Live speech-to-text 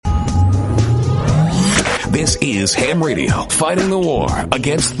This is Ham Radio, fighting the war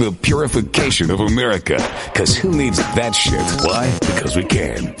against the purification of America. Because who needs that shit? Why? Because we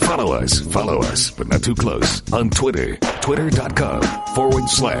can. Follow us, but not too close. On Twitter,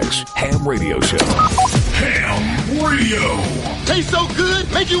 twitter.com/Ham Radio Show. Ham Radio. Tastes so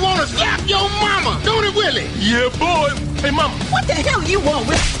good, make you want to slap your mama. Don't it, Willie? Yeah, boy. Hey, mama. What the hell you want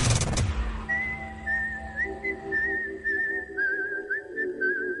with...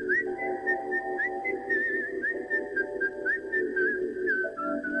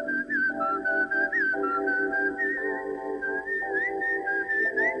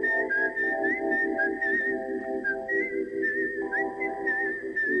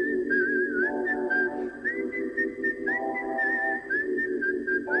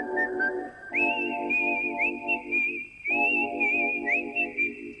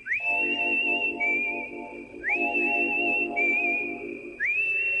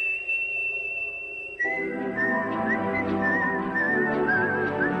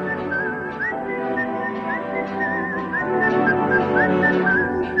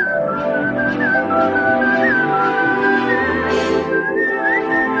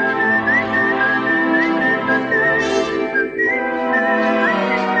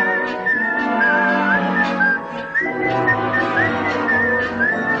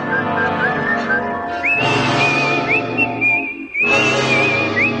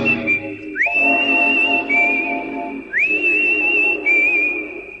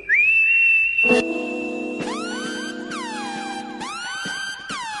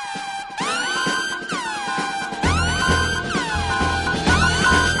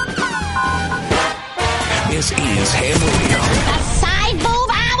 This is Ham Radio. The side boob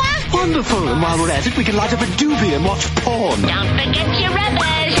hour? Wonderful, and while we're at it, we can light up a doobie and watch porn. Don't forget your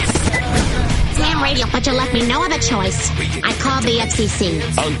rubbish. Ham Radio, but you left me no other choice. I called the FCC.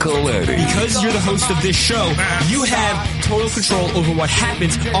 Uncle Eddie. Because you're the host of this show, you have total control over what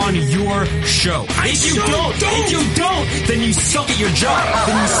happens on your show. If you don't, then you suck at your job.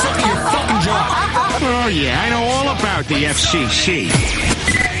 Then you suck at your fucking job. Oh, yeah, I know all about the FCC.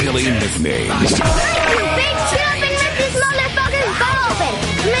 Billy nicknames. Big shit up and rip this motherfucker's butt open.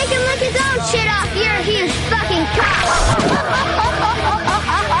 Make him lick his own shit off your huge fucking cock.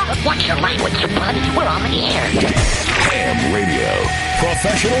 Watch your language, you bud. We're on the air. Ham Radio.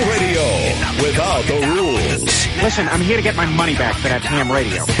 Professional radio without the rules. Listen, I'm here to get my money back for that ham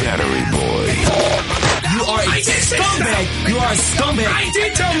radio. Battery Boy. You are a scumbag. You are a scumbag. I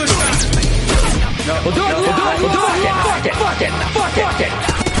did tell him to stop. We'll do it. Fuck it.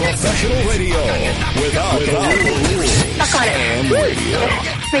 Professional radio without the rules. Suck on it. Ham Radio.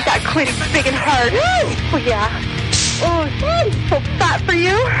 Make that clit big and hard. Oh, yeah. Oh, so fat for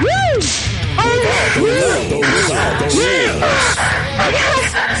you. Woo! Without the rules.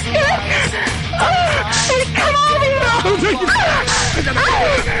 Come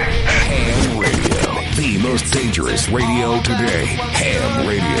on, Ham Radio. The most dangerous radio today. Ham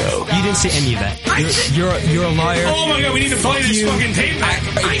Radio. You didn't say any of that. You're a liar. Oh my god, we need to play this fucking tape back.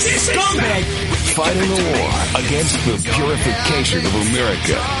 I did scumbag. Fighting the war against the purification of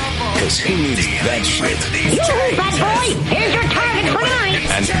America. Because who needs that shit? Bad boy, here's your target for tonight.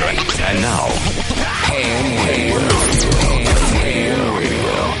 And now, Ham Radio.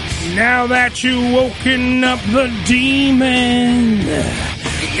 Now that you've woken up the demon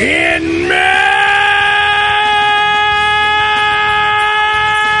in me.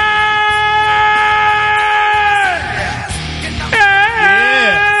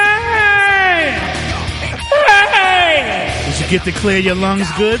 Get to clear your lungs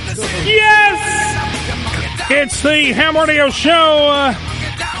good? Yes! It's the Ham Radio Show.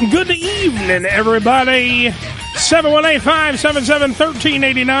 Good evening, everybody.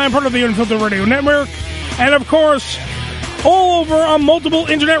 718-577-1389, part of the Unfiltered Radio Network. And, of course, all over on multiple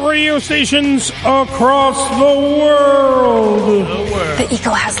internet radio stations across the world. The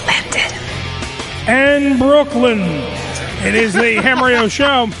eagle has landed. And Brooklyn. It is the Ham Radio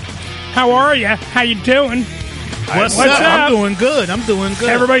Show. How are you? How you doing? What's up? I'm doing good.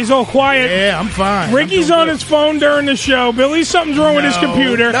 Everybody's all quiet. Yeah, I'm fine. Ricky's on his phone during the show. Billy, something's wrong with his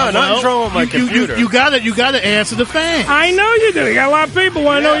computer. No, nothing's wrong with my computer. You got to answer the fans. I know you do. You got a lot of people.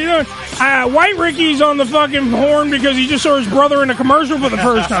 I know you do. White Ricky's on the fucking horn because he just saw his brother in a commercial for the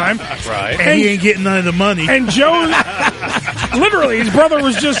first time. Right. And he ain't getting none of the money. And Joe, literally, his brother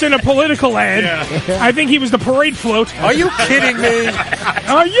was just in a political ad. Yeah. I think he was the parade float. Are you kidding me?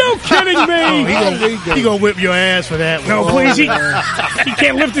 Are you kidding me? He gonna whip your ass for that. No, please. He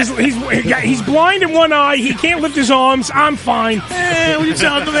can't lift his. He's blind in one eye. He can't lift his arms. I'm fine. Hey, what you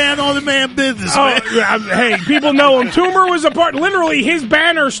telling the man all the man business? Oh, hey, people know him. Toomer was a part. Literally, his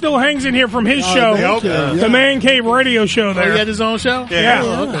banner still hangs in in here from his show, the Man Cave radio show there. Oh, he had his own show? Yeah.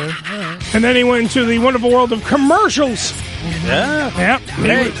 Oh, okay. And then he went into the wonderful world of commercials. Yeah.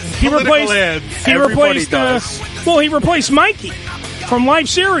 He replaced. He replaced. He replaced Mikey from Life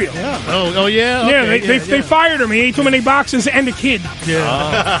Cereal. Yeah. Oh yeah. Yeah. Okay. They fired him. He ate too many boxes and a kid.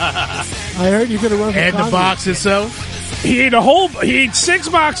 Yeah. I heard you could have run. And the box itself. He ate He ate 6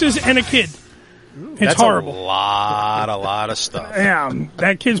 boxes and a kid. It's horrible. A lot of stuff. Yeah.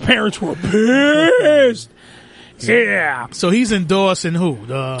 That kid's parents were pissed. Yeah. So he's endorsing who?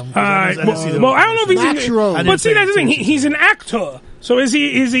 I don't know if he's but see, that's the thing. He's an actor. So is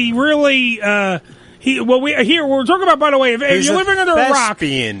he really? We're talking about, by the way, if you're living under a rock,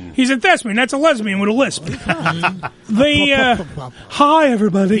 he's a thespian. That's a lesbian with a lisp. Hi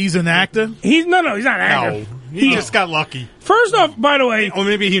everybody. He's an actor. He's not an actor. No, he just got lucky. First off, by the way, or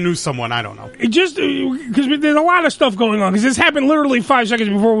maybe he knew someone. I don't know. Just because there's a lot of stuff going on. Because this happened literally 5 seconds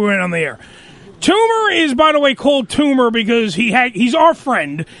before we went on the air. Toomer is, by the way, called Toomer because he's our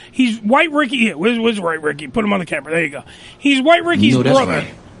friend. He's White Ricky. Yeah, where's White Ricky? Put him on the camera. There you go. He's White Ricky's brother.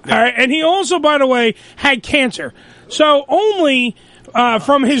 Right. All right, and he also, by the way, had cancer. So only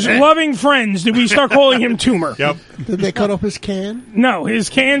from his loving friends did we start calling him Toomer. Yep. Did they cut off his can? No, his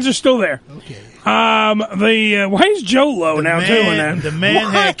cans are still there. Okay. Why is Joe low now doing that? The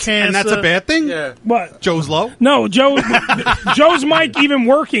man had cancer. And that's a bad thing? Yeah. What? Joe's low? No, Joe's mic even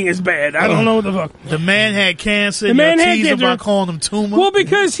working is bad. I don't know what the fuck. The man had cancer. The man had cancer. About calling him tumor. Well,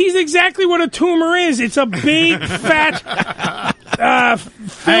 because he's exactly what a tumor is. It's a big, fat... I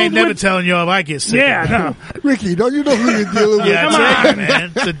ain't never telling y'all if I get sick. Yeah, no. Ricky, don't you know who you're dealing with? Yeah, come on,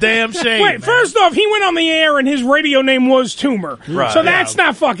 man. It's a damn shame. Wait, first off, he went on the air and his radio name was Toomer. Right. So that's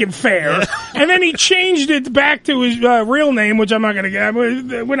not fucking fair. And then he changed it back to his real name, which I'm not going to get.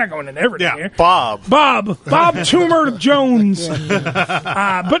 We're not going into everything here. Bob Toomer Jones.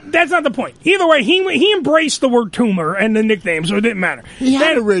 But that's not the point. Either way, he embraced the word Toomer and the nickname, so it didn't matter. He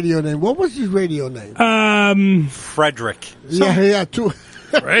had a radio name. What was his radio name? Frederick. Yeah, too.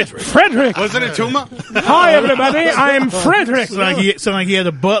 Frederick. Wasn't it Tuma? Hi, everybody. I am Frederick. Sound like he had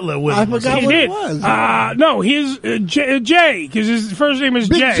a butler with him. I forgot he what did. it was. No, he's Jay, because his first name is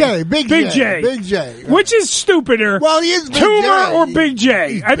Jay. Big J. Which is stupider? Well, he is Big Toomer J. or Big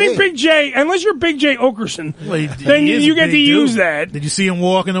J? I think Big J, unless you're Big J Okerson, then you get to use that. Did you see him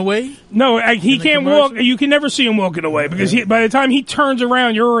walking away? No, he can't walk. You can never see him walking away because by the time he turns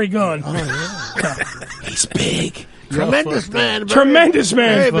around, you're already gone. Oh, yeah. He's big. Tremendous man. Tremendous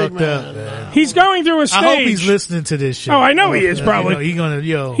man. Very big man. He's going through a stage. I hope he's listening to this shit. Oh, I know he is probably.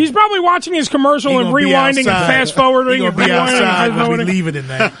 He's probably watching his commercial and rewinding and fast forwarding and rewinding and fast forwarding. Leave it in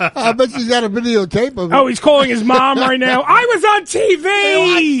there. I bet he's got a videotape of it. Oh, he's calling his mom right now. I was on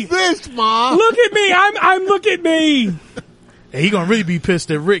TV. Watch this, Mom. Look at me. I'm look at me. He gonna really be pissed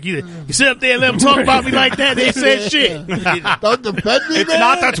at Rick. You sit up there and let him talk about me like that. They said shit. Don't defend me, It's man.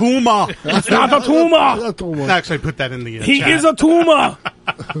 not a tumor. It's not a tumor. Actually, put that in the He chat. is a tumor.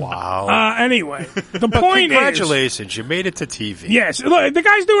 Wow. Anyway, the point is... Congratulations, you made it to TV. Yes. Look, the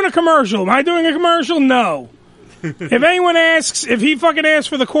guy's doing a commercial. Am I doing a commercial? No. If anyone asks, if he fucking asked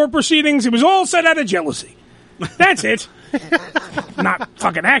for the court proceedings, it was all set out of jealousy. That's it. Not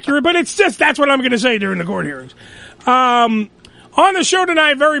fucking accurate, but it's just, that's what I'm going to say during the court hearings. On the show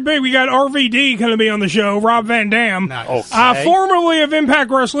tonight, very big, we got RVD going to be on the show, Rob Van Dam. Nice. Okay. Formerly of Impact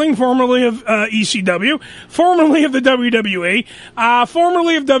Wrestling, formerly of ECW, formerly of the WWE,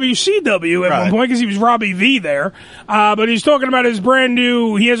 formerly of WCW at one point, because he was Robbie V there. But he's talking about his brand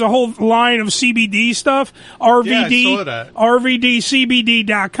new, he has a whole line of CBD stuff, RVD, Yeah, I saw that.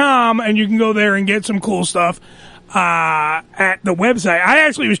 RVDCBD.com, and you can go there and get some cool stuff at the website. I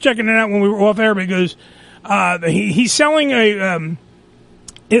actually was checking it out when we were off air because... he's selling a.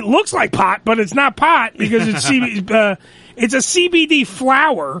 It looks like pot, but it's not pot because it's it's a CBD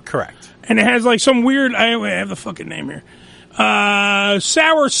flower. Correct. And it has like some weird. I have the fucking name here.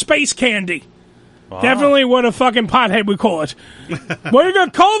 Sour space candy. Wow. Definitely what a fucking pothead would call it. What are you gonna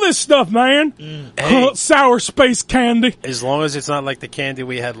call this stuff, man? Hey. Sour space candy. As long as it's not like the candy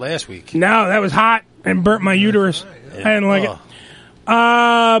we had last week. No, that was hot and burnt my uterus. I didn't like it.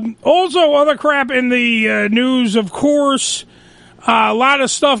 Also, other crap in the news, of course. A lot of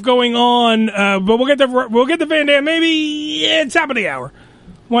stuff going on, but we'll get the Van Dam maybe top of the hour.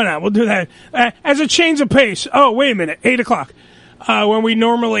 Why not? We'll do that as a change of pace. Oh, wait a minute, 8:00, when we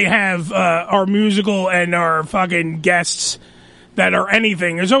normally have our musical and our fucking guests that are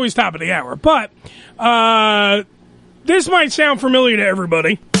anything. There's always top of the hour, but this might sound familiar to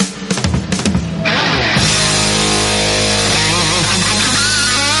everybody.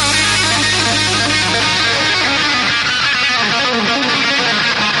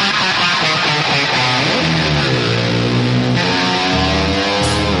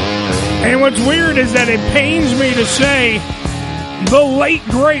 And what's weird is that it pains me to say the late,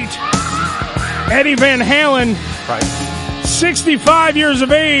 great Eddie Van Halen, 65 years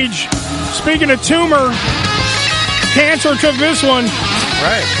of age, speaking of tumor, cancer took this one.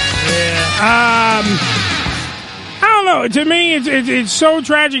 Right. Yeah. I don't know. To me, it's so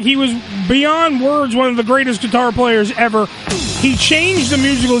tragic. He was beyond words one of the greatest guitar players ever. He changed the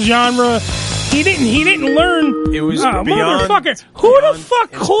musical genre. He didn't learn. It was beyond. Motherfucker. Who beyond the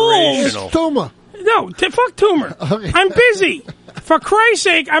fuck calls? Tumor. No, fuck tumor. Okay. I'm busy. For Christ's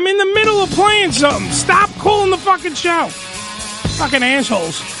sake, I'm in the middle of playing something. Stop calling the fucking show. Fucking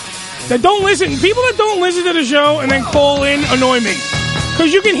assholes. That don't listen. People that don't listen to the show and then call in annoy me.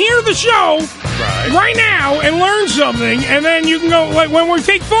 Because you can hear the show right now and learn something, and then you can go, like, when we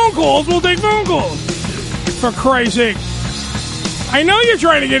take phone calls, we'll take phone calls. For Christ's sake. I know you're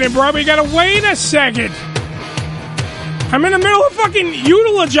trying to get in, bro, but you gotta wait a second. I'm in the middle of fucking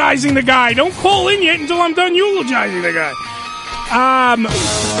eulogizing the guy. Don't call in yet until I'm done eulogizing the guy.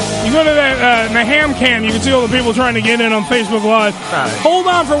 You go to the ham cam, you can see all the people trying to get in on Facebook Live. Hold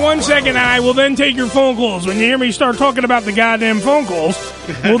on for 1 second, and I will then take your phone calls. When you hear me start talking about the goddamn phone calls,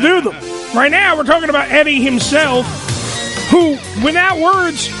 we'll do them. Right now, we're talking about Eddie himself, who, without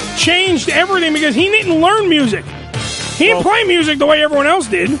words, changed everything because he didn't learn music. He didn't play music the way everyone else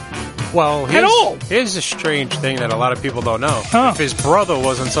did. Well, at all. Here's a strange thing that a lot of people don't know. If his brother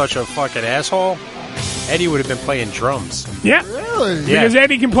wasn't such a fucking asshole, Eddie would have been playing drums. Yeah. Really? Yeah. Because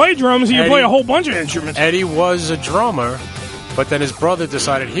Eddie can play drums, he can play a whole bunch of instruments. Eddie was a drummer, but then his brother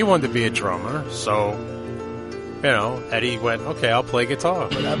decided he wanted to be a drummer, so, you know, Eddie went, okay, I'll play guitar.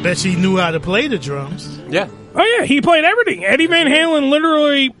 But I bet he knew how to play the drums. Yeah. Oh, yeah, he played everything. Eddie Van Halen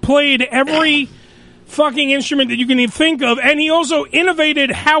literally played every fucking instrument that you can even think of, and he also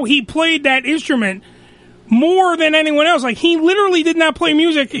innovated how he played that instrument more than anyone else. Like, he literally did not play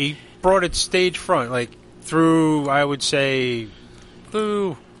music. He brought it stage front, like, through, I would say,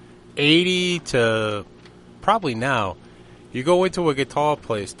 through 80 to probably now. You go into a guitar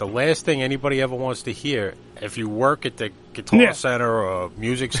place, the last thing anybody ever wants to hear, if you work at the Guitar Center or a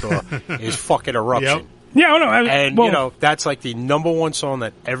music store, is fucking Eruption. Yep. Yeah, no, and you know that's like the number one song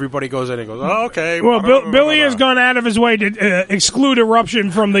that everybody goes in and goes, oh, okay. Well, Billy has gone out of his way to exclude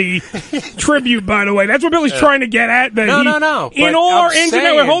Eruption from the tribute. By the way, that's what Billy's trying to get at. That No. In all our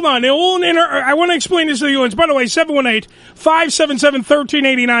internet, wait, hold on. I want to explain this to you. And by the way,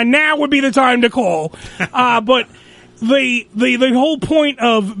 718-577-1389. Now would be the time to call. But the whole point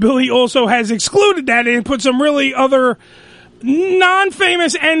of Billy also has excluded that and put some really other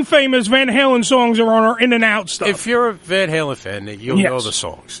non-famous and famous Van Halen songs are on our in and out stuff. If you're a Van Halen fan, you'll know the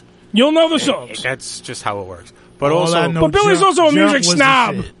songs. You'll know the songs. That's just how it works. But but Billy's also a music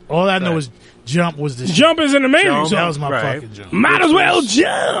snob. All I know is Jump was the shit. Jump is an amazing song. That was my fucking Jump. Might as well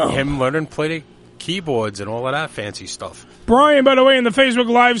jump. Him learning to play the keyboards and all of that fancy stuff. Brian, by the way, in the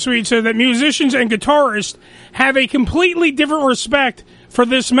Facebook Live suite said that musicians and guitarists have a completely different respect for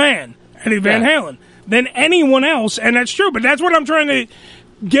this man, Eddie Van Halen, than anyone else, and that's true. But that's what I'm trying to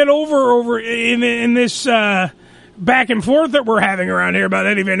get over in this back and forth that we're having around here about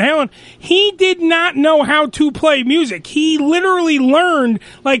Eddie Van Halen. He did not know how to play music. He literally learned,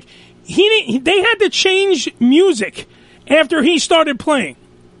 like, they had to change music after he started playing.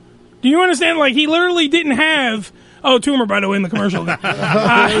 Do you understand? Like, he literally didn't have... Oh, Tumor, by the way, in the commercial. Well,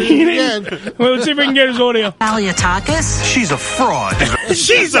 let's see if we can get his audio. Aliatakis? She's a fraud.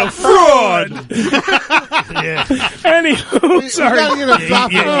 She's a fraud! Anywho, sorry.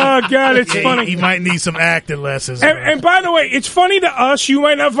 Oh, God, it's funny. He might need some acting lessons. And by the way, it's funny to us. You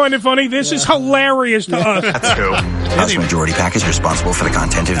might not find it funny. This is hilarious to us. That's true. House Majority PAC is responsible for the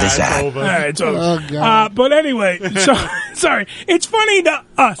content of this ad. All right, it's over. But anyway, so sorry. It's funny to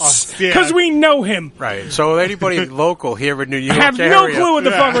us because we know him. Right. So anybody local here in New York have area, no clue what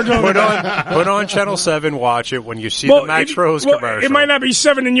the fuck we're talking about. Put on Channel 7, watch it when you see the Max Rose commercial. It might not be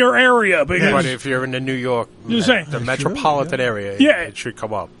 7 in your area, but if you're in the New York, the metropolitan area, it should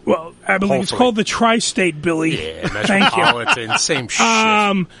come up. Well, I believe it's called the Tri-State, Billy. Yeah, metropolitan, same shit.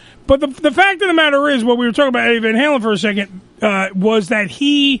 But the fact of the matter is, what we were talking about Eddie Van Halen for a second, was that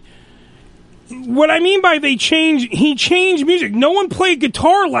what I mean by he changed music. No one played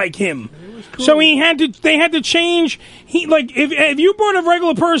guitar like him. Cool. So they had to change. If you brought a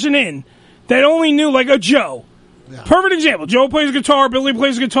regular person in that only knew, like a Joe, perfect example. Joe plays guitar, Billy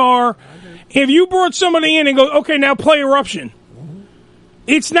plays guitar. If you brought somebody in and go, okay, now play Eruption,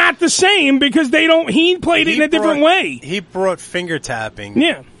 it's not the same because he played it in a different way. He brought finger tapping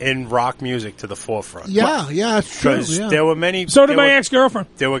in rock music to the forefront. Yeah, it's true. Because there were many. So did my ex-girlfriend.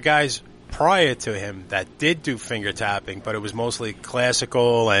 There were guys prior to him that did do finger tapping, but it was mostly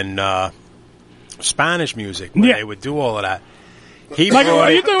classical and Spanish music where they would do all of that. He like, brought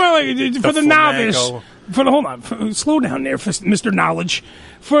are you talking about like for the novice? flamenco. Hold on, slow down there, Mr. Knowledge.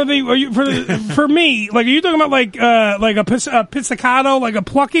 For me, like, are you talking about like a pizzicato, like a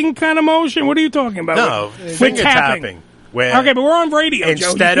plucking kind of motion? What are you talking about? No, with finger tapping. Where Okay, but we're on radio.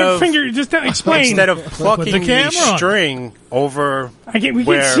 Instead Joe. of Just explain. Instead of plucking the string over, we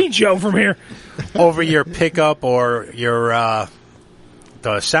can't see Joe from here. over your pickup or your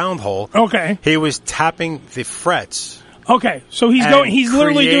the sound hole. Okay, he was tapping the frets. Okay, so he's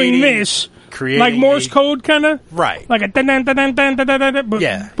literally doing this, like Morse code, kind of, right? Like a but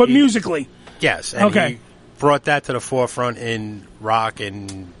but musically. Yes. And Okay. he brought that to the forefront in rock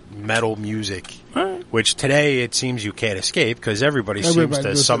and metal music, which today it seems you can't escape because everybody seems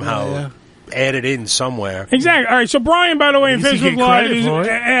to somehow add it in somewhere. Exactly. All right. So Brian, by the way, in At least he Facebook get Live, credit for it.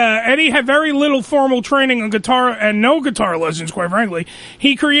 Eddie had very little formal training on guitar and no guitar lessons, quite frankly.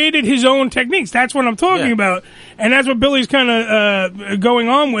 He created his own techniques. That's what I'm talking about, and that's what Billy's kind of going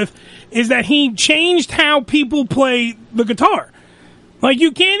on with, is that he changed how people play the guitar. Like,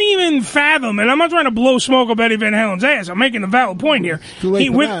 you can't even fathom, and I'm not trying to blow smoke up Eddie Van Halen's ass. I'm making a valid point here. Too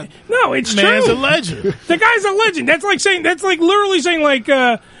late for that. No, it's Man's true. a legend. The guy's a legend. That's like literally saying like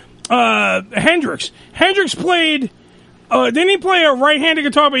Hendrix. Hendrix played. Didn't he play a right-handed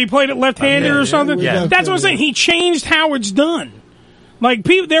guitar, but he played it left-handed or something? yeah. That's what I'm saying. He changed how it's done. Like,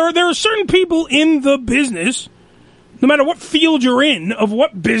 there are certain people in the business, no matter what field you're in, of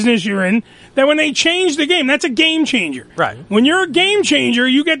what business you're in, that when they change the game, that's a game changer. Right. When you're a game changer,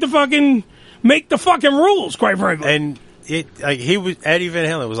 you get to fucking make the fucking rules, quite frankly. And Eddie Van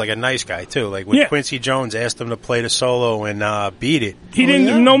Halen was like a nice guy too. Like when Quincy Jones asked him to play the solo and Beat It, He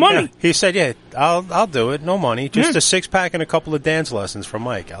didn't no money. Yeah. He said, "Yeah, I'll do it, no money, just Yeah. a 6-pack and a couple of dance lessons from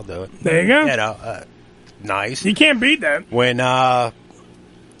Mike. I'll do it." There you go. You know, nice. You can't beat that. When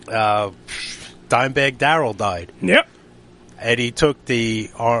Dimebag Darrell died, Yep. Eddie took the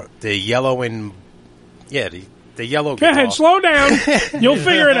yellow and the yellow. Go ahead, slow down. You'll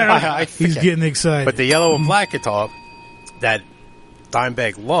figure it out. He's getting excited. But the yellow and black guitar that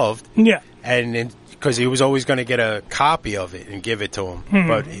Dimebag loved, and because he was always going to get a copy of it and give it to him,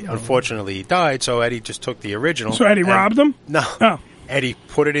 but unfortunately he died, so Eddie just took the original. So Eddie robbed him? No. Oh. Eddie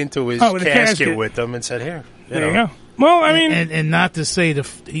put it into his with the casket casket. with him and said, "Here, There you go." Well, I mean, and not to say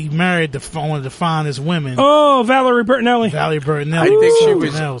he married one of the finest women. Oh, Valerie Bertinelli. Valerie Bertinelli. I think she Something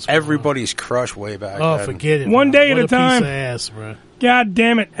was else, everybody's crush way back Oh, then. forget it. One bro. day at What a time. Piece of ass, bro. God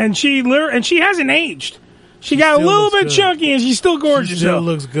damn it! And she hasn't aged. She got a still little looks bit good. chunky, and she's still gorgeous. She still though.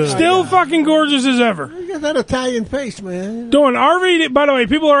 looks good. Still fucking gorgeous as ever. You got that Italian face, man. Doing RVD. By the way,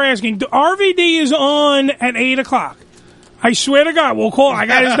 people are asking. RVD is on at 8:00. I swear to God, we'll call. I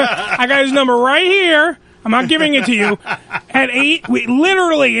got his number right here. I'm not giving it to you. At 8,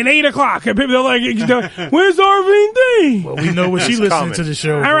 literally at 8:00. And people are like, "Where's RVD?" Well, we know when she listens to the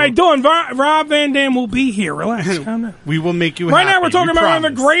show. All right, Dawn. Rob Van Dam will be here. Relax, calm down. We will make you Right happy. now, we're talking we about one of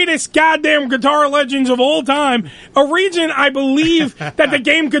promise. the greatest goddamn guitar legends of all time. A region, I believe, that the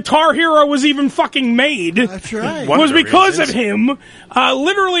game Guitar Hero was even fucking made. That's right. Was One of the because reasons. of him.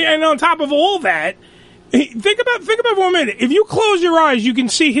 Literally, and on top of all that, think about for a minute. If you close your eyes, you can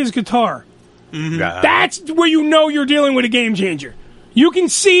see his guitar. That's where you know you're dealing with a game changer. You can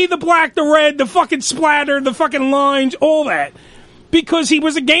see the black, the red, the fucking splatter, the fucking lines, all that. Because he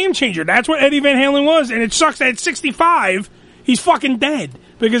was a game changer. That's what Eddie Van Halen was. And it sucks that at 65, he's fucking dead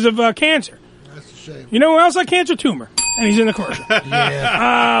because of cancer. That's a shame. You know who else had cancer? Tumor. And he's in the commercial.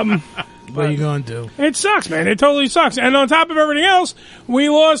 What are you going to do? It sucks, man. It totally sucks. And on top of everything else, we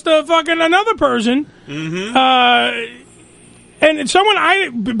lost fucking another person. And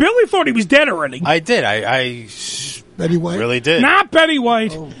Billy thought he was dead already. I did. I Betty White? really did. Not Betty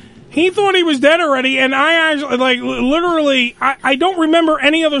White. He thought he was dead already, and I actually, literally, I don't remember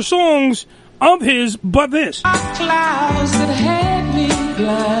any other songs of his but this. Clouds that had me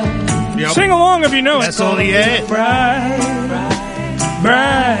blind. Yep. Sing along if you know That's it. all he had.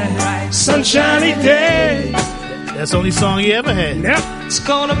 Bright, sunshiny day. That's the only song he ever had. Yep. It's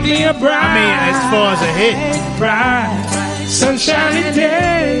gonna be a bright. I mean, as far as a hit. Bright, sunshiny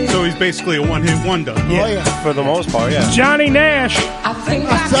day. So he's basically a one-hit wonder. For the most part, yeah. Johnny Nash, I think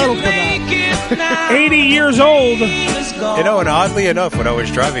I settled can for that. make it now. 80 years old. You know, and oddly enough, when I was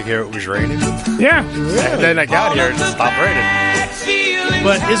driving here, it was raining. Yeah. And then I got here and it stopped raining.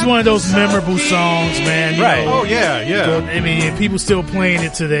 But it's one of those memorable songs, man. you Right. know. Oh, yeah. I mean, people still playing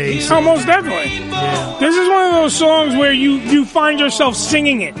it today. So. Oh, most definitely. Yeah. This is one of those songs where you find yourself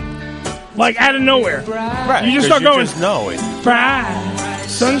singing it. Like out of nowhere. Right. You just 'cause start going, just know it. bright,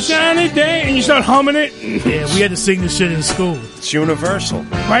 Sunshiny day, and you start humming it. Yeah, we had to sing this shit in school. It's universal.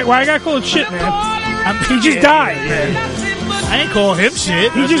 Why I gotta call it shit, man? He just died, man. I ain't call him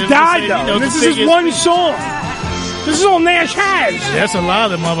shit. He just died, though. This is his one song. This is all Nash has. That's a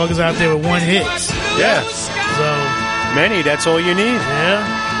lot of them motherfuckers out there with one hits. Yeah. So many. That's all you need.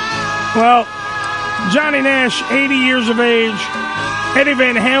 Yeah. Well, Johnny Nash, 80 years of age. Eddie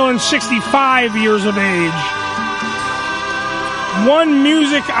Van Halen, 65 years of age. One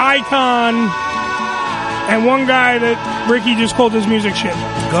music icon, and one guy that Ricky just called his music shit.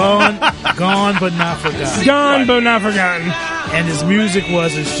 Gone, but not forgotten. Gone, but not forgotten. And his music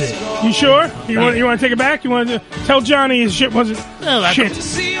wasn't shit. You sure? You want to take it back? You want to tell Johnny his shit wasn't shit?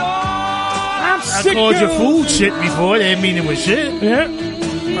 I called your food shit before. That didn't mean it was shit. Yeah.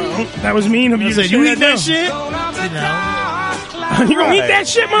 Well, that was mean of you to say you eat that too. shit? You know. You gonna eat that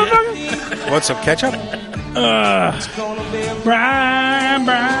shit, motherfucker? Want some ketchup? Bright,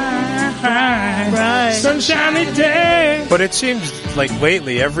 sunshiny day. But it seems like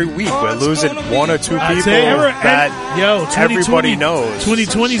lately, every week, we're losing one or two people that yo, everybody knows.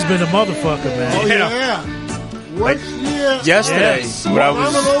 2020's been a motherfucker, man. Oh, yeah. What year? Yesterday, I'm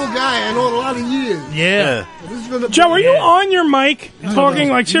an old guy. I know a lot of years. Yeah. Joe, are you on your mic talking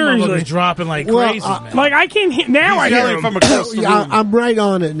like seriously? Dropping like crazy, man. Like I can't hear now. I hear him. I'm right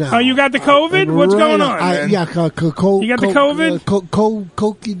on it now. Oh, you got the COVID? What's going on? You got the COVID?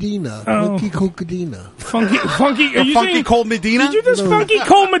 Coquidina. Coquidina. Funky. Are you Funky saying Cold Medina? Did you just Funky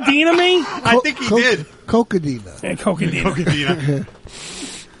Cold Medina me? I think he did. Coquidina. Yeah, Coquidina.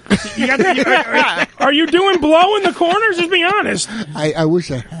 You got that? Are you doing blow in the corners? Just be honest. I wish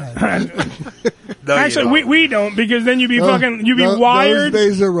I had. No, actually, we don't, because then you'd be wired.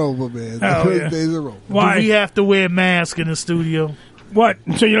 Those days are over, man. Oh, those yeah. days are over. Why? Do we have to wear masks in the studio? What?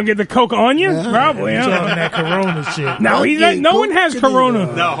 So you don't get the coke on you? Probably. He's Huh? having that Corona shit. No, no one has Corona.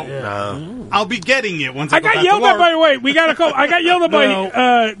 No. I'll be getting it once I go got back yelled to at, work. by the way. I got yelled at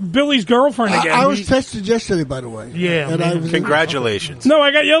by Billy's girlfriend again. I was tested yesterday, by the way. Yeah. And I was Congratulations. No, I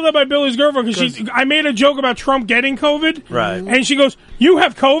got yelled at by Billy's girlfriend because I made a joke about Trump getting COVID. Right. And she goes, "You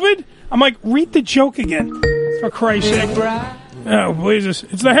have COVID?" I'm like, "Read the joke again, for Christ's sake." Oh, Jesus.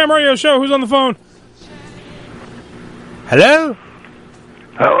 It's the Ham Radio Show. Who's on the phone? Hello?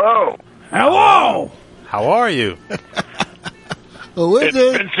 Hello. Hello. How are you? Who is It's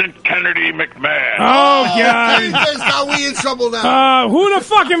it? Vincent Kennedy McMahon. Oh, God. Jesus, are we in trouble now? Who the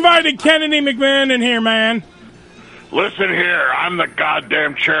fuck invited Kennedy McMahon in here, man? Listen here, I'm the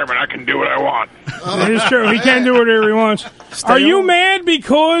goddamn chairman. I can do what I want. It is true. He can do whatever he wants. Are you mad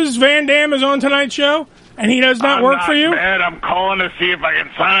because Van Damme is on tonight's show and he does not work for you? Mad. I'm calling to see if I can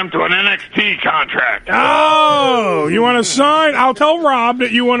sign him to an NXT contract. Oh, you want to sign? I'll tell Rob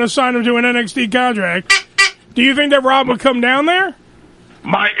that you want to sign him to an NXT contract. Do you think that Rob would come down there?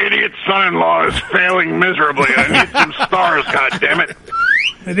 My idiot son-in-law is failing miserably. I need some stars, goddammit.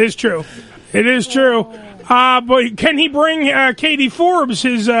 It is true. It is true. But can he bring Katie Forbes,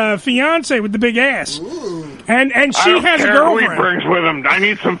 his fiance with the big ass? And she has a Who girlfriend. he brings with him. I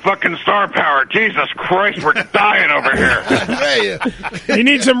need some fucking star power. Jesus Christ, we're dying over here. You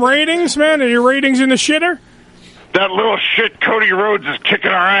need some ratings, man? Are your ratings in the shitter? That little shit Cody Rhodes is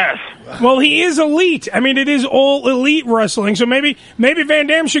kicking our ass. Well, he is elite. I mean, it is all elite wrestling, so maybe Van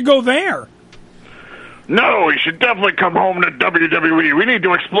Damme should go there. No, he should definitely come home to WWE. We need to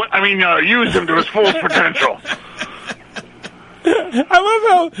use him to his full potential.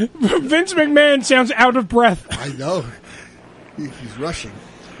 I love how Vince McMahon sounds out of breath. I know. He's rushing.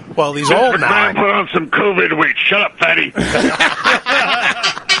 Well, he's Vince old McMahon now. put on some COVID weight. Shut up, fatty.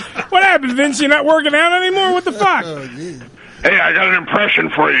 What happened, Vince? You're not working out anymore? What the fuck? Hey, I got an impression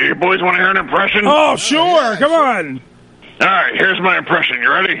for you. You boys want to hear an impression? Oh, sure. Come on. All right, here's my impression. You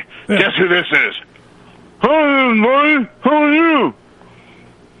ready? Guess who this is? Hi, boy. How are you?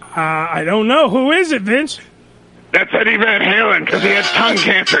 I don't know. Who is it, Vince? That's Eddie Van Halen, because he had tongue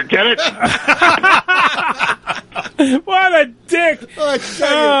cancer. Get it? What a dick.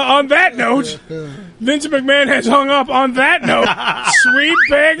 On that note, Vince McMahon has hung up on that note. Sweet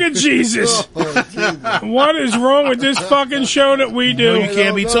bag of Jesus. What is wrong with this fucking show that we do? You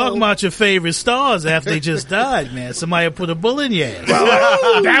can't be talking about your favorite stars after they just died, man. Somebody put a bullet in your ass.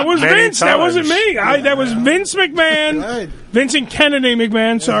 That was Many Vince. That times. wasn't me. That was Vince McMahon Vincent Kennedy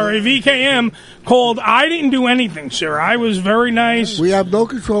McMahon, sorry, VKM, called, I didn't do anything, sir. I was very nice. We have no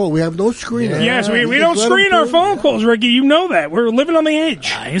control. We have no screener. Yes, we don't screen our phone calls, Ricky. You know that. We're living on the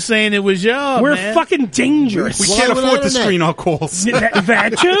edge. I ain't saying it was y'all, We're man. fucking dangerous. We can't afford to screen our calls.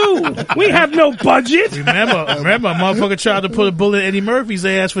 That too. We have no budget. Remember, a motherfucker tried to put a bullet in Eddie Murphy's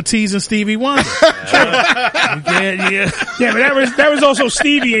ass for teasing Stevie Wonder. Yeah, but that was also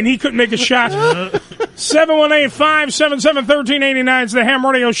Stevie, and he couldn't make a shot. 718-577-1389 is the Ham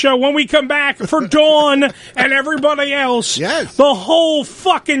Radio Show. When we come back for Dawn and everybody else, the whole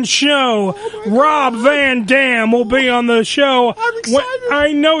fucking show, Rob Van Dam will be on the show. I'm excited.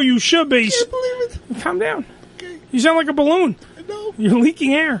 I know you should be. I can't believe it. Calm down. Okay. You sound like a balloon. I know. You're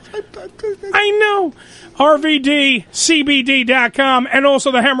leaking air. I know. RVDCBD.com and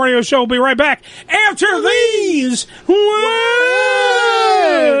also the Ham Radio Show will be right back after these. Whoa!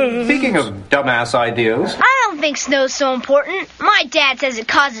 Speaking of dumbass ideas, I don't think snow's so important. My dad says it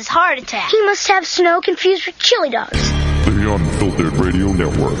causes heart attacks. He must have snow confused with chili dogs. The Unfiltered Radio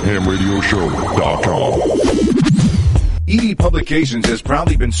Network, HamRadioShow.com. ED Publications has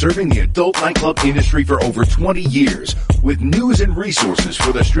proudly been serving the adult nightclub industry for over 20 years with news and resources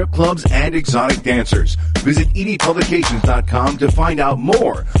for the strip clubs and exotic dancers. Visit edpublications.com to find out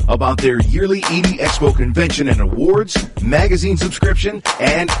more about their yearly ED Expo convention and awards, magazine subscription,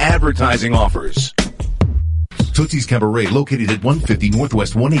 and advertising offers. Tootsie's Cabaret, located at 150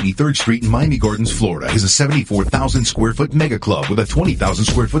 Northwest 183rd Street in Miami Gardens, Florida, is a 74,000 square foot mega club with a 20,000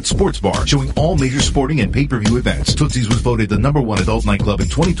 square foot sports bar showing all major sporting and pay-per-view events. Tootsie's was voted the #1 adult nightclub in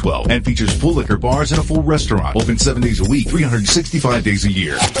 2012 and features full liquor bars and a full restaurant. Open 7 days a week, 365 days a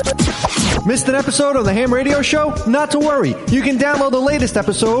year. Missed an episode of the Ham Radio Show? Not to worry. You can download the latest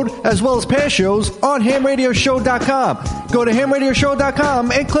episode as well as past shows on hamradioshow.com. Go to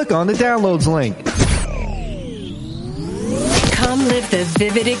hamradioshow.com and click on the downloads link. Come live the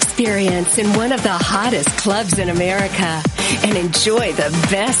vivid experience in one of the hottest clubs in America and enjoy the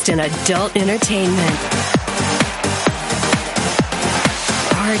best in adult entertainment.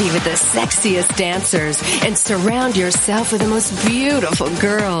 Party with the sexiest dancers and surround yourself with the most beautiful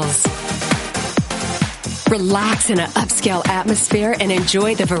girls. Relax in an upscale atmosphere and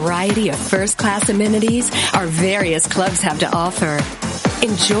enjoy the variety of first-class amenities our various clubs have to offer.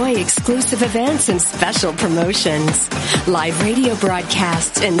 Enjoy exclusive events and special promotions, live radio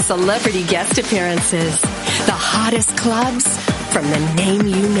broadcasts, and celebrity guest appearances. The hottest clubs from the name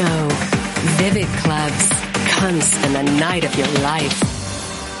you know. Vivid Clubs. Come spend the night of your life.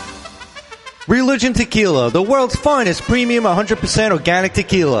 Religion Tequila, the world's finest premium 100% organic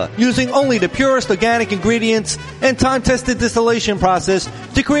tequila, using only the purest organic ingredients and time-tested distillation process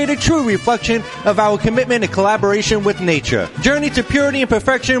to create a true reflection of our commitment and collaboration with nature. Journey to purity and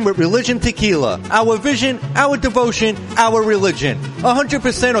perfection with Religion Tequila. Our vision, our devotion, our religion.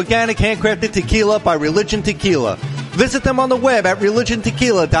 100% organic handcrafted tequila by Religion Tequila. Visit them on the web at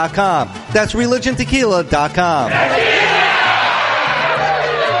religiontequila.com. That's religiontequila.com.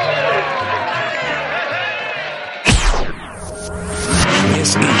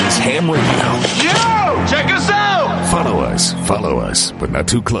 This is Ham Radio. Yo! Check us out! Follow us, but not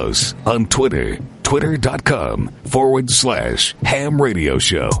too close, on Twitter. Twitter.com/Ham Radio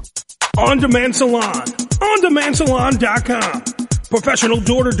Show. On Demand Salon. OnDemandSalon.com. Professional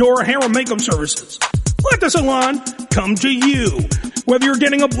door-to-door hair and makeup services. Let the salon come to you. Whether you're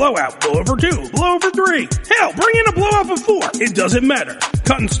getting a blowout, blowout for 2, blowout for 3, hell, bring in a blowout for 4. It doesn't matter.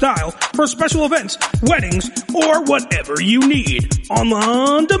 Cut and style for special events, weddings, or whatever you need. On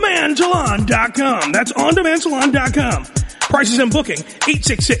OnDemandSalon.com. That's OnDemandSalon.com. Prices and booking,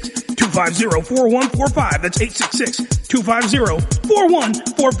 866-250-4145. That's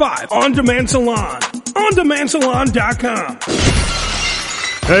 866-250-4145. On Demand Salon. OnDemandSalon.com.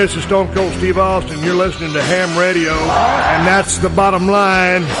 Hey, this is Stone Cold Steve Austin. You're listening to Ham Radio, and that's the bottom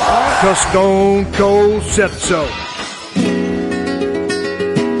line, 'cause Stone Cold said so.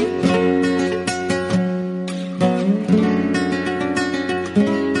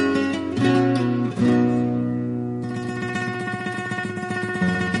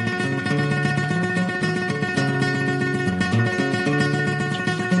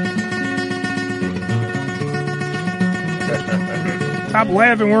 Stop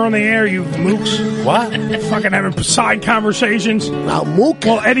laughing. We're on the air, you mooks. What? Fucking having side conversations. Now, mook.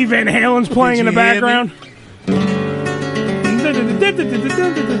 While Eddie Van Halen's playing in the background.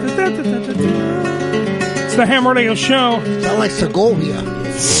 It's the Ham Radio Show. Sound like Segovia.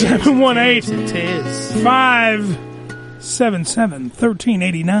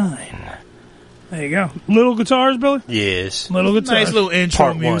 718-577-1389. There you go. Little guitars, Billy? Yes. Little guitars. Nice little intro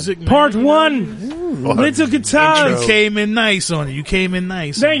Part music. Man. Part 1. Little guitar. You came in nice on it. You came in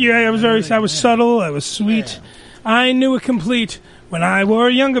nice. Thank you. I was subtle. I was sweet. I knew it complete when I wore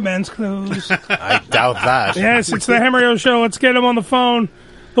younger man's clothes. I doubt that. Yes, it's the Ham Radio Show. Let's get him on the phone.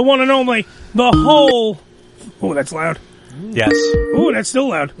 The one and only, the whole. Oh, that's loud. Yes. Oh, that's still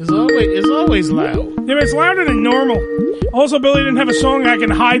loud. It's always loud. Yeah, but it's louder than normal. Also, Billy didn't have a song I can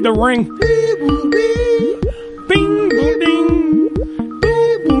hide the ring. Bing, boom, ding.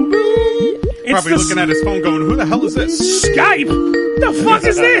 Boom, boom, boom. Probably looking at his phone going, who the hell is this? Skype? The fuck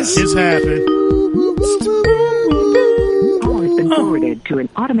is this? It's happened. Call has been forwarded to an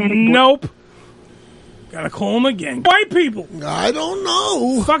automatic... Nope. Gotta call him again. White people. I don't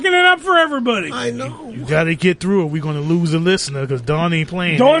know. Fucking it up for everybody. I know. You gotta get through it. We're gonna lose a listener because Dawn ain't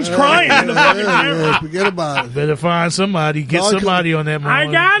playing. Dawn's crying in the fucking camera. Forget about it. Better find somebody. Get somebody on that morning.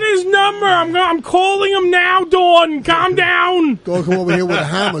 I got his number. I'm calling him now, Dawn. Calm down. Don't come over here with a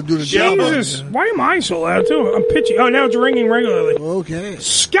hammer. Do the job. Jesus. Why am I so loud, too? I'm pitchy. Oh, now it's ringing regularly. Okay.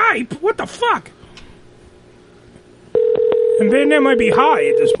 Skype? What the fuck? And then that might be high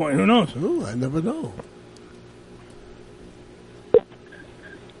at this point. Who knows? Oh, I never know.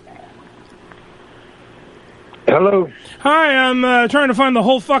 Hello. Hi, I'm trying to find the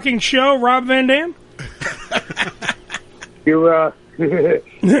whole fucking show, Rob Van Dam. You're, good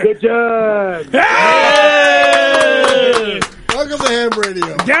job. Hey! Welcome to Ham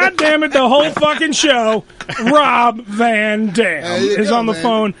Radio. God damn it, the whole fucking show, Rob Van Dam is on the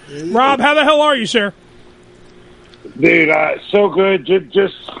phone. Rob, how the hell are you, sir? Dude, so good.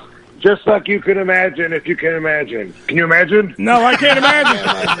 Just like you can imagine, if you can imagine. Can you imagine? No, I can't imagine.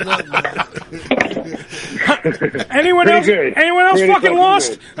 Anyone else? Good. Anyone else Pretty fucking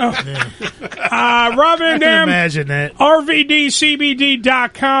lost? Oh. Rob Van Dam. Imagine that.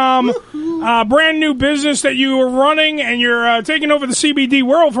 RVDCBD.com. Brand new business that you are running, and you're taking over the CBD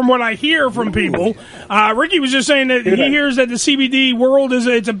world. From what I hear from people, Ricky was just saying that he hears that the CBD world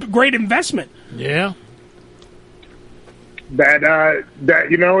it's a great investment. Yeah. That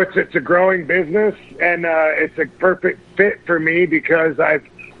you know, it's a growing business, and it's a perfect fit for me because I've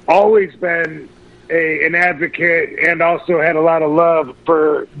always been an advocate and also had a lot of love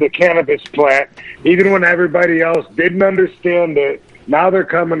for the cannabis plant, even when everybody else didn't understand it. Now they're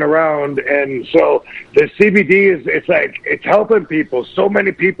coming around, and so the CBD it's helping people. So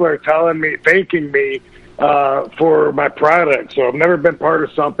many people are thanking me for my product. So I've never been part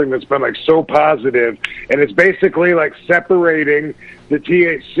of something that's been like so positive, and it's basically like separating the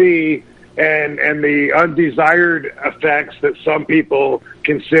THC and the undesired effects that some people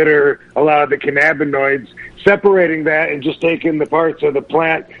consider a lot of the cannabinoids, separating that and just taking the parts of the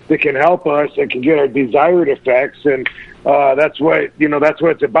plant that can help us and can get our desired effects. And that's what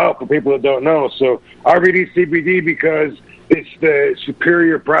it's about for people that don't know. So RVD CBD, because it's the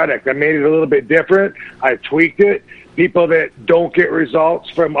superior product. I made it a little bit different. I tweaked it. People that don't get results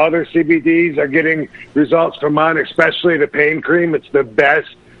from other CBDs are getting results from mine, especially the pain cream. It's the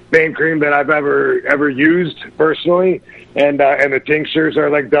best pain cream that I've ever used personally. And the tinctures are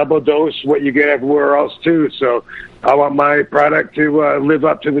like double dose what you get everywhere else too. So I want my product to live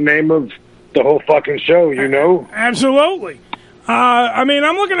up to the name of the whole fucking show, you know? Absolutely. I mean,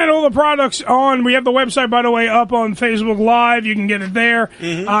 I'm looking at all the products we have the website, by the way, up on Facebook Live. You can get it there.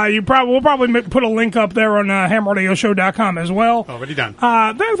 Mm-hmm. We'll probably put a link up there on hamradioshow.com as well. Already done.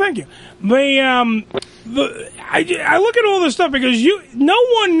 Thank you. I look at all this stuff because no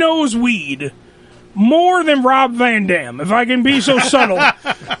one knows weed more than Rob Van Dam, if I can be so subtle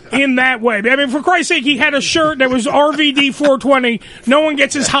in that way. I mean, for Christ's sake, he had a shirt that was RVD 420, no one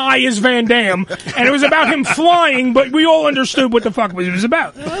gets as high as Van Dam, and it was about him flying, but we all understood what the fuck it was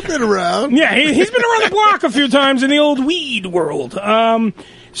about. I've been around. Yeah, he's been around the block a few times in the old weed world.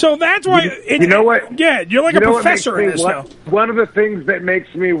 So that's why... You know what? Yeah, you're like a professor in this stuff. One of the things that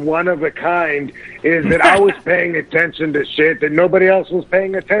makes me one of a kind is that I was paying attention to shit that nobody else was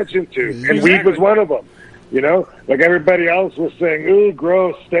paying attention to. And weed was one of them. You know? Like everybody else was saying, ooh,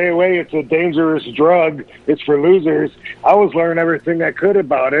 gross, stay away, it's a dangerous drug, it's for losers. I was learning everything I could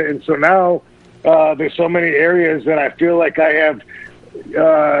about it. And so now there's so many areas that I feel like I have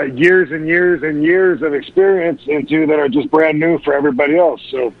years and years and years of experience into that are just brand new for everybody else.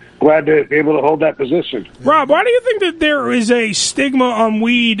 So glad to be able to hold that position. Rob, why do you think that there is a stigma on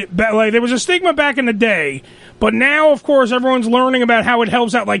weed? Like there was a stigma back in the day, but now, of course, everyone's learning about how it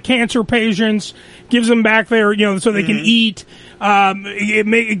helps out like cancer patients, gives them back their, so they can eat.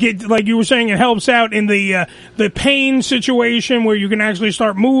 Like you were saying, it helps out in the pain situation where you can actually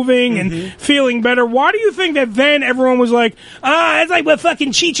start moving and feeling better. Why do you think that then everyone was like, that's like what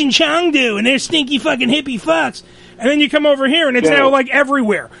fucking Cheech and Chong do, and they're stinky fucking hippie fucks? And then you come over here, and it's now like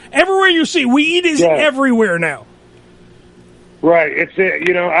everywhere. Everywhere you see, weed is everywhere now. Right. It's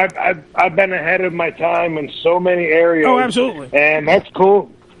you know, I've been ahead of my time in so many areas. Oh, absolutely. And that's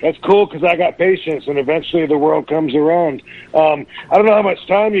cool. That's cool because I got patience, and eventually the world comes around. I don't know how much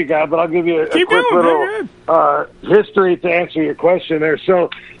time you got, but I'll give you a quick little history to answer your question there. So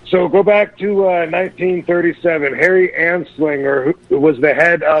go back to 1937. Harry Anslinger, who was the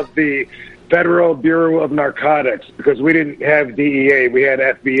head of the Federal Bureau of Narcotics, because we didn't have DEA, we had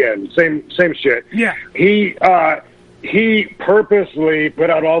FBN. Same shit. Yeah. He purposely put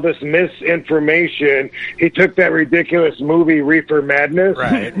out all this misinformation. He took that ridiculous movie Reefer Madness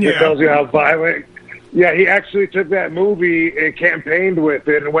that tells you how violent. Yeah, he actually took that movie and campaigned with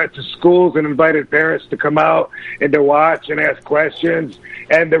it and went to schools and invited parents to come out and to watch and ask questions.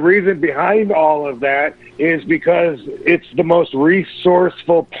 And the reason behind all of that is because it's the most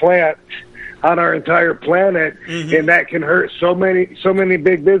resourceful plant on our entire planet, and that can hurt so many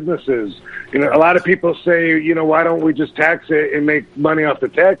big businesses. You know, a lot of people say, you know, why don't we just tax it and make money off the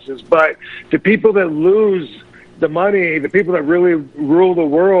taxes? But the people that lose the money, the people that really rule the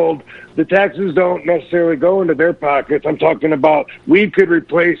world, the taxes don't necessarily go into their pockets. I'm talking about weed could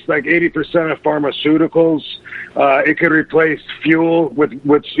replace like 80% of pharmaceuticals. It could replace fuel,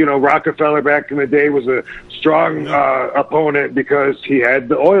 which, you know, Rockefeller back in the day was a strong opponent because he had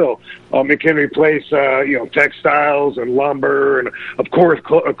the oil. It can replace, you know, textiles and lumber and, of course,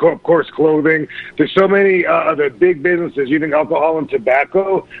 clothing. There's so many of the big businesses. You think alcohol and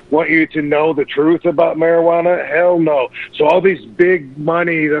tobacco want you to know the truth about marijuana? Hell no. So all these big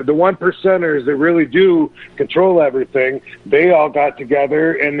money, the one percenters that really do control everything, they all got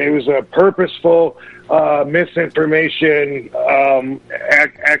together, and it was a purposeful misinformation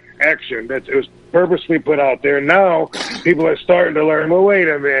action. It was purposely put out there. Now people are starting to learn, well, wait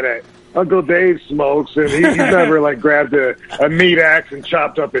a minute. Uncle Dave smokes, and he's never, like, grabbed a meat axe and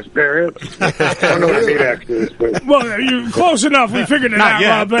chopped up his parents. I don't know what a meat axe is, but... Well, you're close enough. We figured it out,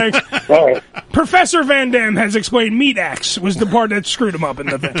 Rob. Thanks. Right. Professor Van Dam has explained meat axe was the part that screwed him up in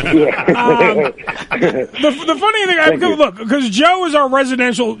the thing. The funny thing, look, because Joe is our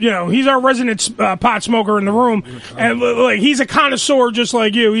residential, you know, he's our resident pot smoker in the room, and like he's a connoisseur just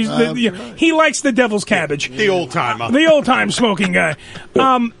like you. He likes the devil's cabbage. The old-timer. The old-time smoking guy.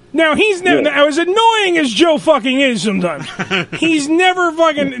 Now, he's never, as annoying as Joe fucking is sometimes, he's never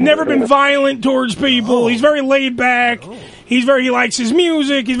been violent towards people. He's very laid back. He likes his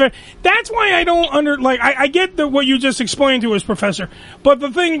music. That's why I don't I get what you just explained to us, Professor. But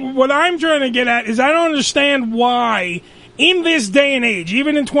what I'm trying to get at is I don't understand why, in this day and age,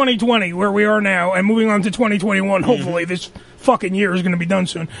 even in 2020, where we are now, and moving on to 2021, hopefully this fucking year is going to be done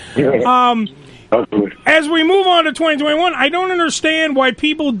soon. As we move on to 2021, I don't understand why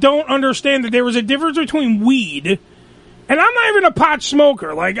people don't understand that there is a difference between weed, and I'm not even a pot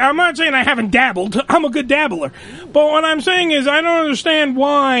smoker. Like, I'm not saying I haven't dabbled. I'm a good dabbler. But what I'm saying is I don't understand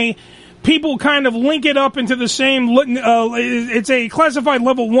why people kind of link it up into the same, it's a classified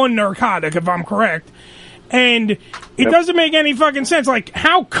level 1 narcotic, if I'm correct. And it doesn't make any fucking sense. Like,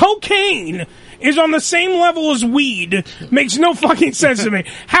 how cocaine is on the same level as weed makes no fucking sense to me.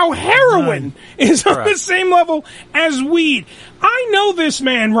 How heroin is on the same level as weed. I know this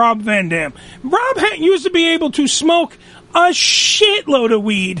man, Rob Van Dam. Rob used to be able to smoke a shitload of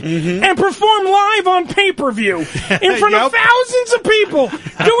weed and perform live on pay-per-view in front of thousands of people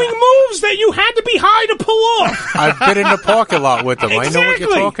doing moves that you had to be high to pull off. I've been in the parking lot with him. Exactly. I know what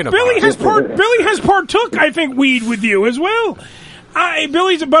you're talking about. Billy has partook, I think, weed with you as well.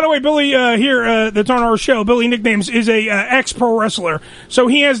 Billy's, by the way, Billy here that's on our show, Billy Nicknames, is a ex-pro wrestler, so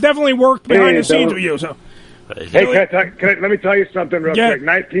he has definitely worked behind the scenes with you. So, hey, let me tell you something real quick.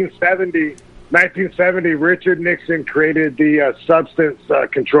 1970, Richard Nixon created the substance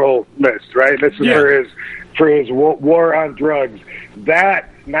control list. Right, this is for his war on drugs. That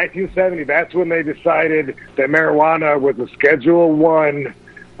 1970, that's when they decided that marijuana was a Schedule 1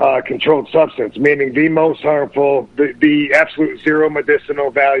 controlled substance, meaning the most harmful, the absolute zero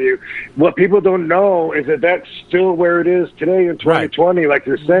medicinal value. What people don't know is that that's still where it is today in 2020. Like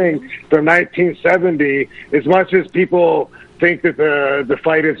you're saying, from 1970, as much as people think that the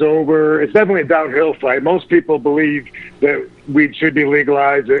fight is over, it's definitely a downhill fight. Most people believe that weed should be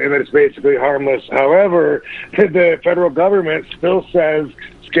legalized and that it's basically harmless. However, the federal government still says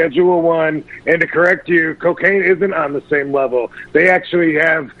Schedule 1, and to correct you, cocaine isn't on the same level. They actually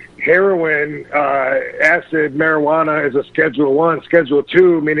have heroin, acid, marijuana as a Schedule 1, Schedule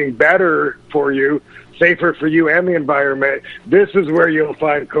 2, meaning better for you, safer for you and the environment. This is where you'll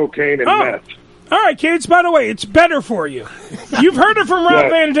find cocaine and meth. All right, kids, by the way, it's better for you. You've heard it from Rob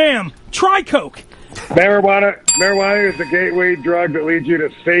Van Dam. Try Coke. Marijuana is the gateway drug that leads you to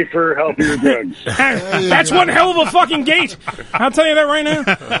safer, healthier drugs. That's one hell of a fucking gate. I'll tell you that right now.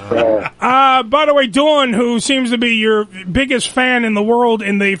 By the way, Dawn, who seems to be your biggest fan in the world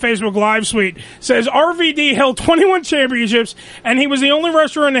in the Facebook Live suite, says RVD held 21 championships, and he was the only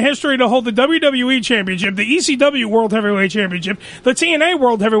wrestler in the history to hold the WWE Championship, the ECW World Heavyweight Championship, the TNA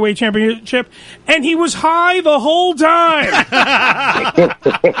World Heavyweight Championship, and he was high the whole time.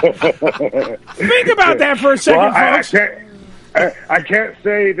 Think about that for a second, folks. I can't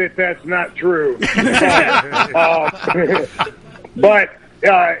say that that's not true. But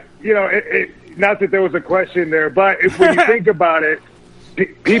not that there was a question there, but when you think about it,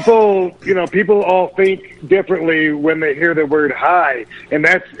 people all think differently when they hear the word high, and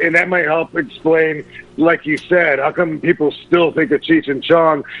that might help explain, like you said, how come people still think of Cheech and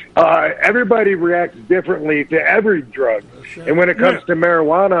Chong. Everybody reacts differently to every drug, and when it comes to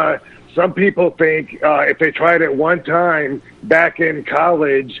marijuana, some people think if they tried it one time back in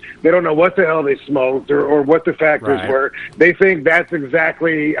college, they don't know what the hell they smoked or what the factors were. They think that's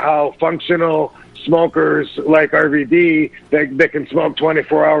exactly how functional smokers like RVD that can smoke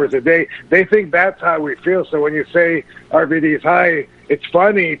 24 hours a day, they think that's how we feel. So when you say RVD is high, it's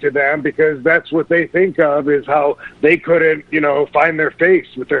funny to them because that's what they think of is how they couldn't, find their face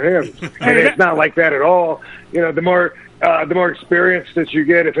with their hymns. And it's not like that at all. The more experience that you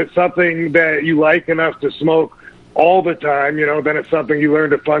get, if it's something that you like enough to smoke all the time, then it's something you learn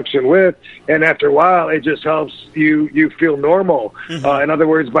to function with, and after a while, it just helps you feel normal. In other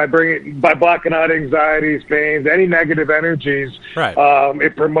words, by blocking out anxieties, pains, any negative energies,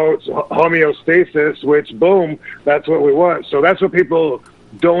 it promotes homeostasis, which boom, that's what we want. So that's what people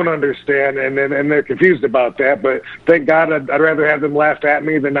don't understand, and they're confused about that. But thank God, I'd rather have them laugh at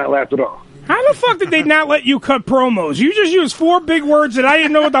me than not laugh at all. How the fuck did they not let you cut promos? You just used 4 big words that I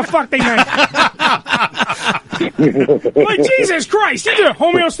didn't know what the fuck they meant. Like, Jesus Christ, you did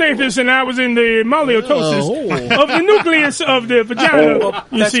homeostasis and I was in the maliotosis of the nucleus of the vagina. Well,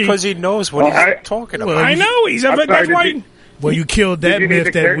 that's because he knows what he's talking about. I know, that's why... Well, you killed that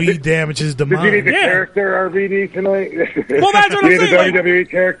myth that weed damages the mind. Did you need the character RVD tonight? Well, that's what I'm saying. The WWE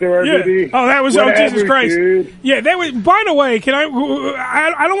character RVD? Yeah. Oh, that was, Jesus Christ. Dude. Yeah, that was, by the way,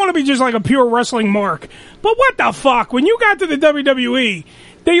 I don't want to be just like a pure wrestling mark, but what the fuck? When you got to the WWE,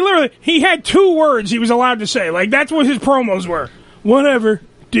 he had 2 words he was allowed to say. Like, that's what his promos were. Whatever,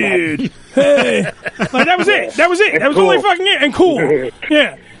 dude. Hey. Like, that was it. That was cool. Only fucking it. And cool.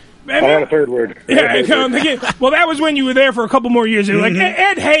 Yeah. I had a third word. Yeah, well, that was when you were there for a couple more years. They were like,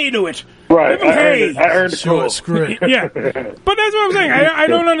 add hey to it. Right. Hey. I earned cool. Script. Yeah. But that's what I'm saying. I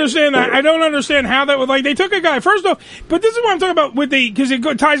don't understand that. I don't understand how that was like. They took a guy, first off, but this is what I'm talking about because it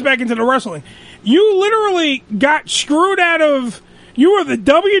ties back into the wrestling. You literally got screwed out of. You were the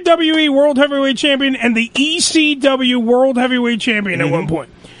WWE World Heavyweight Champion and the ECW World Heavyweight Champion at one point.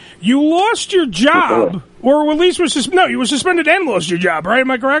 You lost your job, or at least you were suspended and lost your job, right? Am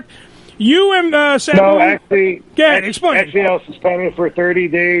I correct? You and Sam. No, actually, explain. Actually, I was suspended for 30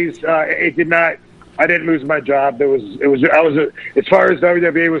 days. It did not. I didn't lose my job. As far as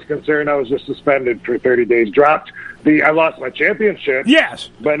WWE was concerned, I was just suspended for 30 days. I lost my championship.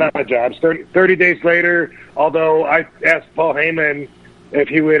 Yes, but not my job. 30 days later, although I asked Paul Heyman if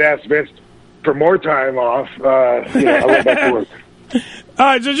he would ask Vince for more time off, I went back to work.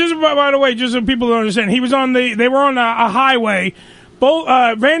 So just by the way, just so people don't understand, they were on a highway. Both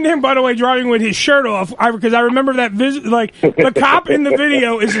Van Dam, by the way, driving with his shirt off, because I remember that visit. Like, the cop in the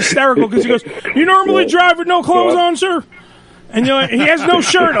video is hysterical because he goes, "You normally drive with no clothes on, sir?" And you're like, he has no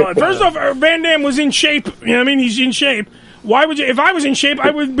shirt on. First off, Van Dam was in shape. You know what I mean? He's in shape. Why would you? If I was in shape,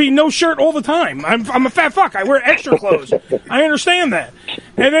 I would be no shirt all the time. I'm a fat fuck. I wear extra clothes. I understand that.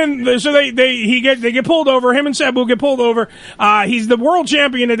 And then so they get pulled over. Him and Sabu get pulled over. He's the world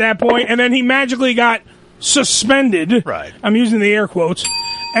champion at that point, and then he magically got suspended. Right. I'm using the air quotes.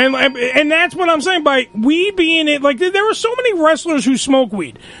 And that's what I'm saying by weed being it. Like, there are so many wrestlers who smoke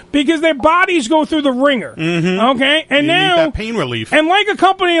weed because their bodies go through the ringer. Okay? And you now, need that pain relief. And like a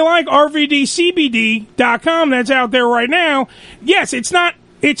company like RVDCBD.com that's out there right now, yes, it's not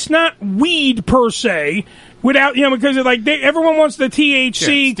weed per se without, because everyone wants the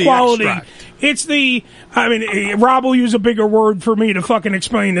THC quality. Extract. It's Rob will use a bigger word for me to fucking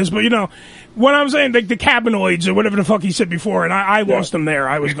explain this, but what I'm saying, like the cannabinoids or whatever the fuck he said before, and I lost him there.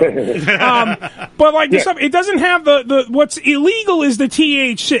 I was going. But like this stuff, it doesn't have the what's illegal is the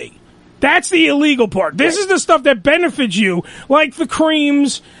THC. That's the illegal part. This is the stuff that benefits you, like the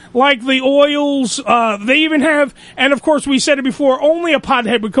creams, like the oils. They even have, and of course we said it before, only a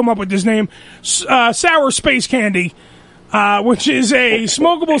pothead would come up with this name, sour space candy. which is a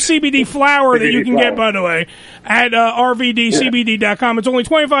smokable CBD flower that you can get, by the way, at rvdcbd.com. It's only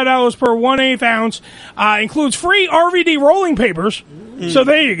 $25 per 1/8 ounce. Includes free RVD rolling papers. So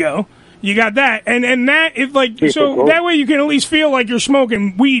there you go. You got that. And that is like, so that way you can at least feel like you're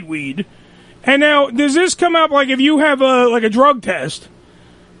smoking weed. And now, does this come up, like, if you have a drug test,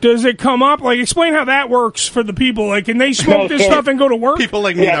 does it come up? Like, explain how that works for the people. Like, can they smoke this stuff and go to work? People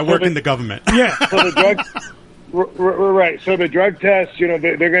like me that work in the government. Yeah. So the drug, right. So the drug test, they're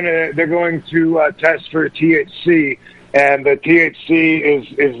going to test for THC, and the THC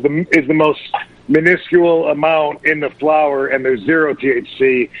is the most minuscule amount in the flower, and there's zero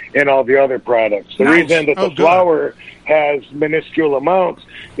THC in all the other products. The reason that the flower has minuscule amounts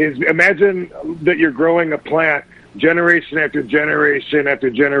is, imagine that you're growing a plant generation after generation after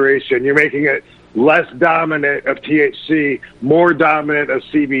generation. You're making it less dominant of THC, more dominant of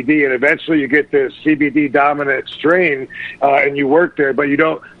CBD, and eventually you get this CBD dominant strain, and you work there, but you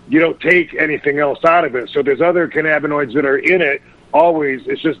don't take anything else out of it. So there's other cannabinoids that are in it. Always,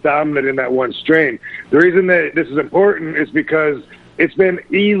 it's just dominant in that one strain. The reason that this is important is because it's been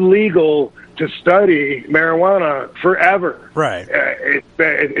illegal to study marijuana forever. Right.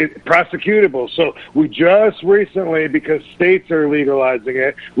 It's prosecutable. So we just recently, because states are legalizing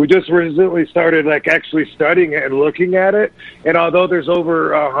it, we just recently started actually studying it and looking at it. And although there's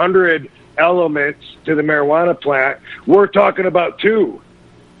over 100 elements to the marijuana plant, we're talking about 2.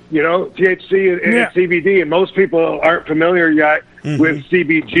 THC and CBD, and most people aren't familiar yet with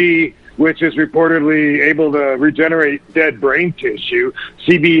CBG, which is reportedly able to regenerate dead brain tissue.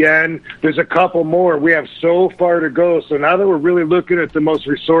 CBN, there's a couple more. We have so far to go. So now that we're really looking at the most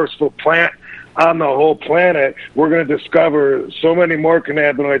resourceful plant on the whole planet, we're going to discover so many more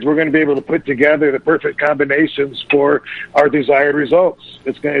cannabinoids. We're going to be able to put together the perfect combinations for our desired results.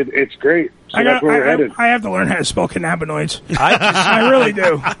 It's great. So that's where we're headed. I have to learn how to spell cannabinoids. I really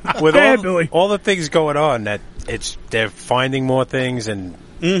do. With Go ahead, Billy. all the things going on, they're finding more things and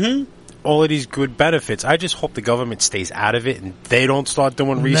all of these good benefits. I just hope the government stays out of it and they don't start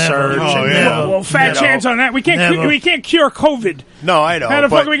doing research. Well, fat chance on that. We can't cure COVID. No, I know. How the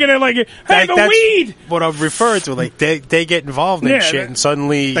fuck are we gonna hey, the weed? What I'm referring to, they get involved in shit and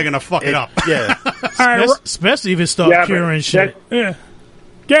suddenly they're gonna fuck it up. Yeah, all right, especially if it starts curing shit. Yeah.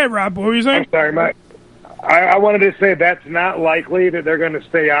 Yeah, Rob, what were you saying? I'm sorry, Mike. I wanted to say that's not likely that they're going to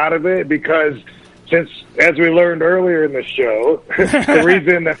stay out of it because, since, as we learned earlier in the show, the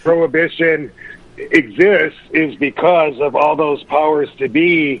reason that prohibition exists is because of all those powers to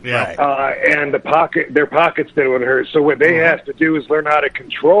be and their pockets that would hurt. So what they have to do is learn how to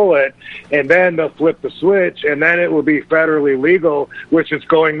control it, and then they'll flip the switch, and then it will be federally legal, which is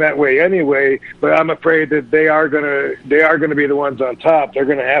going that way anyway. But I'm afraid that they are gonna be the ones on top. They're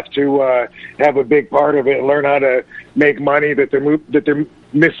gonna have to have a big part of it and learn how to make money that they're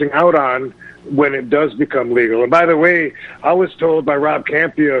missing out on when it does become legal. And by the way, I was told by Rob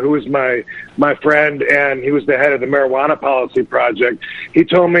Campia, who was my friend, and he was the head of the Marijuana Policy Project, he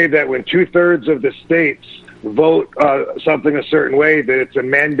told me that when 2/3 of the states vote something a certain way, that it's a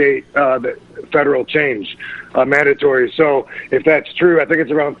mandate, federal change, mandatory. So if that's true, I think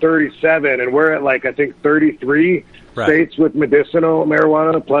it's around 37, and we're at I think 33 states with medicinal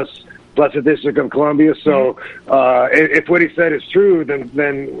marijuana, plus the District of Columbia. So if what he said is true,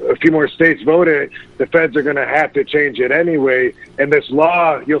 then a few more states voted, the feds are going to have to change it anyway. And this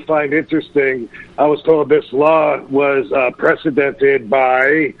law, you'll find interesting, I was told this law was precedented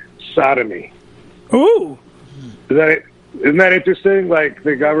by sodomy. Ooh. Isn't that interesting? Like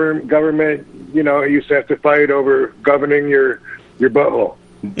the government, used to have to fight over governing your butthole.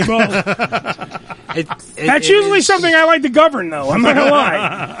 Well, that's usually something I like to govern, though. I'm not gonna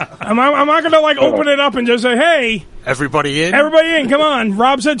lie. I'm not gonna open it up and just say, "Hey, everybody in, come on."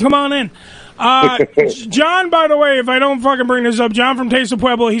 Rob said, "Come on in." John, by the way, if I don't fucking bring this up, John from Taste of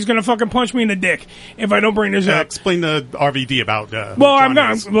Puebla, he's gonna fucking punch me in the dick if I don't bring this up. Explain the RVD about. Well, I'm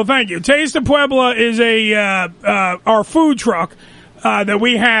not. Well, thank you. Taste of Puebla is our food truck. That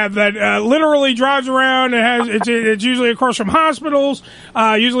we have that literally drives around and it's usually across from hospitals,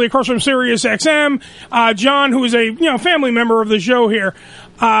 usually across from Sirius XM. John, who is a family member of the show here,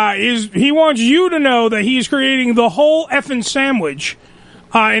 he wants you to know that he's creating the whole effing sandwich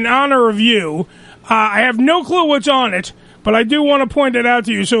in honor of you. I have no clue what's on it, but I do want to point it out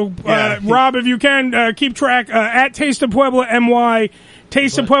to you. So, Rob, if you can keep track at Taste of Puebla MY.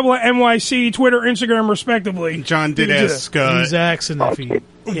 Taste of Puebla NYC, Twitter, Instagram, respectively. John did ask he's asking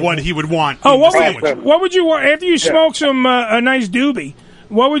what he would want. Oh, what would you want after you smoke some a nice doobie?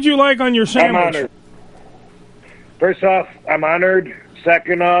 What would you like on your sandwich? I'm honored. First off, I'm honored.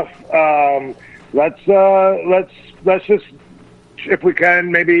 Second off, let's let's just, if we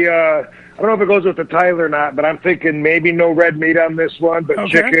can, maybe. I don't know if it goes with the title or not, but I'm thinking maybe no red meat on this one, but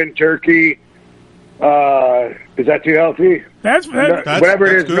chicken, turkey. Is that too healthy? Whatever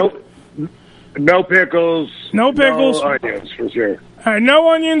it is. good. No pickles. No pickles. No onions for sure.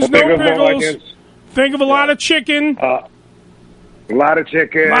 No onions. No Think of pickles. no onions. Think of a lot of chicken. A lot of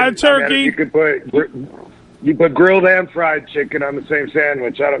chicken. A lot of turkey. You could put grilled and fried chicken on the same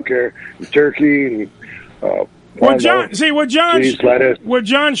sandwich. I don't care. Turkey and what John cheese, lettuce. What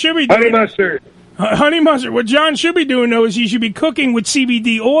John should be doing? Honey mustard. Honey mustard. What John should be doing though is he should be cooking with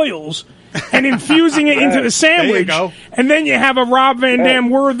CBD oils and infusing it into the sandwich. There you go. And then you have a Rob Van Dam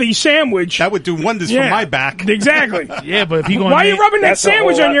worthy sandwich. That would do wonders for my back. Exactly. Yeah, but if he going why are you rubbing that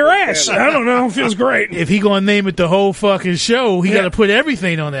sandwich on your ass? I don't know. It feels great. If he gonna name it the whole fucking show, he got to put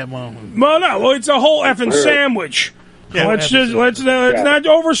everything on that moment. Well, it's a whole effing sandwich. Yeah, let's not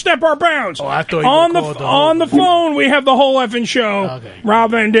overstep our bounds. Oh, I thought on the phone we have the whole effing show. Okay.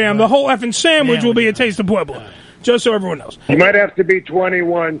 Rob Van Dam. The whole effing sandwich will be a Taste of Pueblo. Just so everyone knows. You might have to be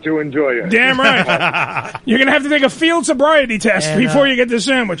 21 to enjoy it. Damn right. You're going to have to take a field sobriety test before you get this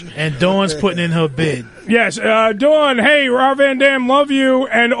sandwich. And Dawn's putting in her bid. Yes. Dawn, hey, Rob Van Dam, love you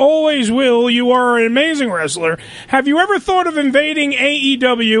and always will. You are an amazing wrestler. Have you ever thought of invading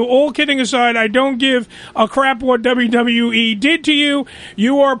AEW? All kidding aside, I don't give a crap what WWE did to you.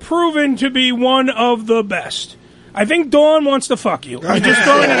 You are proven to be one of the best. I think Dawn wants to fuck you. I'm just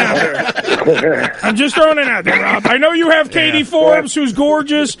throwing it out there. Rob. I know you have Katie Forbes, who's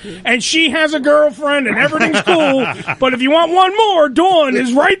gorgeous, and she has a girlfriend, and everything's cool. But if you want one more, Dawn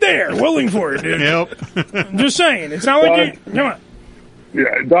is right there, willing for it, dude. Yep. I'm just saying. It's not like you... Come on.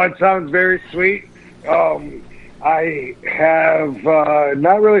 Yeah, Dawn sounds very sweet. I have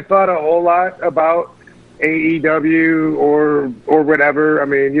not really thought a whole lot about AEW or whatever. I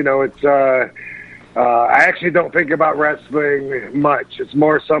mean, it's... I actually don't think about wrestling much. It's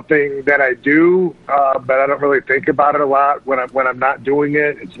more something that I do, but I don't really think about it a lot when I'm not doing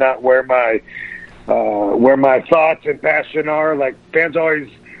it. It's not where my thoughts and passion are. Like fans always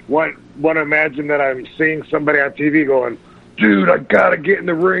want to imagine that I'm seeing somebody on TV going, "Dude, I gotta get in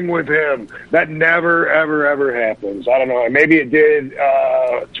the ring with him." That never, ever, ever happens. I don't know. Maybe it did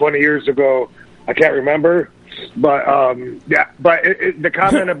 20 years ago. I can't remember, but But the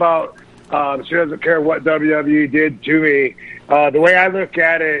comment about. She doesn't care what WWE did to me. The way I look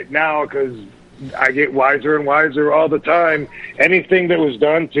at it now, because I get wiser and wiser all the time, anything that was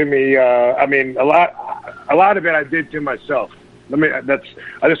done to me, I mean, a lot of it I did to myself. I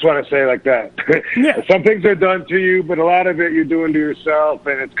just want to say like that. Yeah. Some things are done to you, but a lot of it you're doing to yourself,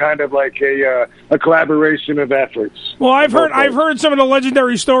 and it's kind of like a collaboration of efforts. Well, I've heard some of the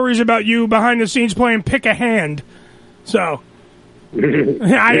legendary stories about you behind the scenes playing Pick a Hand. So.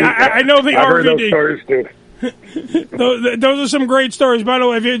 I know the I've heard RVD. those stories too. Those are some great stories. By the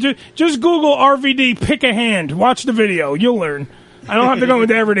way, if you just Google RVD Pick a Hand, watch the video, you'll learn. I don't have to go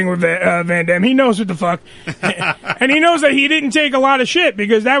into everything with Van Dam. He knows what the fuck, and he knows that he didn't take a lot of shit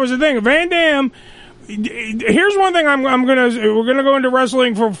because that was the thing. Van Dam. Here's one thing we're gonna go into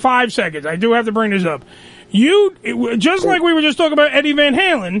wrestling for 5 seconds. I do have to bring this up. Just like we were just talking about Eddie Van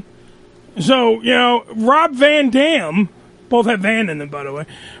Halen. So Rob Van Dam. Both have Van in them, by the way.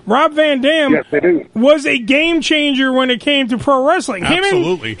 Rob Van Dam was a game changer when it came to pro wrestling.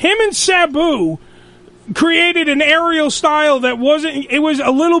 Absolutely. Him and Sabu created an aerial style that wasn't... It was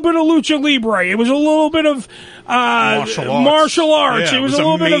a little bit of lucha libre. It was a little bit of martial arts. Yeah, it was a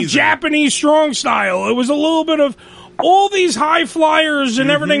little bit of Japanese strong style. It was a little bit of all these high flyers and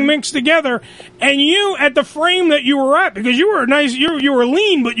everything mixed together. And you, at the frame that you were at, because you were nice, you were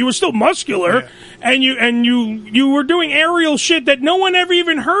lean, but you were still muscular, and you were doing aerial shit that no one ever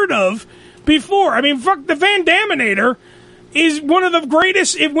even heard of before. I mean, fuck, the Van Daminator is one of the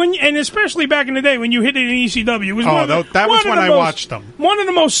greatest, and especially back in the day when you hit it in ECW. It was that was when I watched them. One of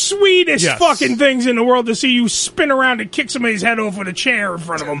the most sweetest fucking things in the world to see you spin around and kick somebody's head off with a chair in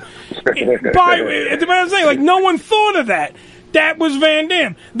front of them. But I'm saying, like, no one thought of that. That was Van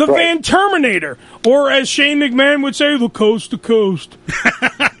Dam. The Van Terminator. Or as Shane McMahon would say, the coast to coast.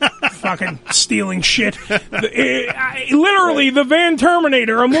 Fucking stealing shit. Literally, the Van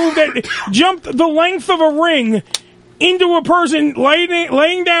Terminator, a move that jumped the length of a ring into a person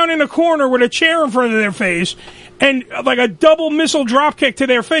laying down in a corner with a chair in front of their face and like a double missile drop kick to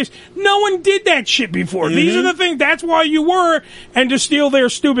their face. No one did that shit before. These are the things. That's why you were, and to steal their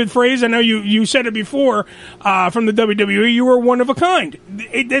stupid phrase, I know you said it before from the WWE, you were one of a kind.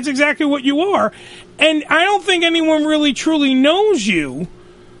 That's exactly what you are. And I don't think anyone really truly knows you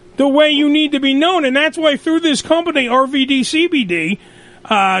the way you need to be known. And that's why through this company, RVD CBD,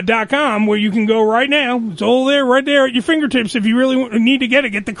 .com, where you can go right now. It's all there, right there at your fingertips. If you really need to get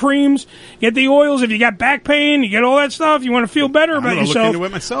it, get the creams, get the oils. If you got back pain, you get all that stuff. You want to feel better about yourself. Look into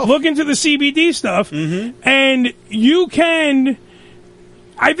it myself. Look into the CBD stuff, and you can.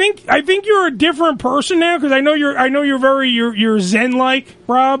 I think you're a different person now because I know you're Zen like,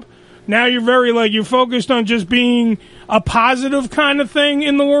 Rob. Now you're very you're focused on just being a positive kind of thing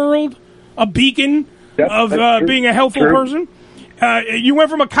in the world, a beacon of being a helpful person. You went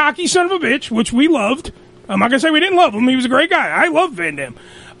from a cocky son of a bitch, which we loved. I'm not going to say we didn't love him. He was a great guy. I love Van Damme.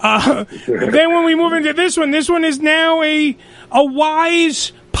 Then when we move into this one is now a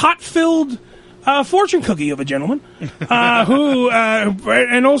wise, pot-filled fortune cookie of a gentleman who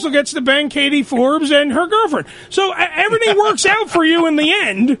and also gets to bang Katie Forbes and her girlfriend. So everything works out for you in the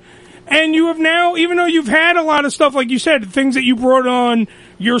end. And you have now, even though you've had a lot of stuff, like you said, things that you brought on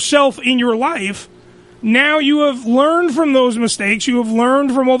yourself in your life, now you have learned from those mistakes. You have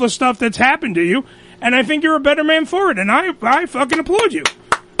learned from all the stuff that's happened to you. And I think you're a better man for it. And I fucking applaud you.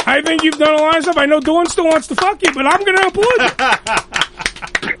 I think you've done a lot of stuff. I know Dawn still wants to fuck you, but I'm going to applaud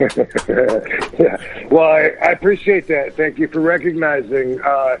you. Well, I appreciate that. Thank you for recognizing.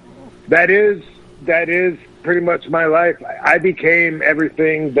 That is pretty much my life. I became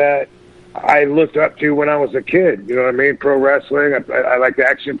everything that I looked up to when I was a kid. You know what I mean? Pro wrestling. I like the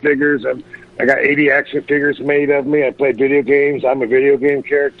action figures. I got 80 action figures made of me. I played video games. I'm a video game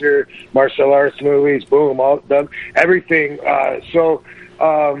character. Martial arts movies. Boom, all done. Everything.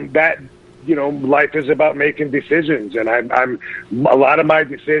 That, life is about making decisions, and I'm a lot of my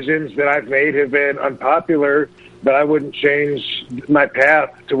decisions that I've made have been unpopular, but I wouldn't change my path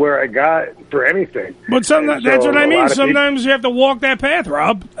to where I got for anything. But that's what I mean. Sometimes you have to walk that path,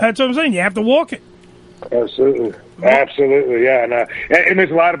 Rob. That's what I'm saying. You have to walk it. Absolutely, yeah. And there's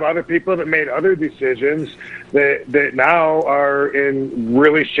a lot of other people that made other decisions that now are in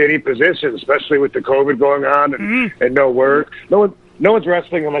really shitty positions, especially with the COVID going on and no work. No one's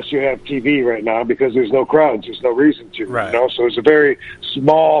wrestling unless you have TV right now because there's no crowds. There's no reason to. Right. So it's a very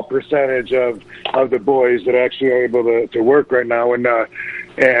small percentage of the boys that actually are able to work right now.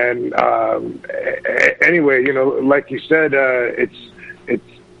 Anyway, like you said,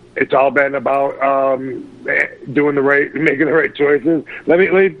 it's all been about making the right choices. Let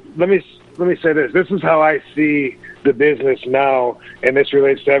me say this. This is how I see the business now, and this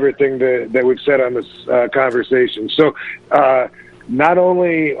relates to everything that we've said on this conversation. So. Not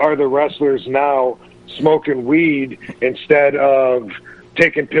only are the wrestlers now smoking weed instead of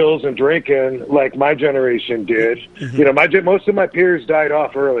taking pills and drinking like my generation did, most of my peers died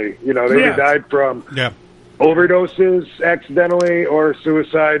off early. They either died from overdoses accidentally or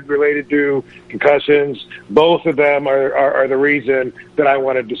suicide related to concussions. Both of them are the reason that I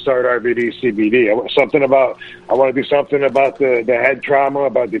wanted to start RVD CBD. I want to do something about the head trauma,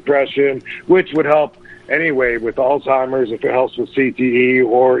 about depression, which would help anyway with Alzheimer's if it helps with CTE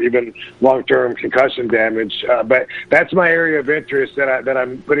or even long-term concussion damage. But that's my area of interest that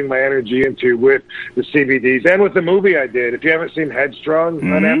I'm putting my energy into with the CBDs and with the movie I did. If you haven't seen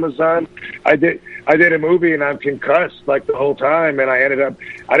Headstrong on Amazon, I did a movie and I'm concussed like the whole time, and I didn't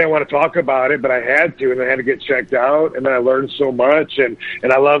want to talk about it, but I had to, and I had to get checked out, and then I learned so much, and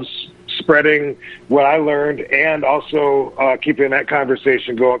I love spreading what I learned and also keeping that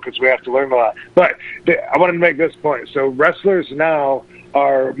conversation going because we have to learn a lot. But I wanted to make this point. So wrestlers now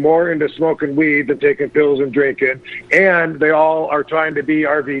are more into smoking weed than taking pills and drinking, and they all are trying to be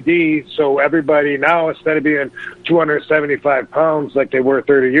RVD. So everybody now, instead of being 275 pounds like they were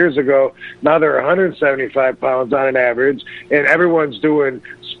 30 years ago, now they're 175 pounds on an average, and everyone's doing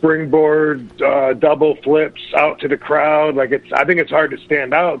springboard double flips out to the crowd. I think it's hard to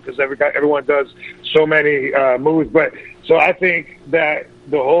stand out because everyone does so many moves. But so I think that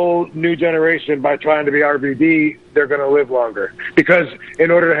the whole new generation, by trying to be RVD, they're going to live longer. Because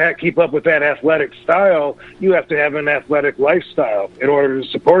in order to keep up with that athletic style, you have to have an athletic lifestyle in order to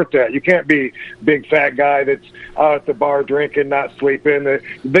support that. You can't be big fat guy that's out at the bar drinking, not sleeping.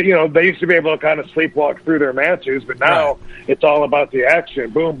 They used to be able to kind of sleepwalk through their matches, but now it's all about the action.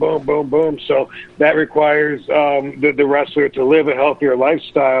 Boom, boom, boom, boom. So that requires the wrestler to live a healthier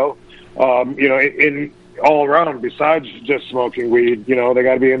lifestyle, in all around besides just smoking weed. They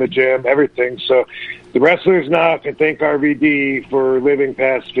got to be in the gym, everything. So the wrestlers now can thank RVD for living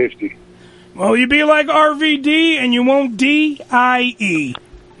past 50. Well, you be like RVD and you won't DIE.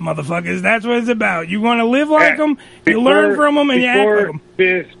 Motherfuckers, that's what it's about. You want to live like them, you learn from them, and you act like them.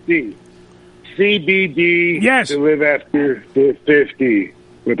 50. CBD to live after 50.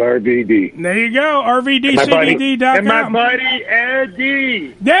 with RVD. There you go, RVDCBD.com. And my buddy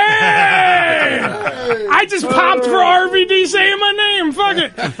Eddie. Yay! I just popped for RVD saying my name. Fuck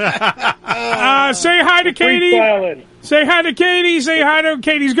it. Say hi to Katie. Say hi to Katie. Say hi to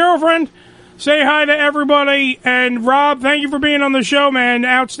Katie's girlfriend. Say hi to everybody. And Rob, thank you for being on the show, man.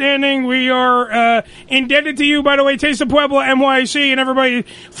 Outstanding. We are indebted to you, by the way, Taste of Puebla, NYC, and everybody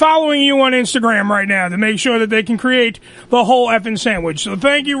following you on Instagram right now to make sure that they can create the whole effing sandwich. So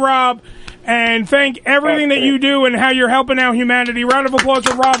thank you, Rob, and thank everything that you do and how you're helping out humanity. Round of applause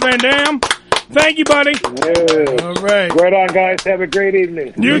for Rob Van Dam. Thank you, buddy. Yeah. All right. Right on, guys. Have a great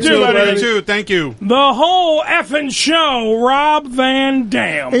evening. You too, buddy. You too. Thank you. The whole effing show, Rob Van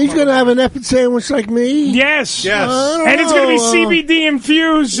Dam. He's going to have an effing sandwich like me? Yes. And it's going to be CBD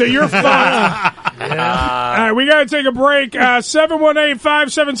infused, so you're fucked. All right, we got to take a break.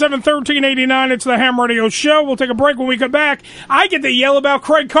 718-577-1389. It's the Ham Radio Show. We'll take a break. When we come back, I get to yell about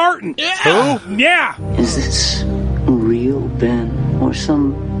Craig Carton. Yeah. Who? Yeah. Is this real, Ben, or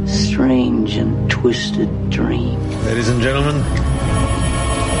some strange and twisted dream? Ladies and gentlemen,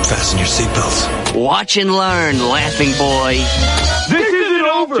 fasten your seatbelts. Watch and learn, laughing boy. This isn't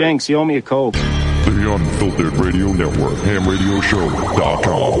over. Jenks, you owe me a Coke. The Unfiltered Radio Network,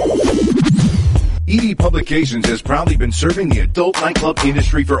 HamRadioShow.com. ED Publications has proudly been serving the adult nightclub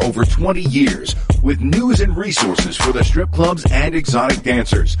industry for over 20 years with news and resources for the strip clubs and exotic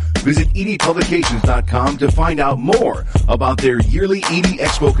dancers. Visit edpublications.com to find out more about their yearly ED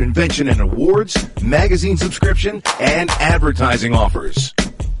Expo convention and awards, magazine subscription, and advertising offers.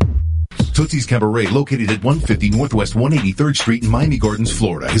 Tootsie's Cabaret, located at 150 Northwest 183rd Street in Miami Gardens,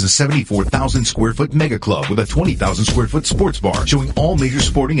 Florida, is a 74,000 square foot mega club with a 20,000 square foot sports bar showing all major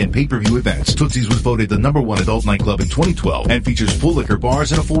sporting and pay-per-view events. Tootsie's was voted the #1 adult nightclub in 2012 and features full liquor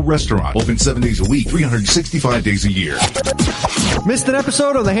bars and a full restaurant. Open 7 days a week, 365 days a year. Missed an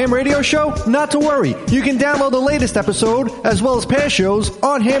episode of the Ham Radio Show? Not to worry. You can download the latest episode as well as past shows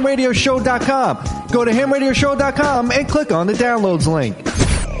on hamradioshow.com. Go to hamradioshow.com and click on the downloads link.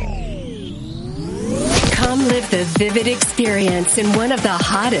 Come live the vivid experience in one of the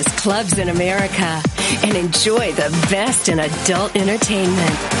hottest clubs in America and enjoy the best in adult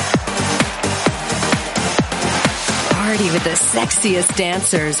entertainment. Party with the sexiest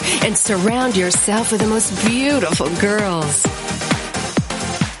dancers and surround yourself with the most beautiful girls.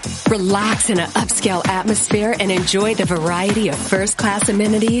 Relax in an upscale atmosphere and enjoy the variety of first-class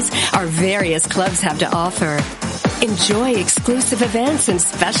amenities our various clubs have to offer. Enjoy exclusive events and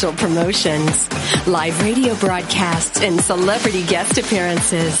special promotions, live radio broadcasts, and celebrity guest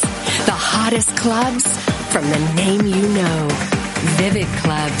appearances. The hottest clubs from the name you know. Vivid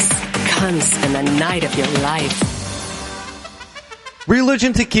Clubs. Come spend the night of your life.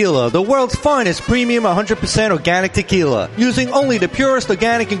 Religion Tequila, the world's finest premium 100% organic tequila, using only the purest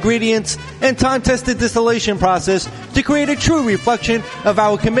organic ingredients and time-tested distillation process to create a true reflection of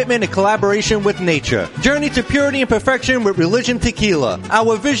our commitment and collaboration with nature. Journey to purity and perfection with Religion Tequila.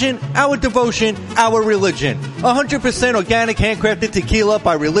 Our vision, our devotion, our religion. 100% organic handcrafted tequila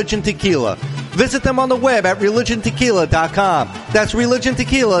by Religion Tequila. Visit them on the web at religiontequila.com. That's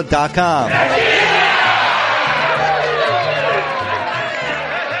religiontequila.com.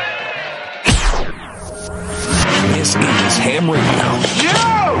 This is Ham Radio.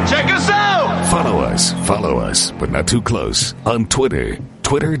 Yo, check us out. Follow us, but not too close, on Twitter.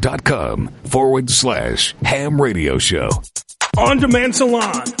 Twitter.com/Ham Radio Show. On Demand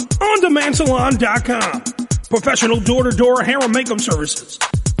Salon. OnDemandSalon.com. Professional door-to-door hair and makeup services.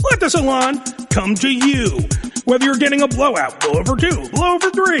 Let the salon come to you. Whether you're getting a blowout, blowout for 2, blowout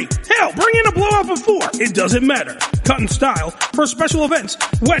for 3, hell, bring in a blowout for 4. It doesn't matter. Cut and style for special events,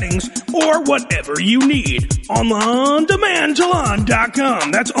 weddings, or whatever you need. On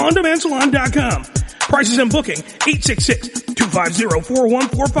OnDemandSalon.com. That's OnDemandSalon.com. Prices and booking,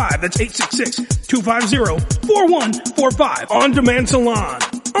 866-250-4145. That's 866-250-4145. On Demand Salon.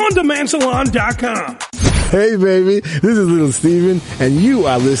 OnDemandSalon.com. Hey, baby, this is Little Steven, and you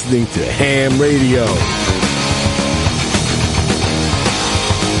are listening to Ham Radio.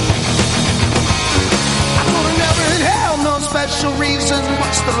 I'm gonna never in hell, no special reason.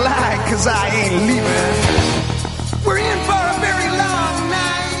 What's the lie? 'Cause I ain't leaving. We're in for a very long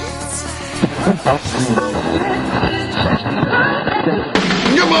night.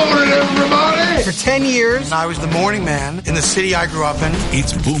 Good morning, everybody. it for 10 years. I was the morning man in the city I grew up in.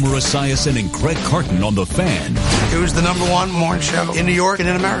 It's Boomer Esiason and Craig Carton on The Fan. It was the #1 morning show in New York and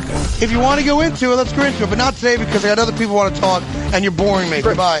in America. If you want to go into it, let's go into it, but not today because I got other people want to talk, and you're boring me.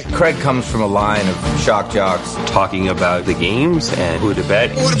 Goodbye. Craig comes from a line of shock jocks talking about the games and who to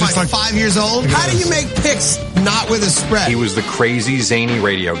bet. What am I, 5 years old? How do you make picks not with a spread? He was the crazy, zany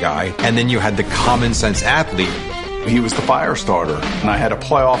radio guy, and then you had the common sense athlete. He was the fire starter, and I had to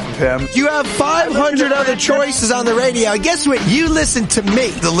play off of him. You have 500 other choices on the radio. Guess what? You listen to me.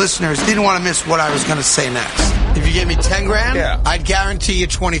 The listeners didn't want to miss what I was going to say next. If you gave me 10 grand, I'd guarantee you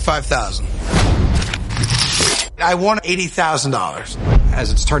 25,000. I won $80,000.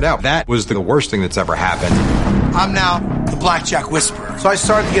 As it's turned out, that was the worst thing that's ever happened. I'm now the Blackjack Whisperer. So I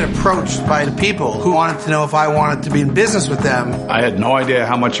started to get approached by the people who wanted to know if I wanted to be in business with them. I had no idea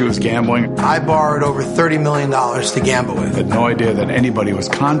how much he was gambling. I borrowed over $30 million to gamble with. I had no idea that anybody was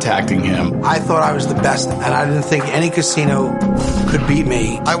contacting him. I thought I was the best, and I didn't think any casino could beat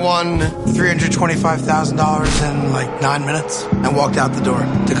me. I won $325,000 in like 9 minutes and walked out the door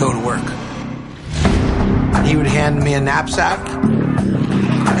to go to work. He would hand me a knapsack,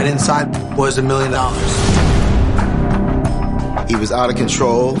 and inside was $1 million. He was out of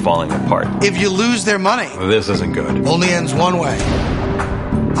control, falling apart. If you lose their money, this isn't good. Only ends one way.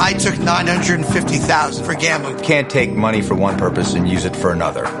 I took $950,000 for gambling. Can't take money for one purpose and use it for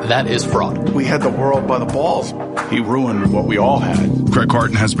another. That is fraud. We had the world by the balls. He ruined what we all had. Craig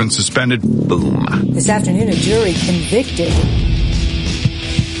Carton has been suspended. Boom. This afternoon, a jury convicted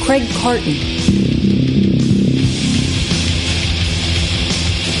Craig Carton.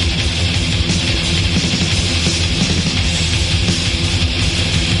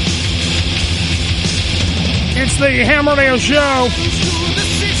 It's the Ham Radio Show.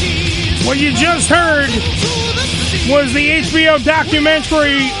 What you just heard was the HBO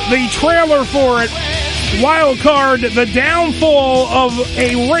documentary, the trailer for it, Wild Card, The Downfall of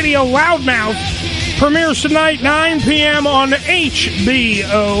a Radio Loudmouth, premieres tonight, 9 p.m. on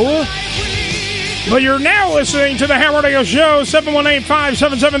HBO. But you're now listening to the Ham Radio Show,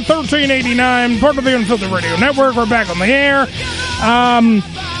 718-577-1389, part of the Unfiltered Radio Network. We're back on the air.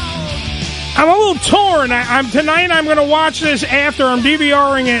 I'm a little torn. Tonight I'm going to watch this after. I'm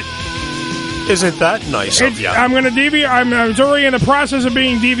DVRing it. Isn't that nice of you? I'm going to DVR. It's already in the process of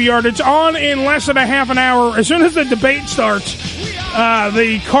being DVR'd. It's on in less than a half an hour. As soon as the debate starts,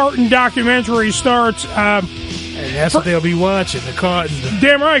 the Carton documentary starts. And that's what they'll be watching, the Carton.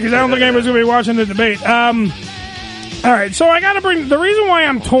 Damn right, because I don't think anybody's going to be watching the debate. All right, so I got to bring... The reason why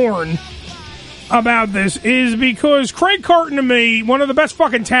I'm torn about this is because Craig Carton, to me, one of the best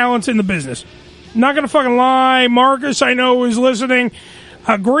fucking talents in the business. Not gonna fucking lie. Marcus, I know, is listening,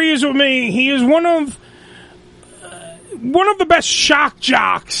 agrees with me. He is one of the best shock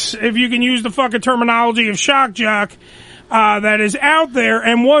jocks, if you can use the fucking terminology of shock jock, that is out there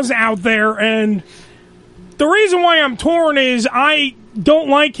and was out there. And the reason why I'm torn is I don't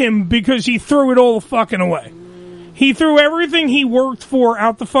like him because he threw it all fucking away. He threw everything he worked for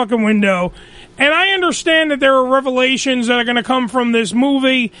out the fucking window. And I understand that there are revelations that are going to come from this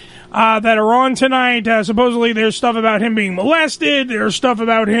movie that are on tonight. Supposedly there's stuff about him being molested. There's stuff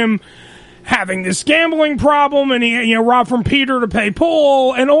about him having this gambling problem, and he robbed from Peter to pay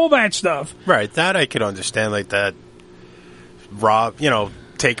Paul, and all that stuff. Right, that I could understand, like that. Rob,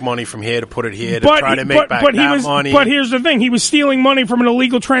 take money from here to put it here to try to make back that money. But here's the thing: he was stealing money from an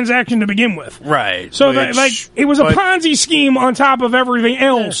illegal transaction to begin with. Right. So it was a Ponzi scheme on top of everything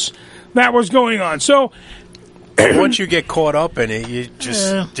else that was going on. So once you get caught up in it, you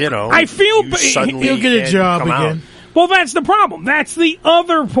just I feel he'll get a job again. Well, that's the problem. That's the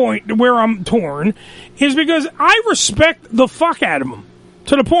other point where I'm torn, is because I respect the fuck out of him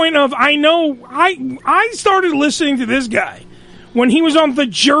to the point of I started listening to this guy when he was on the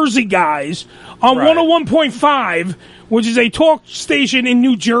Jersey Guys on 101.5, which is a talk station in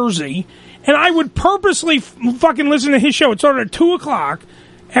New Jersey, and I would purposely fucking listen to his show. It started at 2 o'clock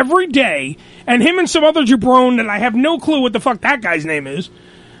every day, and him and some other jabron that I have no clue what the fuck that guy's name is.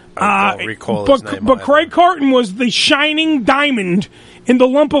 I don't recall his name. But Craig Carton was the shining diamond in the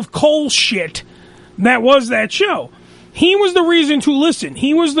lump of coal shit that was that show. He was the reason to listen.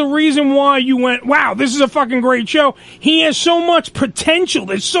 He was the reason why you went, wow, this is a fucking great show. He has so much potential.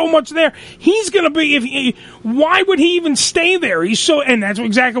 There's so much there. He's going to be, why would he even stay there? And that's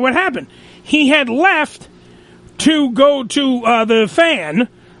exactly what happened. He had left to go to the Fan,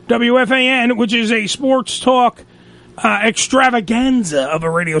 WFAN, which is a sports talk extravaganza of a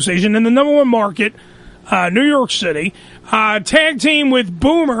radio station in the #1 market, New York City. Tag team with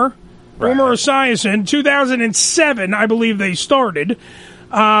Boomer Esiason, 2007, I believe they started.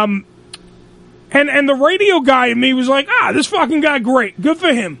 And the radio guy in me was like, this fucking guy, great. Good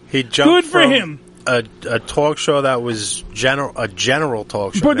for him. He jumped Good for from him. A talk show that was a general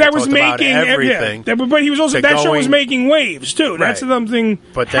talk show. But that was talked about making everything. Yeah, but he was also that show was making waves too. That's Right. something.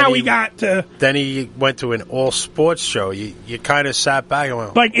 But how he got to. Then he went to an all sports show. You kind of sat back and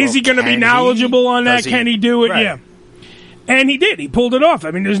went, Like, is he going to be knowledgeable on that? Can he do it? Right. Yeah. And he did. He pulled it off.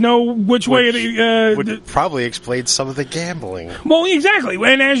 I mean, there's no which way. Would probably explain some of the gambling. Well, exactly.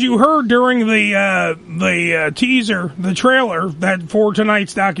 And as you heard during the teaser, the trailer that for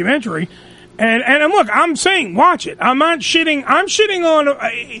tonight's documentary, and look, I'm saying, watch it. I'm not shitting. I'm shitting on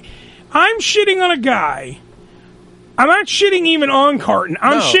a guy. I'm not shitting even on Carton.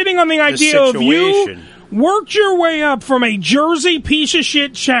 I'm shitting on the idea of you worked your way up from a Jersey piece of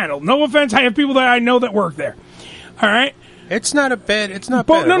shit channel. No offense, I have people that I know that work there. All right. It's not bad.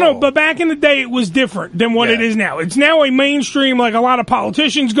 But but back in the day, it was different than what it is now. It's now a mainstream, like a lot of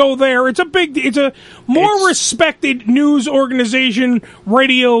politicians go there. It's a more respected news organization,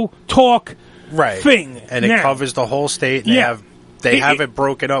 radio talk thing. And it now. covers the whole state. And they have it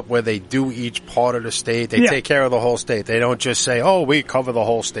broken up where they do each part of the state. They take care of the whole state. They don't just say, we cover the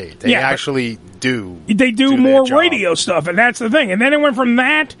whole state. They actually do. They do more radio stuff, and that's the thing. And then it went from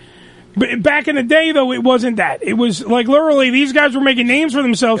that. But back in the day, though, it wasn't that. It was like literally these guys were making names for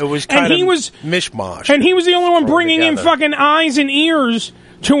themselves. It was mishmash. And he was the only one bringing in fucking eyes and ears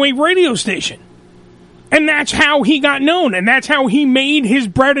to a radio station. And that's how he got known. And that's how he made his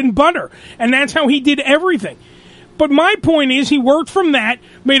bread and butter. And that's how he did everything. But my point is, he worked from that,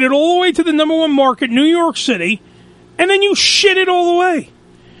 made it all the way to the number one market, New York City, and then you shit it all the way.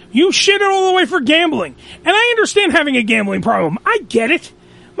 You shit it all the way for gambling. And I understand having a gambling problem. I get it.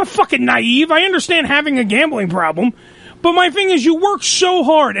 I'm not fucking naive. I understand having a gambling problem. But my thing is, you work so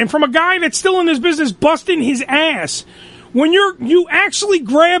hard, and from a guy that's still in this business busting his ass, when you actually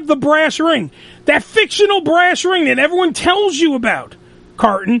grab the brass ring, that fictional brass ring that everyone tells you about,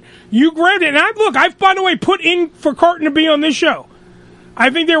 Carton, you grabbed it. And I've, by the way, put in for Carton to be on this show.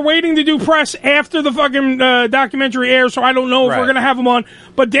 I think they're waiting to do press after the fucking documentary airs, so I don't know if we're going to have him on.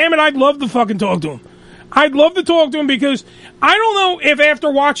 But damn it, I'd love to fucking talk to him. I'd love to talk to him because I don't know if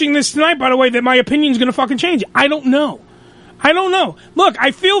after watching this tonight, by the way, that my opinion's going to fucking change. I don't know. Look,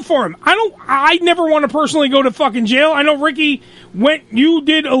 I feel for him. I never want to personally go to fucking jail. I know Ricky you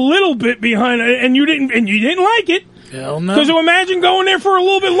did a little bit behind it and you didn't like it. Hell no. Because imagine going there for a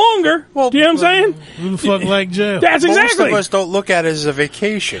little bit longer. Well, do you know what I'm saying? Who the fuck like jail? That's exactly. Most of us don't look at it as a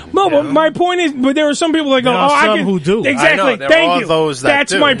vacation. No, but my point is, there are some people that go, I can. Who do. Exactly. I know, Thank you. Those that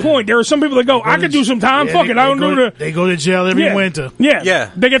That's do. my point. There are some people that go, I could do some time. Fuck it. I don't go to. They go to jail every winter.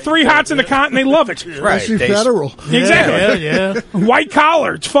 Yeah. They get 3 hots in the cot and they love it. Right. Federal. Exactly. Yeah. White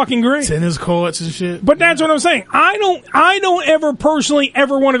collar. It's fucking great. Tennis courts and shit. But that's what I'm saying. I don't ever personally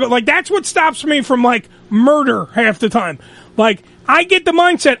ever want to go. Like, that's what stops me from, like, murder half the time. Like, I get the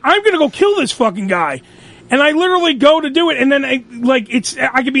mindset, I'm going to go kill this fucking guy. And I literally go to do it, and then, I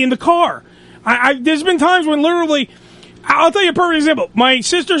could be in the car. There's been times when literally, I'll tell you a perfect example. My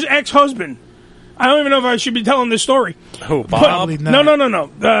sister's ex-husband, I don't even know if I should be telling this story. Who, Bob?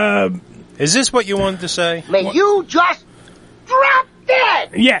 No. Is this what you wanted to say? Man, you just dropped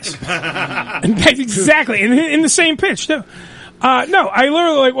dead! Yes. Exactly. In the same pitch, too. No, I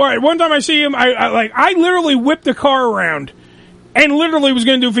literally, one time I see him, I literally whipped the car around and literally was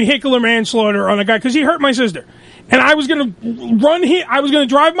going to do vehicular manslaughter on a guy because he hurt my sister. And I was going to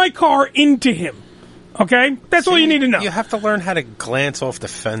drive my car into him. Okay? That's all you need to know. You have to learn how to glance off the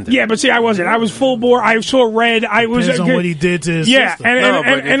fender. Yeah, but see, I wasn't. I was full bore. I saw red. Depends on what he did to his sister.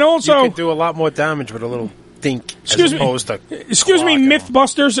 And also, you could do a lot more damage with a little think. Excuse me,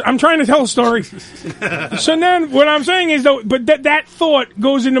 Mythbusters. I'm trying to tell a story. So then, what I'm saying is, though, but that thought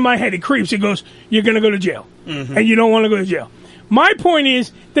goes into my head. It creeps. It goes, "You're going to go to jail, and you don't want to go to jail." My point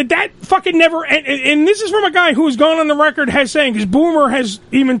is that fucking never. And this is from a guy who's gone on the record has saying, because Boomer has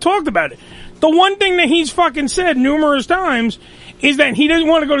even talked about it. The one thing that he's fucking said numerous times is that he doesn't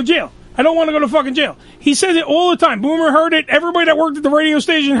want to go to jail. I don't want to go to fucking jail. He says it all the time. Boomer heard it. Everybody that worked at the radio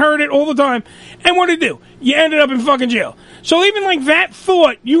station heard it all the time. And what did it do? You ended up in fucking jail. So even like that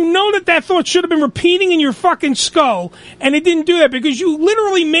thought, you know that thought should have been repeating in your fucking skull, and it didn't do that because you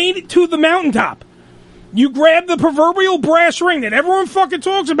literally made it to the mountaintop. You grabbed the proverbial brass ring that everyone fucking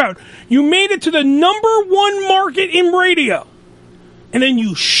talks about. You made it to the number one market in radio. And then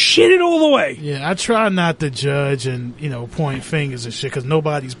you shit it all the way. Yeah, I try not to judge and, point fingers and shit because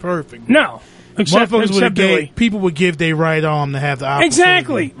nobody's perfect. No. People would give their right arm to have the opportunity.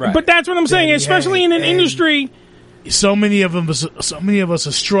 Exactly. Right. But that's what I'm saying, especially in an industry. So many of us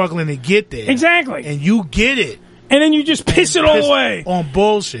are struggling to get there. Exactly. And you get it. and then you just piss it all away. On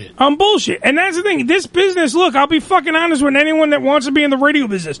bullshit. On bullshit. And that's the thing. This business, look, I'll be fucking honest with anyone that wants to be in the radio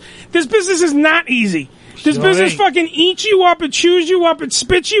business. This business is not easy. This business fucking eats you up, it chews you up, it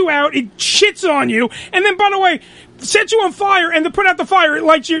spits you out, it shits on you, and then, by the way, sets you on fire, and to put out the fire, it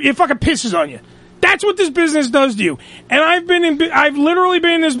lights you, it fucking pisses on you. That's what this business does to you. And I've literally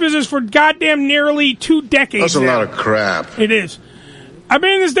been in this business for goddamn nearly 2 decades. That's a now. lot of crap. It is. I've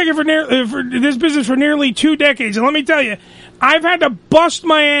been in this for this business for nearly 2 decades, and let me tell you, I've had to bust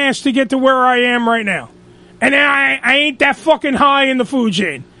my ass to get to where I am right now. And I ain't that fucking high in the food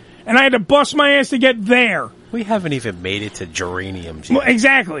chain. And I had to bust my ass to get there. We haven't even made it to geraniums yet. Well,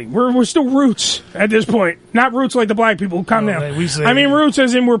 exactly. We're still roots at this point. Not roots like the black people. Calm down. Man, I mean roots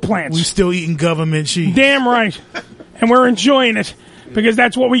as in we're plants. We still eating government cheese. Damn right. And we're enjoying it. Because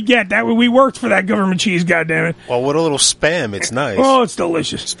that's what we get. That we worked for that government cheese, goddammit. Well, with a little Spam, it's nice. Oh, it's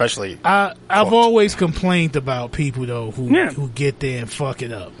delicious. Especially. I've always complained about people though who get there and fuck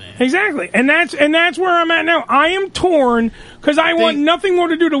it up, man. Exactly, and that's where I'm at now. I am torn because I want nothing more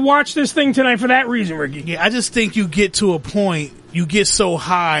to do to watch this thing tonight for that reason, Ricky. Yeah, I just think you get to a point, you get so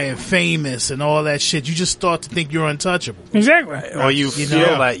high and famous and all that shit, you just start to think you're untouchable. Exactly. Or you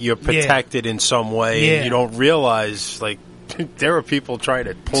feel that you're protected in some way, and you don't realize like. There are people trying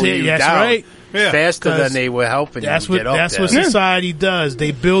to pull you down faster than they were helping you get up That's what society does.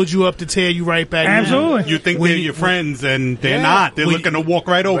 They build you up to tear you right back down. Absolutely. You think they're your friends, and they're not. They're looking to walk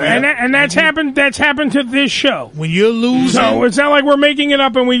right over you. And that's happened. That's happened to this show. When you're losing, so it's not like we're making it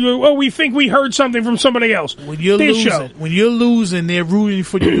up and we think we heard something from somebody else. When you're losing, they're rooting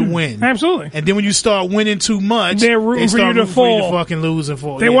for you to win. Absolutely. And then when you start winning too much, they're rooting for you to fall. Fucking losing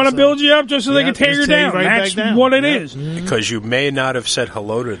for. They want to build you up just so they can tear you down. That's what it is. Because you may not have said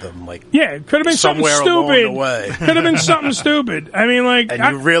hello to them. Like it could have been something stupid. Could have been something stupid. I mean, like, and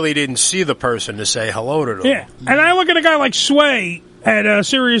you really didn't see the person to say hello to them. Yeah, and I look at a guy like Sway at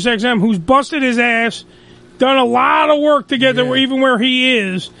Sirius XM who's busted his ass, done a lot of work to get to where he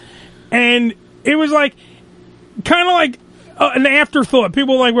is, and it was like kind of like an afterthought.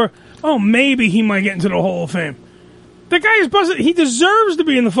 People were maybe he might get into the Hall of Fame. The guy is busted. He deserves to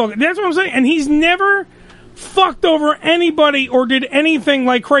be in the fucking. That's what I'm saying. And he's never fucked over anybody or did anything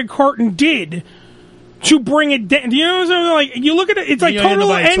like Craig Carton did to bring it down. Do you know what I'm saying? Like, you look at it, it's like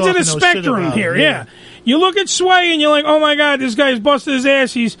total ends of the spectrum here. Yeah. You look at Sway and you're like, oh my God, this guy's busted his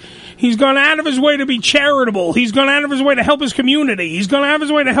ass. He's gone out of his way to be charitable. He's gone out of his way to help his community. He's gone out of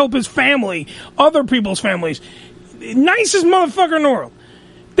his way to help his family, other people's families. Nicest motherfucker in the world.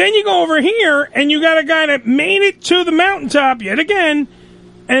 Then you go over here and you got a guy that made it to the mountaintop yet again,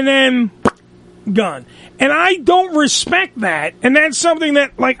 and then gone. And I don't respect that, and that's something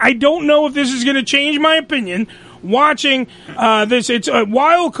that, I don't know if this is going to change my opinion. Watching this, it's a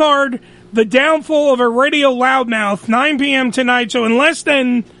wild card, the downfall of a radio loudmouth, 9 p.m. tonight, so in less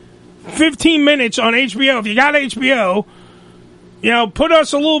than 15 minutes on HBO. If you got HBO, put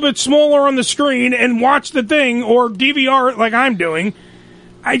us a little bit smaller on the screen and watch the thing, or DVR it like I'm doing.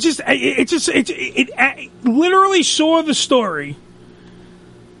 I literally saw the story.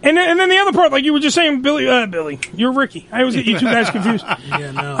 And then the other part, like you were just saying, Billy, you're Ricky. I always get you two guys confused.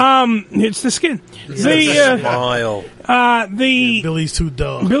 It's the skin. Smile. Billy's too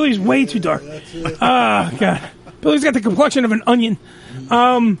dark. Billy's way too dark. God. Billy's got the complexion of an onion.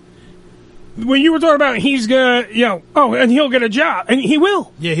 When you were talking about he's gonna, and he'll get a job, and he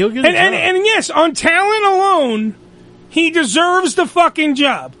will. Yeah, he'll get a job. And yes, on talent alone, he deserves the fucking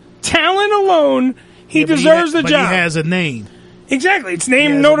job. Talent alone, he deserves the job. But he has a name. Exactly. It's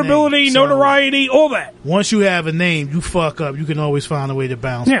name, notability, notoriety, all that. Once you have a name, you fuck up. You can always find a way to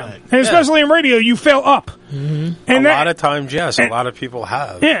bounce back. And especially in radio, you fell up. Mm-hmm. And a lot of times, yes. A lot of people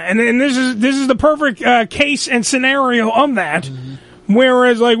have. Yeah, and this is the perfect case and scenario of that. Mm-hmm.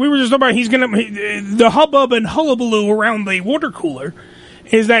 Whereas, like we were just talking about, the hubbub and hullabaloo around the water cooler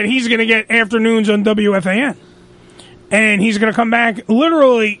is that he's going to get afternoons on WFAN. And he's going to come back,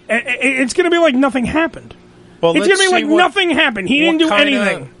 literally, it's going to be like nothing happened. Well, it's going to be like nothing happened. He didn't do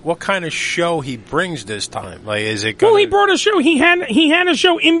anything. What kind of show he brings this time? Like, is it? Well, he brought a show. He had a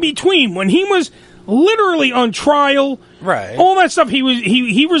show in between when he was literally on trial. Right. All that stuff.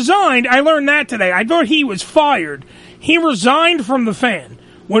 He resigned. I learned that today. I thought he was fired. He resigned from the Fan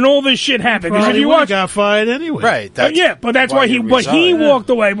when all this shit happened. Because if you watch, got fired anyway. Right. But that's why he walked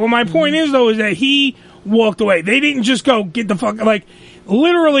away. But my point is though is that he walked away. They didn't just go get the fuck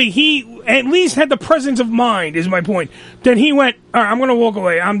literally, he at least had the presence of mind, is my point. Then he went, all right, I'm going to walk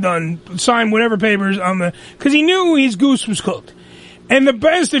away. I'm done. Sign whatever papers. Because he knew his goose was cooked. And the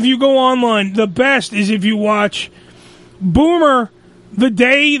best, if you go online, the best is if you watch Boomer, the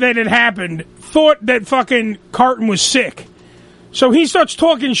day that it happened, thought that fucking Carton was sick. So he starts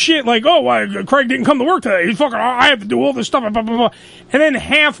talking shit like, oh, why Craig didn't come to work today. He's fucking, I have to do all this stuff, blah, blah, blah. And then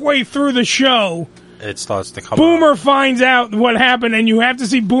halfway through the show, it starts to come Boomer finds out what happened, and you have to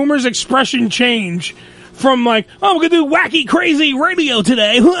see Boomer's expression change from like, oh, we're going to do wacky, crazy radio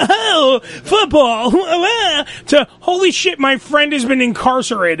today, football, to holy shit, my friend has been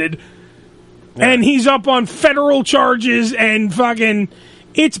incarcerated, and he's up on federal charges, and fucking,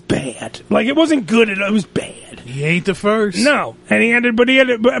 it's bad. Like, it wasn't good, it was bad. He ain't the first. No, and he had to,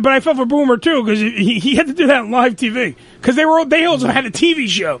 but I felt for Boomer too because he had to do that on live TV because they also had a TV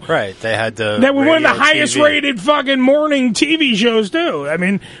show. Right, they had the that were one of the highest TV. rated fucking morning TV shows too. I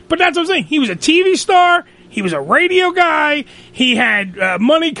mean, but that's what I'm saying. He was a TV star. He was a radio guy. He had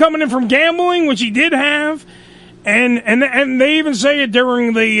money coming in from gambling, which he did have, and they even say it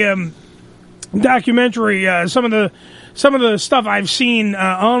during the documentary. Some of the stuff I've seen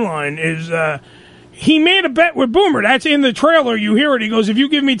online is. He made a bet with Boomer. That's in the trailer. You hear it. He goes, if you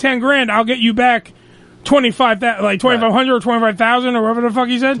give me $10,000, I'll get you back 25,000, like 2,500 or 25,000 or whatever the fuck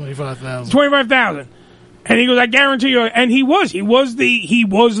he said. 25,000. 25,000. And he goes, I guarantee you. And he was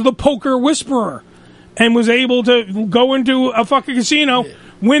the poker whisperer, and was able to go into a fucking casino,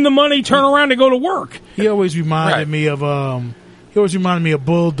 win the money, turn around, and go to work. He always reminded me of Bulldog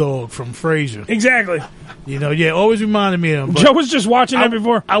from Frasier. Exactly. You know, always reminded me of him. Joe was just watching that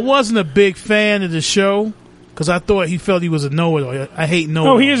before. I wasn't a big fan of the show because I thought he felt he was a know-it-all. I hate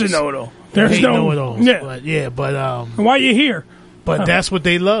know-it-alls. Oh, he is a know-it-all. There's know-it-alls. Yeah. But why you here? But that's what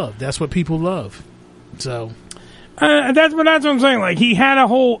they love. That's what people love. So that's what I'm saying. Like, he had a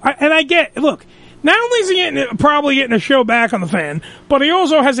whole, and I get. Look, not only is he probably getting a show back on the Fan, but he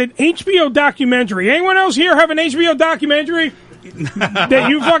also has an HBO documentary. Anyone else here have an HBO documentary? That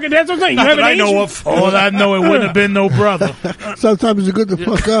you fucking, that's what I'm saying. You have an I know of. All I know, it wouldn't have been no brother. Sometimes it's good to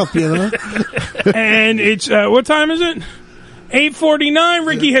fuck up, you know. And it's what time is it? 8:49.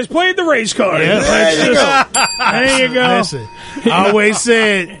 Ricky has played the race card. Yeah, there you go. Listen, I always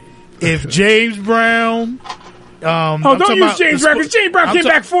said if James Brown. Don't use James Brown because James Brown came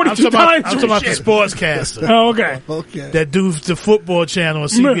back 42 times. I'm talking about the sportscaster. Oh, okay. That dude, the Football Channel on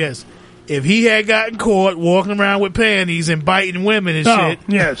CBS. If he had gotten caught walking around with panties and biting women and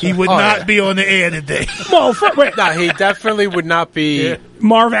shit, he would not be on the air today. Well, no, he definitely would not be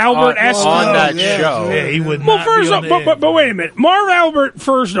Marv Albert-esque on that show. Yeah, he would well, not first be off, on the air. but wait a minute. Marv Albert,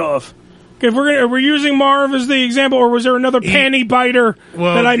 first off, if we're using Marv as the example, or was there another panty biter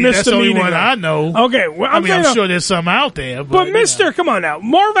that I missed that's a the only meeting one of? I know. Okay, well, I'm sure there's some out there. But Mister, come on now.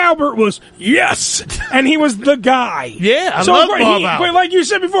 Marv Albert was, yes, and he was the guy. Yeah, I love Marv Albert. But like you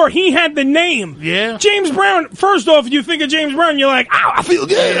said before, he had the name. Yeah. James Brown, first off, you think of James Brown, you're like, ow, I feel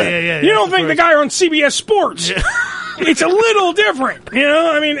good. Yeah, you don't think the guy on CBS Sports. Yeah. It's a little different, you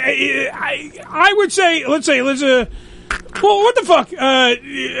know? I mean, I would say, let's well, what the fuck?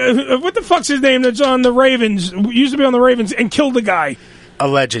 What the fuck's his name that's on the Ravens? Used to be on the Ravens and killed the guy.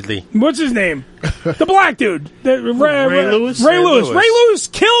 Allegedly. What's his name? The black dude. Ray Lewis? Ray Lewis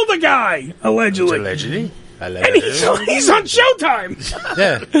killed the guy, allegedly. Allegedly. And he's on Showtime.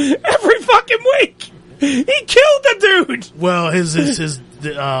 Yeah. Every fucking week. He killed the dude. Well,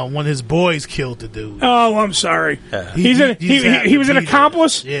 one of his boys killed the dude. Oh, I'm sorry. Yeah. He was an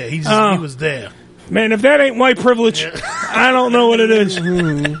accomplice? Yeah, he was there. Man, if that ain't white privilege, I don't know what it is.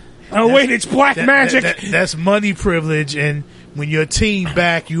 Oh, wait, it's black magic. That's money privilege, and when your team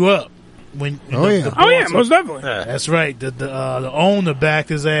back you up. Most definitely. That's right. The owner backed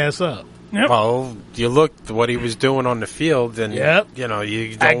his ass up. Yep. Well, you looked what he was doing on the field, and you know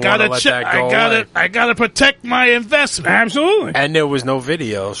you don't want to let that go away. I gotta protect my investment. Absolutely. And there was no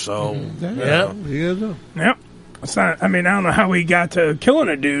video, so Yep. It's not. I mean, I don't know how he got to killing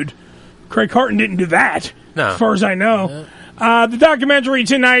a dude. Craig Carton didn't do that, as far as I know. The documentary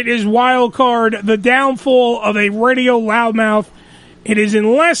tonight is Wild Card: The Downfall of a Radio Loudmouth. It is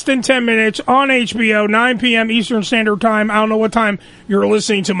in less than 10 minutes on HBO, 9 p.m. Eastern Standard Time. I don't know what time you're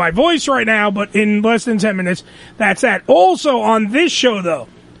listening to my voice right now, but in less than 10 minutes, that's that. Also on this show, though,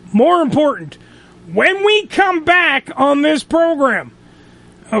 more important, when we come back on this program,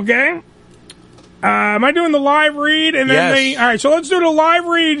 okay? Am I doing the live read? And then all right, so let's do the live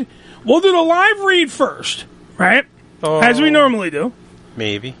read. We'll do the live read first, right? As we normally do.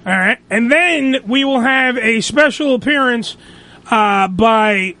 Maybe. All right. And then we will have a special appearance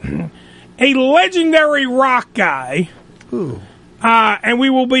by a legendary rock guy. And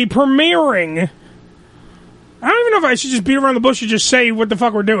we will be premiering. I don't even know if I should just beat around the bush and just say what the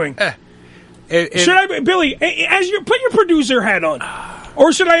fuck we're doing. Should I, Billy, as you put your producer hat on.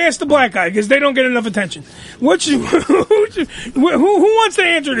 Or should I ask the black guy? Because they don't get enough attention. Who wants to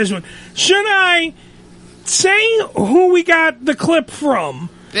answer this one? Should I say who we got the clip from?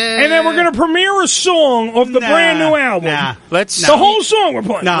 And then we're going to premiere a song of the brand new album. The whole song we're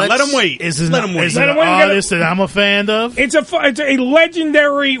playing. Let him wait. Is it an artist that I'm a fan of? It's a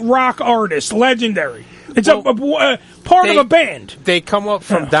legendary rock artist. Legendary. It's a part of a band. They come up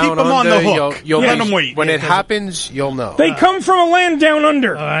from down Keep them under. on the hook. You'll Let them wait. When it happens, you'll know. They come from a land down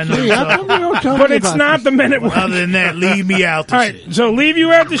under. I know. But it's not the Men at Work. Other than that, leave me out the shit. All right, so leave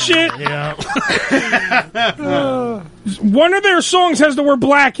you out the shit. Yeah. One of their songs has the word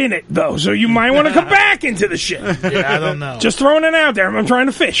black in it, though, so you might want to come back into the shit. Yeah, I don't know. Just throwing it out there. I'm trying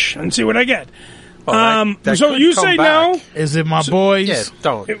to fish and see what I get. That so could you come say back. no? Is it my boys? Yeah,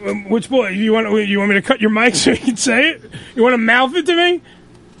 don't. Which boy? You want me to cut your mic so you can say it? You want to mouth it to me?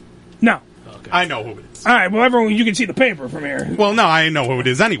 No. Okay. I know who it is. All right. Well, everyone, you can see the paper from here. Well, no, I know who it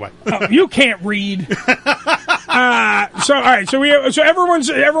is anyway. You can't read. So all right. So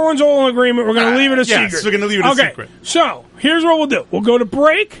everyone's all in agreement. We're going to leave it a secret. Yes, we're going to leave it a secret. So here's what we'll do. We'll go to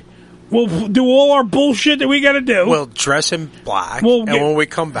break. We'll do all our bullshit that we got to do. We'll dress in black, and when we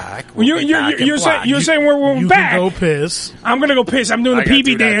come back, we'll be back in black. You're saying we're back. You can go piss. I'm going to go piss. I'm doing the gotta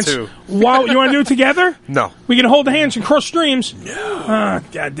pee-pee do that dance. too. While you want to do it together? No. We can hold the hands and cross streams. No.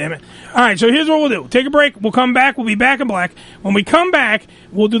 God damn it. All right, so here's what we'll do. Take a break. We'll come back. We'll be back in black. When we come back,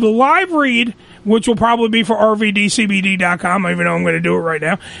 we'll do the live read, which will probably be for rvdcbd.com, even though I'm going to do it right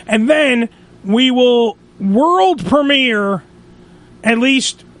now. And then we will world premiere, at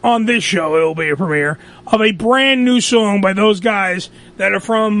least on this show, it'll be a premiere of a brand new song by those guys that are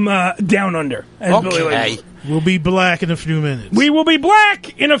from Down Under. As Billy likes to- We'll be black in a few minutes. We will be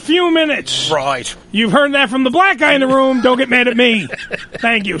black in a few minutes. Right. You've heard that from the black guy in the room. Don't get mad at me.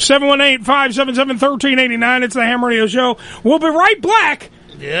 Thank you. 718-577-1389. It's the Ham Radio Show. We'll be right back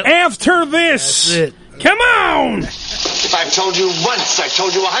after this. That's it. Come on. If I've told you once, I've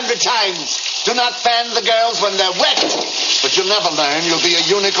told you 100 times. Do not fan the girls when they're wet. But you'll never learn. You'll be a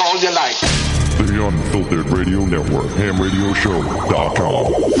eunuch all your life. The Unfiltered Radio Network,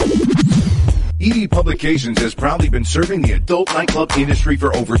 HamRadioShow.com. ED Publications has proudly been serving the adult nightclub industry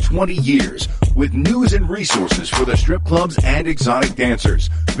for over 20 years with news and resources for the strip clubs and exotic dancers.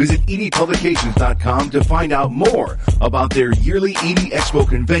 Visit edpublications.com to find out more about their yearly ED Expo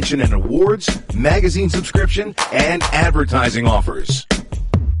convention and awards, magazine subscription, and advertising offers.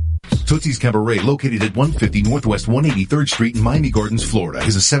 Tootsie's Cabaret, located at 150 Northwest 183rd Street in Miami Gardens, Florida,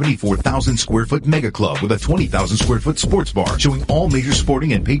 is a 74,000 square foot mega club with a 20,000 square foot sports bar showing all major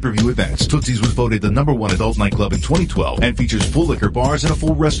sporting and pay-per-view events. Tootsie's was voted the #1 adult nightclub in 2012 and features full liquor bars and a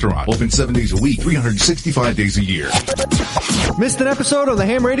full restaurant. Open 7 days a week, 365 days a year. Missed an episode of the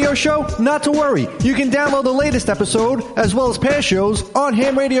Ham Radio Show? Not to worry. You can download the latest episode as well as past shows on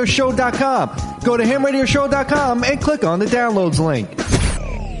hamradioshow.com. Go to hamradioshow.com and click on the downloads link.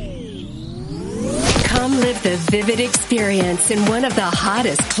 Come live the vivid experience in one of the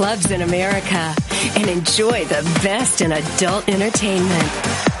hottest clubs in America and enjoy the best in adult entertainment.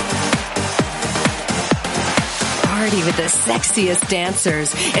 Party with the sexiest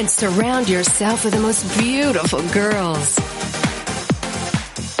dancers and surround yourself with the most beautiful girls.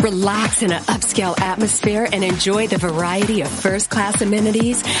 Relax in an upscale atmosphere and enjoy the variety of first-class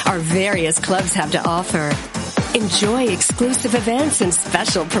amenities our various clubs have to offer. Enjoy exclusive events and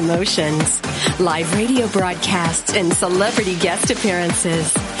special promotions, live radio broadcasts, and celebrity guest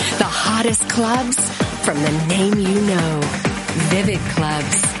appearances. The hottest clubs from the name you know. Vivid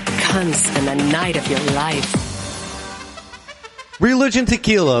Clubs. Come spend the night of your life. Religion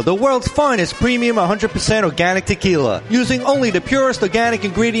Tequila, the world's finest premium 100% organic tequila, using only the purest organic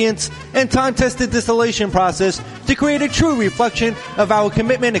ingredients and time-tested distillation process to create a true reflection of our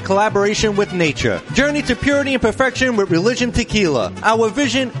commitment and collaboration with nature. Journey to purity and perfection with Religion Tequila. Our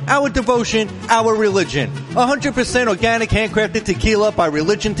vision, our devotion, our religion. 100% organic handcrafted tequila by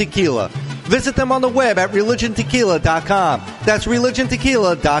Religion Tequila. Visit them on the web at religiontequila.com. That's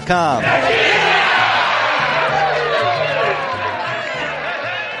religiontequila.com.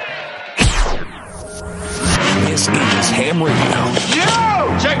 This is Ham Radio.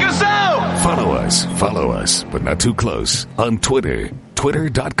 Yo! Check us out! Follow us, but not too close, on Twitter.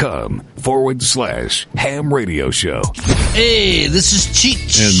 Twitter.com/Ham Radio Show. Hey, this is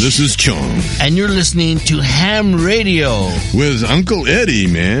Cheech. And this is Chong. And you're listening to Ham Radio. With Uncle Eddie,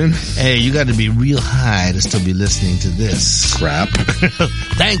 man. Hey, you got to be real high to still be listening to this. Crap.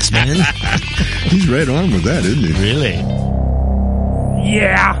 Thanks, man. He's right on with that, isn't he? Really?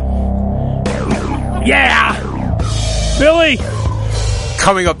 Yeah. Billy.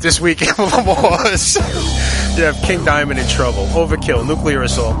 Coming up this week in Lamours, You have King Diamond in trouble, overkill, nuclear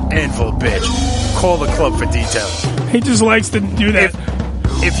assault, Anvil bitch. Call the club for details. He just likes to do that.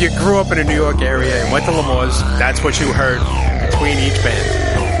 If you grew up in the New York area and went to Lamour's, that's what you heard between each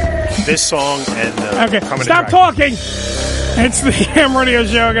band. This song and Okay, stop talking. It's the Ham Radio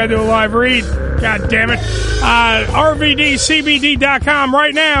Show. I got to do a live read. God damn it. RVDCBD.com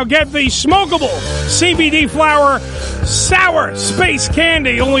right now. Get the smokable CBD flower sour space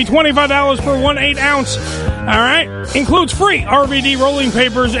candy. Only $25 per 1/8 ounce. All right? Includes free RVD rolling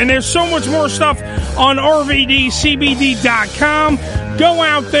papers, and there's so much more stuff on RVDCBD.com. Go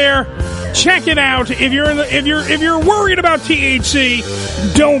out there. Check it out. If you're worried about THC,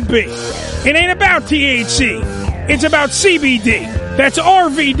 don't be. It ain't about THC. It's about CBD. That's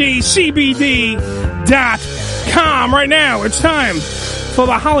RVDCBD.com. Right now, it's time for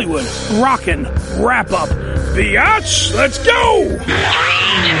the Hollywood Rockin' Wrap-Up. Biatch, let's go!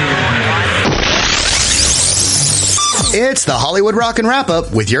 It's the Hollywood Rockin'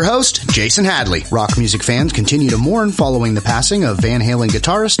 Wrap-Up with your host, Jason Hadley. Rock music fans continue to mourn following the passing of Van Halen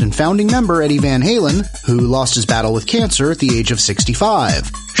guitarist and founding member Eddie Van Halen, who lost his battle with cancer at the age of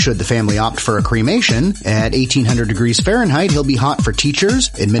 65. Should the family opt for a cremation, at 1800 degrees Fahrenheit, he'll be hot for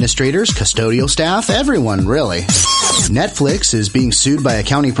teachers, administrators, custodial staff, everyone, really. Netflix is being sued by a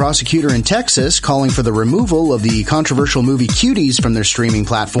county prosecutor in Texas calling for the removal of the controversial movie Cuties from their streaming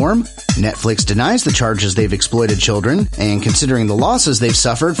platform. Netflix denies the charges they've exploited children, and considering the losses they've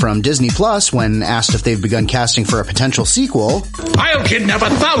suffered from Disney Plus when asked if they've begun casting for a potential sequel. I'll kidnap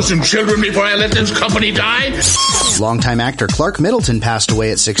 1,000 children before I let this company die. Longtime actor Clark Middleton passed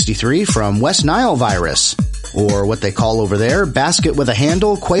away at 63 from West Nile virus, or what they call over there, basket with a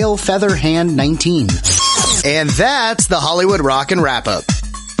handle, quail feather hand 19. And that's the Hollywood Rockin' Wrap-Up.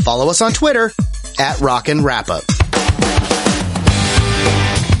 Follow us on Twitter at Rockin' Wrap-Up.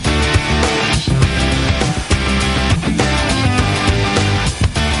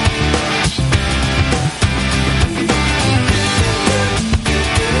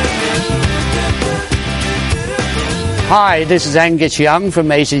 Hi, this is Angus Young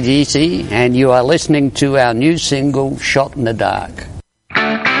from AC/DC, and you are listening to our new single, Shot in the Dark.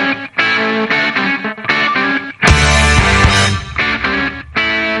 I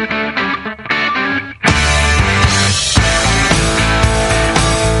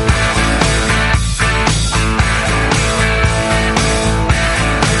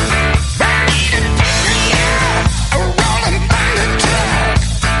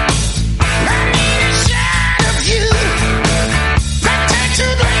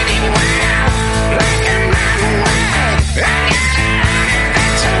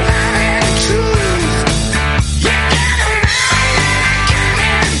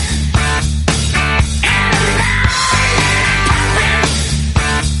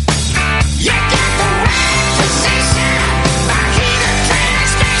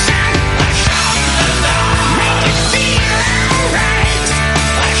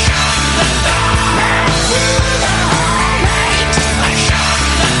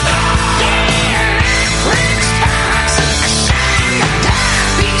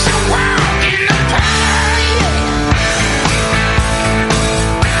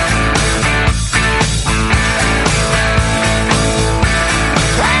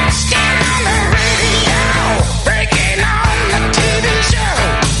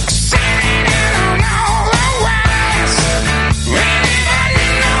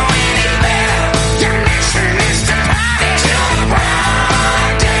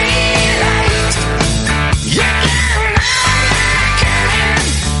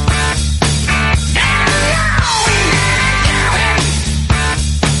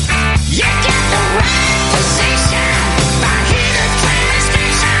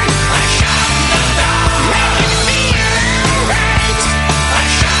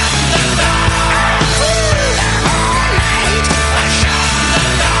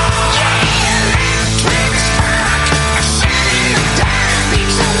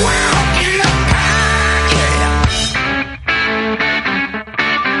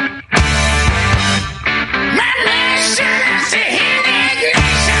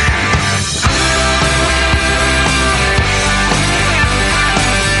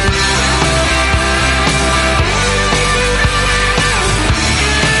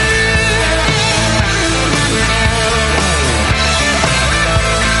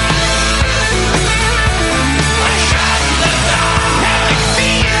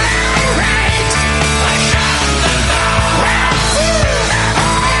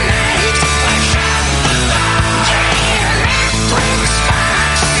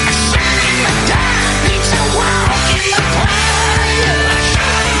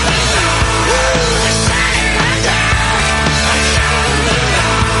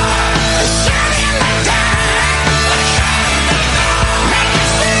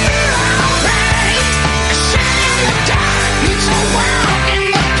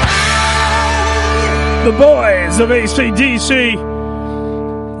The boys of AC/DC.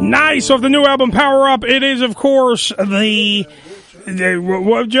 Nice off the new album Power Up. It is, of course, the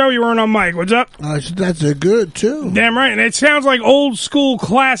what, Joe, you weren't on mic. What's up? That's a good, too. Damn right. And it sounds like old school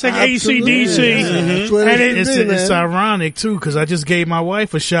classic AC/DC. Mm-hmm. And it's ironic, too, because I just gave my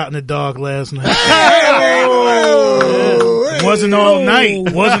wife a shot in the dog last night. It wasn't all night.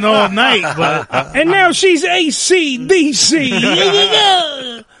 But and now she's AC/DC.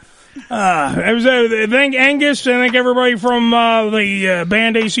 It was thank Angus and thank everybody from the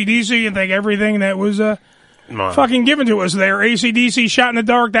band AC/DC and thank everything that was fucking given to us there. AC/DC, Shot in the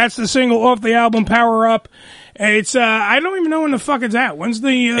Dark. That's the single off the album Power Up. It's I don't even know when the fuck it's out. When's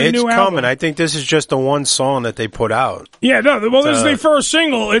the new album? It's coming. I think this is just the one song that they put out. Yeah, no. Well, this is the first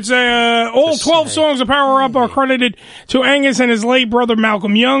single. It's all 12 songs of Power Up are credited to Angus and his late brother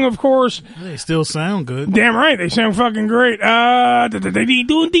Malcolm Young, of course. They still sound good. Damn right, they sound fucking great. I'm trying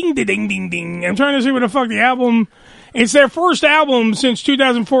to see what the fuck the album. It's their first album since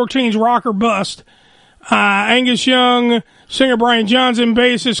 2014's Rock or Bust. Angus Young, singer Brian Johnson,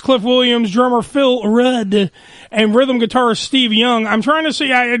 bassist Cliff Williams, drummer Phil Rudd, and rhythm guitarist Steve Young. I'm trying to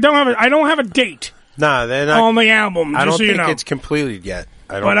see. I don't have a date. Nah, they're not on the album. I don't so think you know. it's completed yet.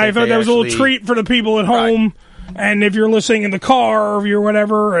 But I thought that was a little treat for the people at home, and if you're listening in the car or you're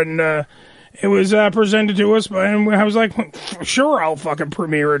whatever, and it was presented to us. And I was like, sure, I'll fucking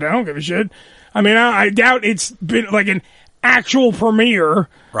premiere it. I don't give a shit. I mean, I doubt it's been like an actual premiere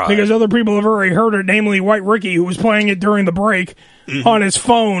because other people have already heard it, namely White Ricky, who was playing it during the break on his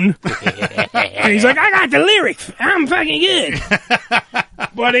phone. And he's like, I got the lyrics. I'm fucking good.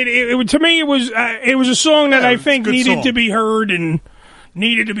 But it to me, it was a song that I think needed to be heard and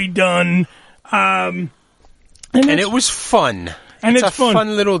needed to be done. And it was fun. And it's a fun.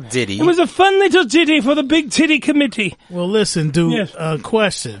 fun little ditty. It was a fun little ditty for the Big Titty Committee. Well, listen, dude. Yes.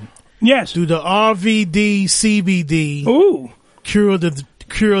 Question. Yes. Do the RVD CBD cure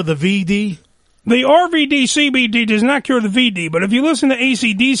the VD? The RVD CBD does not cure the VD, but if you listen to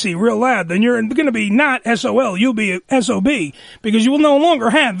AC/DC real loud, then you're going to be not SOL, you'll be SOB, because you will no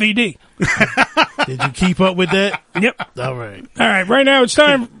longer have VD. Did you keep up with that? Yep. All right. All right, right now it's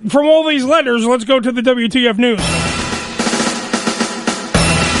time, from all these letters, let's go to the WTF News.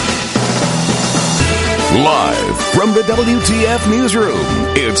 Live from the WTF Newsroom,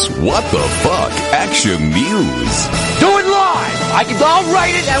 it's What the Fuck Action News. Do it live! I'll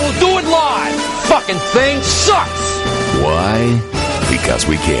write it and we'll do it live! Fucking thing sucks! Why? Because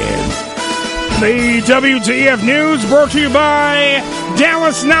we can. The WTF News brought to you by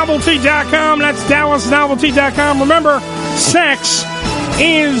DallasNovelty.com. That's DallasNovelty.com. Remember, sex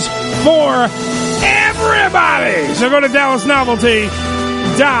is for everybody! So go to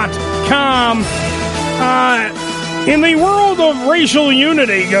DallasNovelty.com. In the world of racial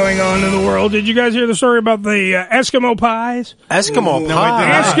unity going on in the world, did you guys hear the story about the Eskimo pies? Eskimo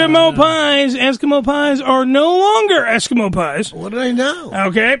pies. Eskimo pies are no longer Eskimo pies. What do they know?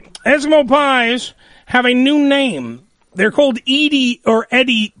 Okay. Eskimo pies have a new name. They're called Edie or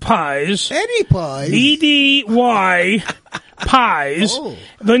Eddie pies. Eddie pies? EDY pies. Oh.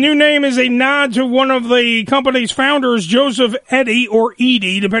 The new name is a nod to one of the company's founders, Joseph Eddy or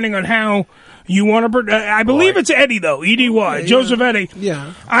Edie, depending on how you want to... I believe it's Eddie, though. EDY. Joseph Eddy.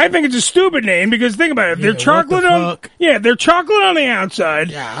 Yeah. I think it's a stupid name because think about it. They're chocolate they're chocolate on the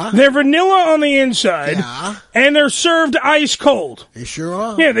outside. Yeah. They're vanilla on the inside. Yeah. And they're served ice cold. They sure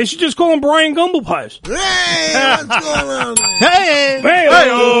are. Yeah, they should just call them Brian Gumble pies. Hey, what's going on there? Hey!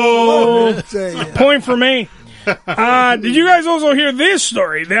 Point for me. Did you guys also hear this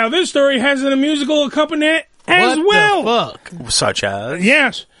story? Now, this story has a musical accompaniment as well. What the fuck? Such as?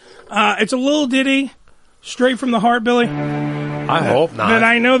 Yes. It's a little ditty, straight from the heart, Billy. I hope not. That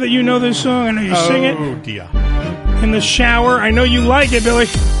I know that you know this song. I know you sing it. Oh, dear. In the shower. I know you like it, Billy.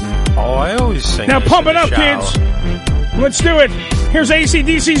 Oh, I always sing Now this pump in it the up, shower. kids. Let's do it. Here's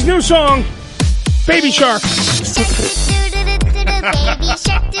AC/DC's new song, Baby Shark.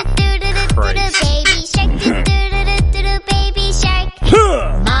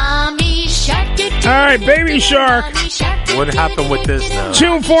 All right, Baby Shark. What happened with this now?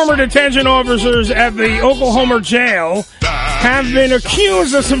 2 former detention officers at the Oklahoma jail have been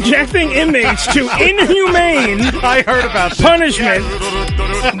accused of subjecting inmates to inhumane punishment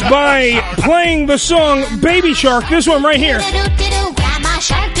by playing the song Baby Shark. This one right here.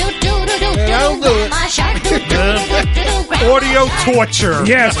 Audio torture.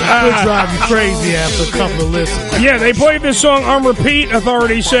 Yes, It'll drive you crazy after a couple of listens. Yeah, they played this song on repeat,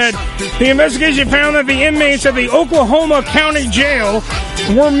 authorities said. The investigation found that the inmates at the Oklahoma County Jail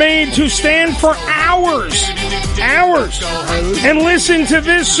were made to stand for hours, and listen to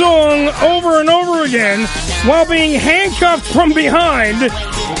this song over and over again while being handcuffed from behind.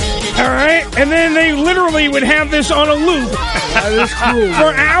 All right? And then they literally would have this on a loop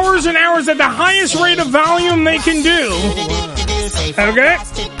for hours and hours at the highest rate of volume they can do. Okay?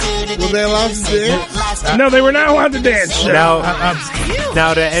 Were they allowed to dance? No, they were not allowed to dance. Now,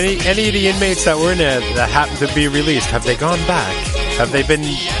 to any of the inmates that were in there that happened to be released, have they gone back? Have they been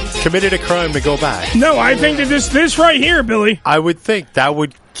committed a crime to go back? No, I think that this right here, Billy, I would think that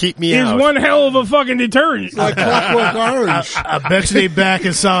would keep me is out. one hell of a fucking deterrent. Like Clockwork Orange. I bet you they back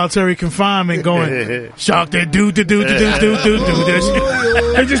in solitary confinement going, shock that do. They're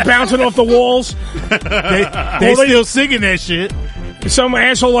just bouncing off the walls. They still singing that shit. Some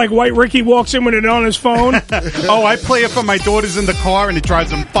asshole like White Ricky walks in with it on his phone. Oh, I play it for my daughters in the car, and it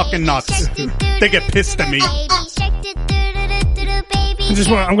drives them fucking nuts. They get pissed at me. I'm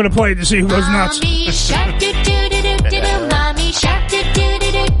going to play it to see who goes nuts. Mommy shark do do do do do do. Mommy shark do do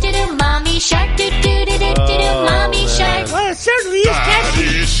do do do do. Mommy shark do do do do do. Mommy shark. Well, it certainly is catchy.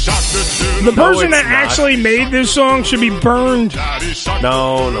 The person that actually made this song should be burned.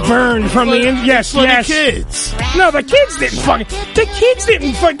 No. Burned from the yes. The kids. No, the kids didn't fucking. The kids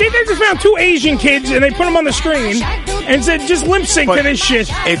didn't fuck. They just found two Asian kids and they put them on the screen and said, just lip sync to this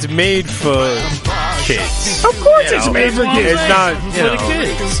shit. It's made for kids. Of course, it's made for kids. It's not For the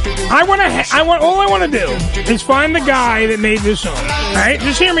kids. All I want to do is find the guy that made this song. All right,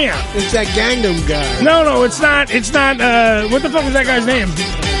 just hear me out. It's that Gangnam guy. No, it's not. It's not. What the fuck is that guy's name?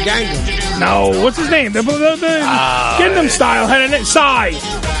 Gangnam. No, what's his name? The Gangnam Style had a name. Psy.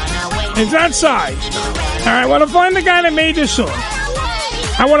 It's not Psy. All right, I want to find the guy that made this song.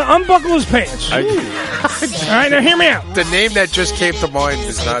 I want to unbuckle his pants. All right, now hear me out. The name that just came to mind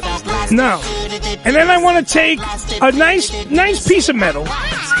is not his name. No. And then I want to take a nice piece of metal.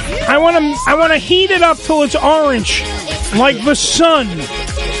 I want to heat it up till it's orange, like the sun.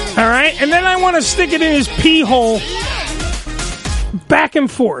 All right, and then I want to stick it in his pee hole, back and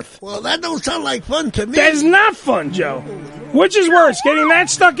forth. Well, that don't sound like fun to me. That's not fun, Joe. Which is worse, getting that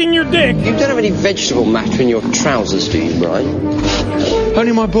stuck in your dick? You don't have any vegetable matter in your trousers, do you, Brian?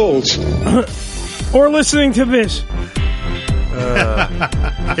 Only my balls. Or listening to this.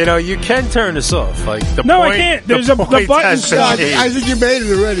 You can turn this off. Like the no, point, I can't. There's the button stuck. I think you made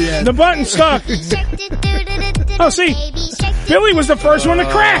it already, Ed. The button stuck. Oh, see, Billy was the first one to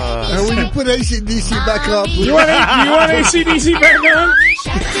crack. And when you put AC/DC back up, you want AC/DC back on?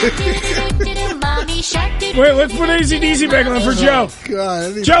 Wait, let's put AC/DC back on for Joe.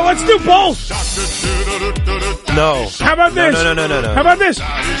 God, Joe, let's do both. No. How about this? No. How about this? No.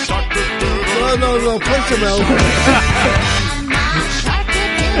 Play some else.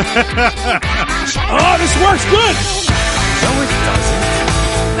 Oh, this works good. No, it doesn't.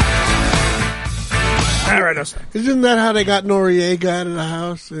 All right, that's Isn't that how they got Noriega out of the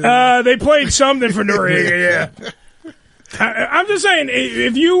house? They played something for Noriega, yeah. I'm just saying,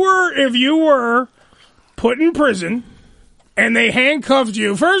 if you were put in prison and they handcuffed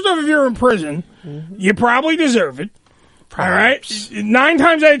you, first off, if you're in prison, you probably deserve it. Perhaps. All right? 9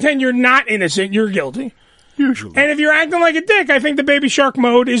 times out of 10, you're not innocent. You're guilty. Usually. And if you're acting like a dick, I think the Baby Shark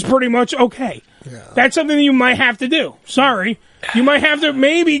mode is pretty much okay. Yeah. That's something that you might have to do. Sorry. You might have to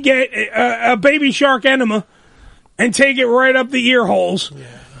maybe get a Baby Shark enema and take it right up the ear holes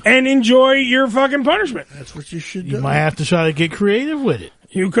and enjoy your fucking punishment. That's what you should do. You might have to try to get creative with it.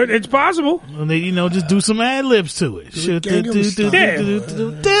 You could. It's possible. And then, just do some ad libs to it.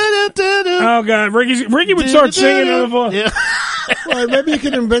 Oh God, Ricky would start singing on the phone. Yeah. Well, maybe you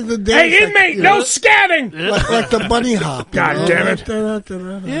can invent the dance. Hey, inmate, no scatting. Like the bunny hop. God damn it.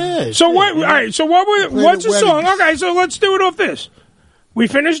 Yeah. So what? All right. So what's the song? Okay, so let's do it off this. We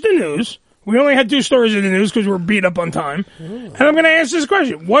finished the news. We only had 2 stories in the news because we're beat up on time. And I'm going to ask this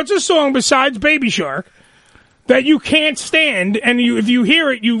question: what's a song besides Baby Shark that you can't stand, and if you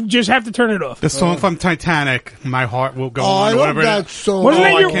hear it, you just have to turn it off? The song from Titanic, "My Heart Will Go On." I love that song. Wasn't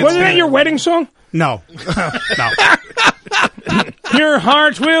that your wedding song? No. Your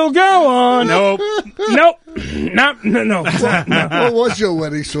heart will go on. Nope. No. What was your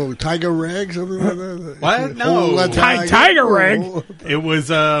wedding song? Tiger Rag? Something like that? What? No. Tiger Rag? It was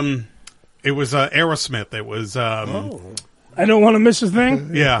Aerosmith. It was, I don't want to miss a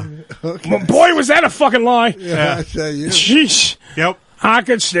thing? Yeah. Okay. Well, boy, was that a fucking lie. Yeah. I tell you. Sheesh. Yep. I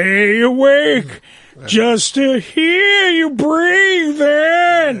could stay awake just to hear you breathe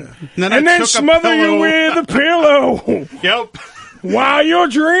in, and then smother you with a pillow. Yep. While you're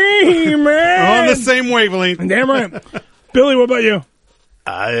dreaming. We're on the same wavelength. Damn right. Billy, what about you?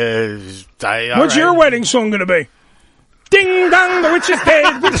 What's your wedding song going to be? Ding dong, the witch is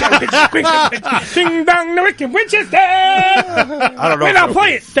dead. Ding dong, the wicked witch is dead. I don't know. Wait, I'll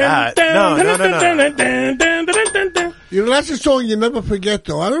play it. No. You know, that's a song you never forget,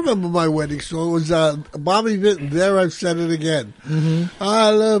 though. I remember my wedding song. It was Bobby Vinton, There I've Said It Again. Mm-hmm. I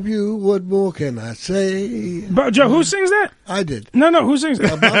love you, what more can I say? But, Joe, who sings that? I did. No, who sings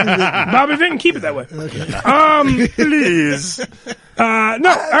that? Bobby Vinton. Bobby Vinton, keep it that way. Okay. Please. No, all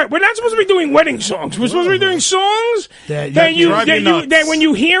right, we're not supposed to be doing wedding songs. We're supposed to be doing songs that when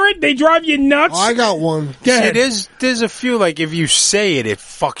you hear it, they drive you nuts. I got one. See, there's a few, like, if you say it, it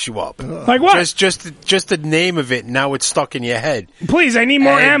fucks you up. Like what? Just the name of it, now it's stuck in your head. Please, I need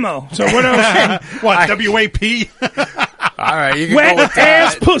more ammo. So what else? What, WAP? All right, you can wet go with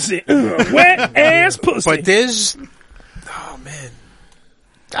ass that. pussy. Wet ass pussy. But there's... Oh, man.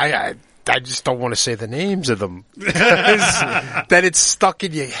 I just don't want to say the names of them. That it's stuck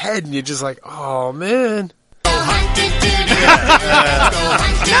in your head, and you're just like, oh, man. Come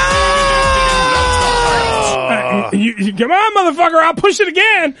on, motherfucker, I'll push it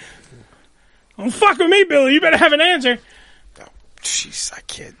again. Don't fuck with me, Billy. You better have an answer. Jeez, I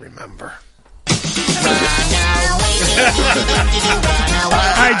can't remember. All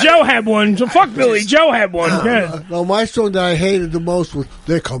right, Joe had one. So fuck Billy. Joe had one. No, my song that I hated the most was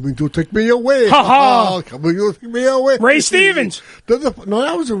 "They're Coming to Take Me Away." Ha ha! Coming to take me away. Ray Stevens. No,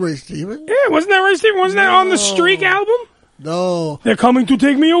 that was a Ray Stevens. Yeah, wasn't that Ray Stevens? Wasn't that on the Streak album? No, they're coming to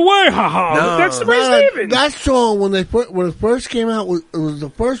take me away. Ha ha! No. That's the Ray Stevens. That song when it first came out it was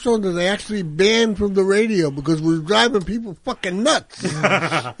the first song that they actually banned from the radio because it was driving people fucking nuts.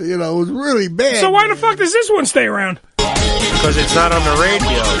 You know, it was really bad. So why the fuck does this one stay around? Because it's not on the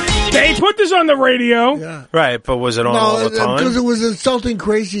radio. They put this on the radio. Yeah. Right, but was it on all the time? Because it was insulting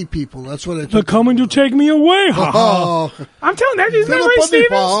crazy people. That's what it They're coming to take me away. Ha ha! I'm telling you, isn't that Ray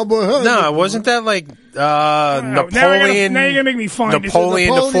Stevens? No, wasn't that like Napoleon? Now you're gonna make me find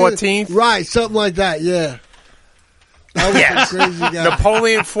Napoleon the 14th? Right, something like that. Yeah. That was a crazy guy.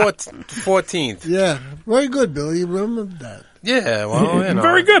 Napoleon 14th. Yeah, very good, Billy. You remember that? Yeah, well, you know.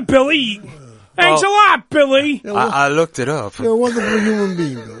 Very good, Billy. Thanks a lot, Billy. I looked it up. You're a wonderful human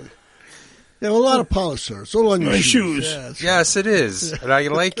being, Billy. You have a lot of polish, sir. It's all on your shoes. Yes, it is. And I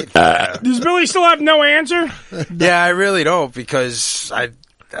like it. Does Billy still have no answer? Yeah, I really don't because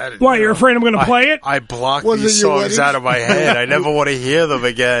Why, you're afraid I'm going to play it? I block these songs out of my head. I never want to hear them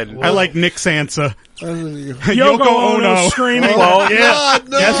again. I like Nick's answer. Yoko Ono screaming. Well, yeah, God,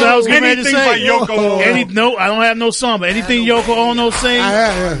 no. that's what I was getting ready to Anything say. by Yoko Ono. No, I don't have no song, but anything Yoko Ono sings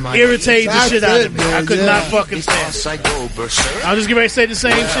irritates the shit out of me. I could not fucking stand it. I was just getting ready to say the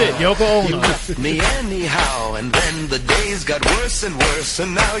same shit. Yoko Ono. Me anyhow, and then the days got worse and worse,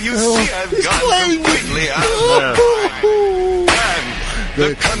 and now you see I've gone completely out.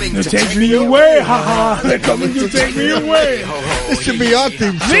 They're coming to take me away, haha. They're coming to take me away. This should be our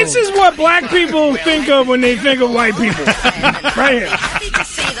theme song. This is what black people think of when they think of white people. Right here.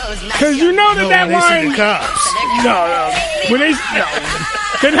 Because you know that line... No. When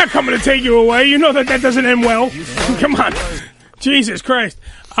they're not coming to take you away. You know that doesn't end well. Come on. Jesus Christ.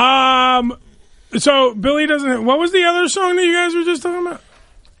 So, Billy doesn't... What was the other song that you guys were just talking about?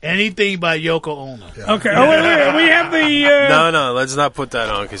 Anything by Yoko Ono. Okay. Oh, wait. We have the... No, let's not put that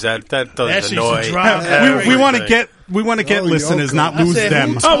on because that doesn't annoy. We want to get listeners, not lose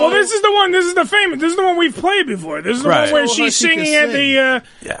them. Oh well, this is the one. This is the famous. This is the one we've played before. This is the one where she's singing at the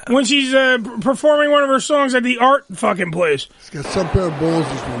when she's performing one of her songs at the art fucking place. She's got some pair of balls.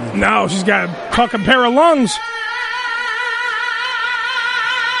 This woman. No, she's got a fucking pair of lungs.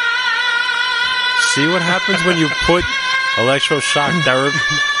 See what happens when you put electroshock therapy.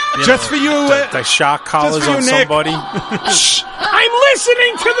 Just for you, the shock collars on somebody. Shh, I'm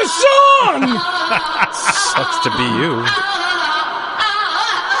listening to the song. Sucks to be you.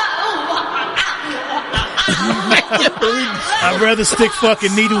 I'd rather stick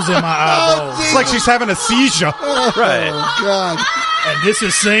fucking needles in my eyeballs. It's like she's having a seizure. Right. Oh, God. And this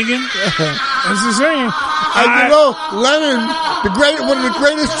is singing? This is singing. And you know, Lennon, one of the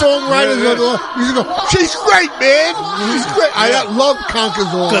greatest songwriters of the world, used to go, she's great, man. She's great. I love Conker's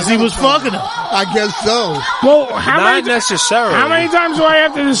All. Because he was fucking her. I guess so. Well, not necessarily. How many times do I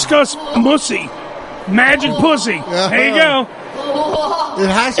have to discuss Mussy? Magic pussy. There you go. It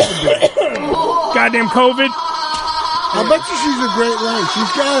has to be. Goddamn COVID. I bet you she's a great lady.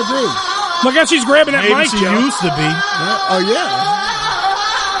 She's got to be. Look how she's grabbing that Maybe mic, she Joe. used to be. Oh, yeah.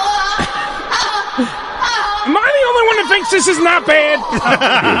 This is not bad.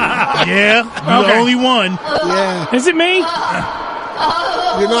 Yeah, you're the only one. Yeah. Is it me?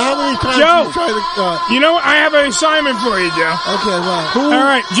 You know how many times Joe, you try to... you know what? I have an assignment for you, Joe. Okay, what? All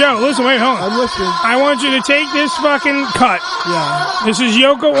right, Joe, listen, wait, hold on. I'm listening. I want you to take this fucking cut. Yeah. This is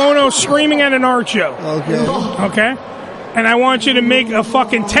Yoko Ono screaming at an art show. Okay. Okay? And I want you to make a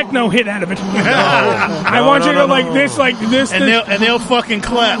fucking techno hit out of it. I want you to go like this. And they'll fucking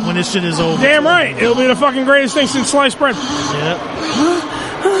clap when this shit is over. Damn right. It'll be the fucking greatest thing since sliced bread. Yeah.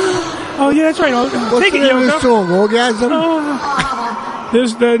 Oh, yeah, that's right. What's Take the it, name of Yoko. this song? Orgasm?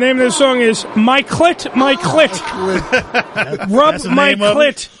 The name of the song is My Clit, My Clit. Rub That's the my name of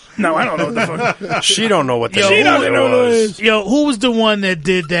clit. No, I don't know what the fuck. She don't know what the She doesn't know what it is. Yo, who was the one that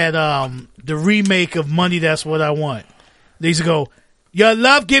did that? The remake of Money, That's What I Want. They used to go, your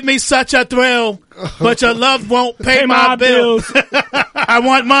love give me such a thrill, but your love won't pay my bills. I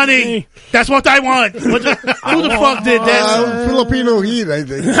want money. That's what I want. Who the fuck did that? Filipino Heat, I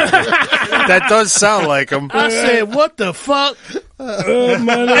think. That does sound like him. I said, what the fuck?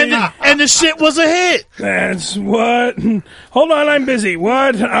 And the shit was a hit. That's what. Hold on, I'm busy.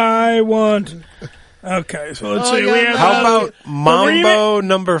 What I want. Okay, so let's see. We have, how about Mambo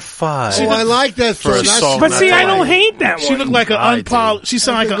number 5? Oh, I like that song. But see, I don't hate that one. She looked like an unpolished. She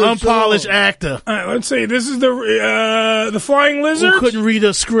sounded like an unpolished actor. All right, let's see. This is the Flying Lizards. Who couldn't read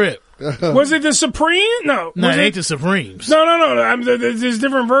a script? Was it the Supreme? No, it ain't the Supremes. No. There's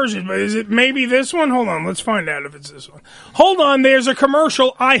different versions, but is it maybe this one? Hold on, let's find out if it's this one. Hold on, there's a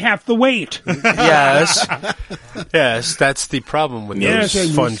commercial. I have to wait. Yes, that's the problem with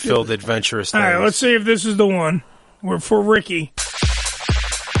those fun-filled, adventurous things. All right, let's see if this is the one. We're for Ricky.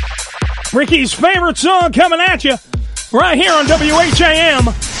 Ricky's favorite song coming at you right here on WHAM.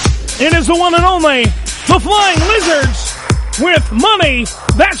 It is the one and only The Flying Lizards. With Money,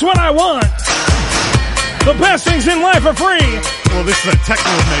 That's What I Want. The best things in life are free. Well, this is a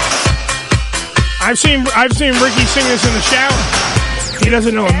techno mix. I've seen Ricky sing this in the shower. He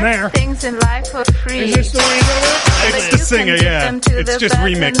doesn't know I'm there. Things in life are free. Is this the one you know about? It's the singer, yeah. It's just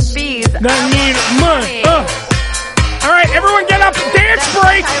remix. That need money. All right, everyone get up. Dance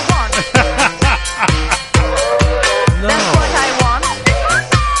break. No. That's what I want.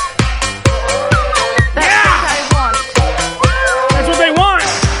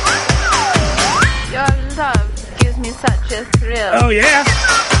 Such a thrill. Oh, yeah.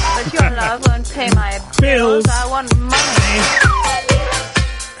 But your love won't pay my bills. I want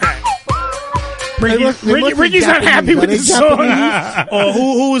money. Ricky's not happy with his song. Or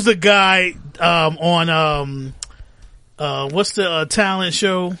who was the guy on what's the talent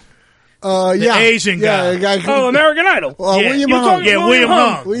show? The Asian guy. American Idol. William Hung. Yeah, William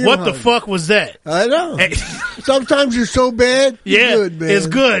Hung. What the fuck was that? I know. Sometimes you're so bad, you're good, man. It's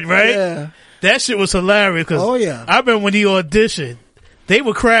good, right? Yeah. That shit was hilarious. Cause I remember when he auditioned, they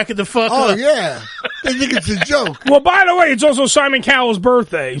were cracking the fuck up. Oh, yeah. They think it's a joke. Well, by the way, it's also Simon Cowell's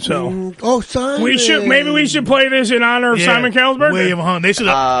birthday, so. Simon. We should play this in honor of Simon Cowell's birthday. William Hung. They should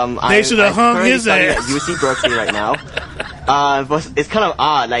have hung his ass. At UC Berkeley right now. It's kind of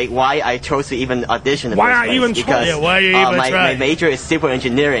odd, like why I chose to even audition. Why you even try? Yeah, why you even try? My major is civil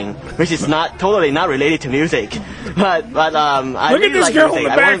engineering, which is totally not related to music. But I look really at this like girl music. in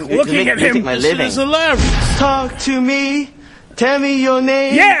the back looking at him. My living. This is hilarious. Talk to me. Tell me your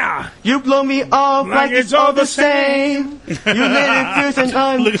name. Yeah. You blow me off like it's all the same. You let it fierce and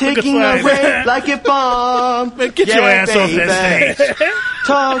I'm taking away like a bomb. Man, get your ass off that stage.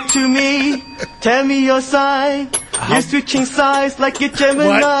 Talk to me. Tell me your sign. You're switching sides like a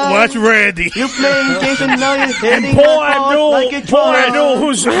Gemini. Watch Randy. You're playing games and now you're hitting and Paul Abdul,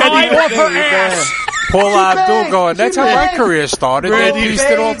 who's high off her ass. Paul Abdul going, that's how my career started. They pieced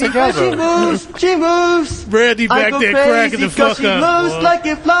it all together. She moves. Randy back there cracking the fuck she up. She moves like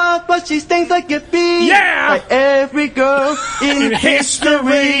a flower, but she stings like a bee. Yeah. Like every girl in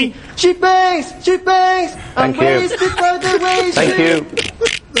history. She bangs. I'm wasted by the way Thank you.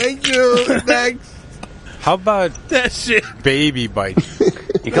 Thank you. Thanks. How about that shit? Baby bite.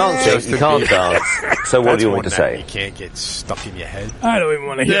 You can't dance. So what do you want to say? You can't get stuck in your head. I don't even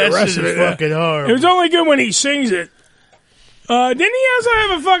want to hear the rest of it. Fucking hard. It was only good when he sings it. Didn't he also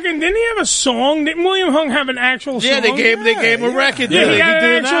have Didn't he have a song? Didn't William Hung have an actual song? Yeah, they gave him a record. Yeah, he had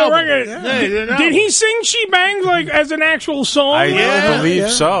an actual record. Yeah, did he sing "She Bangs" like as an actual song? I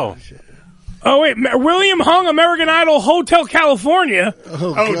believe so. Oh, wait. William Hung, American Idol, Hotel California.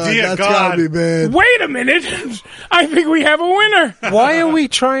 Oh, dear God. Gotta be bad. Wait a minute. I think we have a winner. Why are we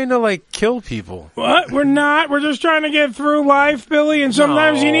trying to, like, kill people? What? We're not. We're just trying to get through life, Billy, and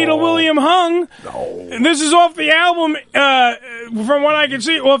sometimes you need a William Hung. No. And this is off the album, from what I can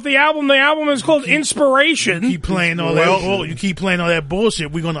see, off the album. The album is called Inspiration. You keep playing all you keep playing all that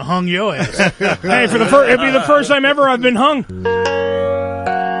bullshit, we're going to hung your ass. Hey, it'll be the first time ever I've been hung.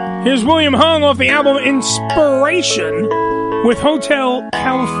 Here's William Hung off the album Inspiration with Hotel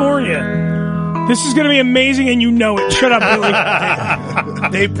California. This is going to be amazing, and you know it. Shut up, Billy.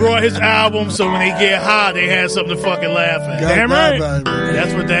 They brought his album so when they get high, they had something to fucking laugh at. Damn right.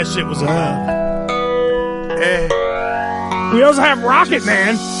 That's what that shit was about. We also have Rocket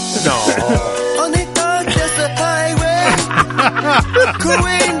Man. No. On the dark, just a highway.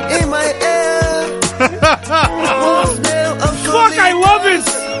 Cooling in my air. Fuck, I love it.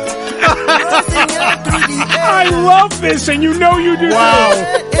 I love this, and you know you do. Wow.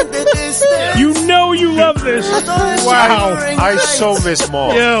 You know you love this. Wow. I so miss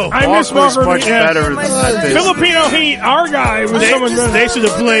Mark. Yo, I miss Mark. was much better at this. Filipino Heat, our guy, was someone better. They should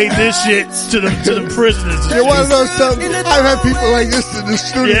have played this shit to the prisoners. You want to know something? I've had people like this in the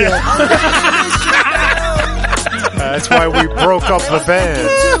studio. That's why we broke up the band.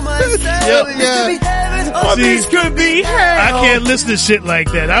 This could be hell. I can't listen to shit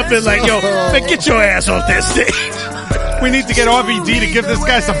like that. I've been like, yo, man, get your ass off that stage. We need to get RVD to give this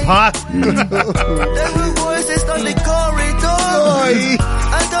guy some pot.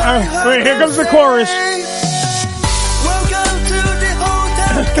 Wait, here comes the chorus. Welcome to the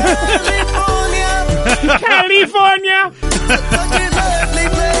Hotel California. California. Such a lovely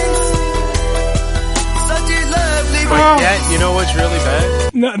place. Such a lovely But yet, you know what's really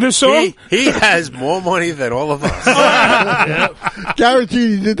bad? No, this song? He has more money than all of us.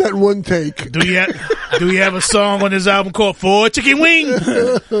 Guaranteed he did that in one take. Do you have a song on his album called Four Chicken Wings?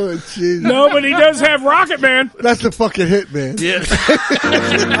 Oh, no, but he does have Rocket Man. That's the fucking hit, man. Yeah.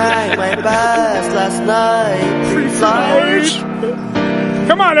 I went past last night. Pre-flight.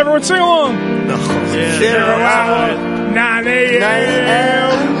 Come on, everyone, sing along. 9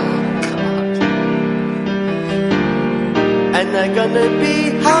 a.m. And I'm gonna be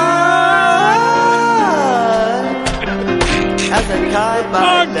high as a kite.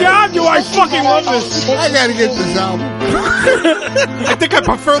 Oh, God, do I fucking love this. I gotta get this album. I think I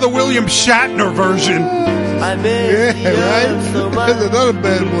prefer the William Shatner version. I miss you so much. That's another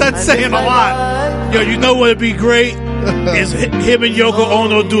bad one. That's saying a lot. Yo, you know what would be great? Is him and Yoko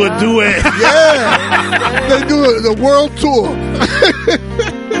Ono do a duet. Yeah. They do the world tour.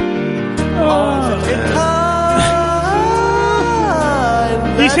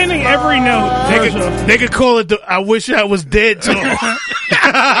 He's hitting every note. They could call it the I Wish I Was Dead song. That's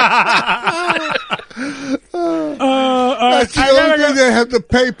the only thing they have to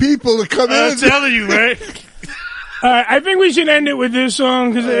pay people to come in. I'm telling you, right? I think we should end it with this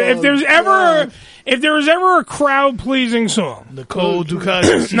song, because if there was ever a crowd pleasing song, Nicole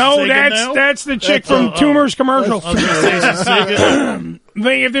Ducati. No, that's the chick from Tumor's commercial.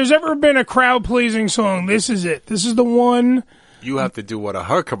 If there's ever been a crowd pleasing song, this is it. This is the one. You have to do one of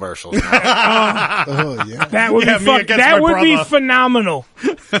her commercials. Oh yeah, that would be phenomenal.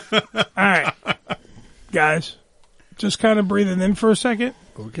 All right, guys, just kind of breathing in for a second.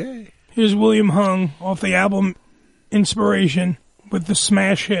 Okay. Here's William Hung off the album Inspiration with the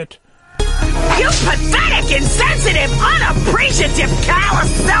smash hit. You pathetic, insensitive, unappreciative, callous,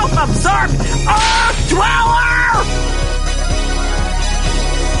 self-absorbed earth dweller!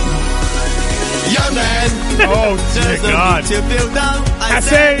 Young man. Oh, dear God. To feel down, I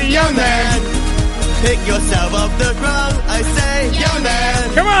say, young man. Pick yourself up the ground. I say, young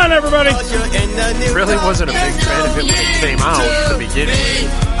man. Come on, everybody. Really wasn't a big fan of it when it came out at the beginning.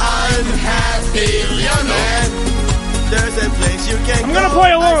 Unhappy, young man. There's a place you can I'm going to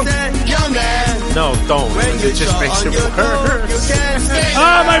play along. Young man. No, don't. It just makes it worse.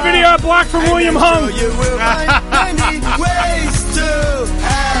 My video blocked from William Hung. You will find many ways to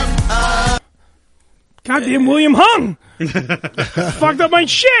have Goddamn William Hung. Fucked up my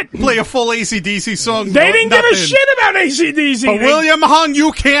shit. Play a full AC/DC song. They didn't give a shit about AC/DC. But William Hung,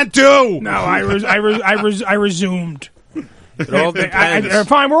 you can't do. No, I resumed. It all depends.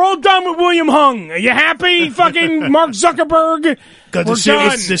 Fine, we're all done with William Hung. Are you happy, fucking Mark Zuckerberg?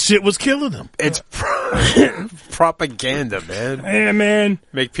 Because the shit was killing them. It's propaganda, man. Yeah, man.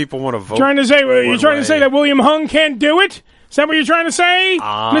 Make people want to vote. You're trying to say that William Hung can't do it? Is that what you're trying to say,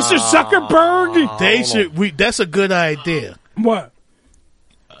 Mr. Zuckerberg? They should. That's a good idea. What?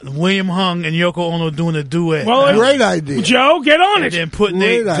 William Hung and Yoko Ono doing a duet. Well, great idea. Joe, get on it. And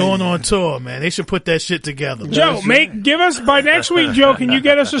then going on tour, man. They should put that shit together. Joe, give us by next week, Joe. Can you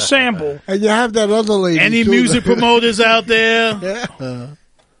get us a sample? And you have that other lady. Any too. music promoters out there? Yeah.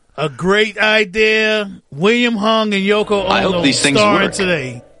 A great idea. William Hung and Yoko Ono I hope these things starring work.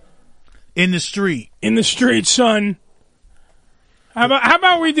 today in the street. In the street, son. How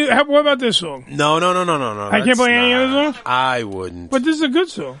about we do? What about this song? No. I can't play any other songs. I wouldn't. But this is a good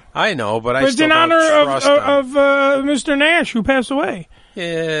song. I know, but I It's still in don't honor trust of them. Mr. Nash, who passed away.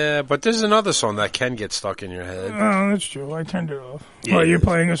 Yeah, but there's another song that can get stuck in your head. Oh, that's true. I turned it off. Yeah, Well, it you're is.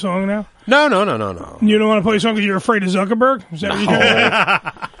 playing a song now? No. You don't want to play a song because you're afraid of Zuckerberg? Is that what you're trying to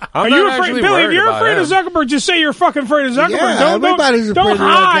say? I'm Are not you afraid, actually Billy? If worried you're about afraid of him. Zuckerberg, just say you're fucking afraid of Zuckerberg. Yeah, everybody's afraid don't of that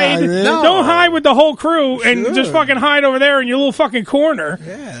guy, hide. man. Don't hide with the whole crew and Sure. just fucking hide over there in your little fucking corner.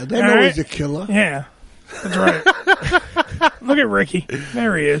 Yeah, they All know right? he's a killer. Yeah, that's right. Look at Ricky.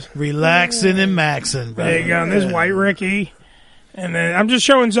 There he is. Relaxing and maxing. There you go. And there's White Ricky. And then I'm just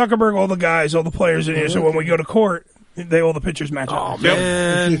showing Zuckerberg all the guys, all the players in here. So when we go to court, all the pictures match up. Oh,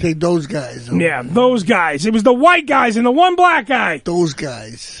 man. You take those guys. Yeah, those guys. It was the white guys and the one black guy. Those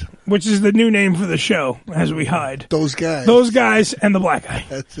guys. Which is the new name for the show as we hide. Those guys. Those guys and the black guy.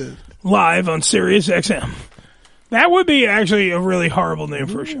 That's it. Live on Sirius XM. That would be actually a really horrible name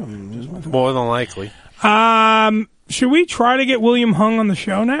for a show. More than likely. Should we try to get William Hung on the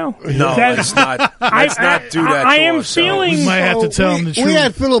show now? No, let's not do that. I to am ourselves. feeling. We might have to tell him the truth. We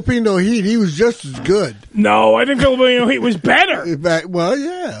had Filipino Heat. He was just as good. No, I think Filipino Heat was better. Well,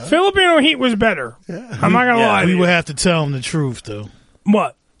 yeah. Filipino Heat was better. I'm not gonna lie. We to would you. have to tell him the truth, though.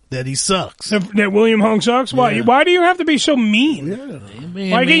 What? That he sucks. That William Hung sucks? Why? Yeah. Why do you have to be so mean?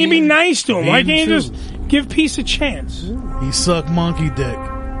 Why can't you be nice to him? Why can't you just give peace a chance? He sucked monkey dick.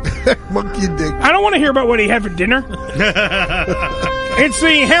 Monkey dick. I don't want to hear about what he had for dinner. It's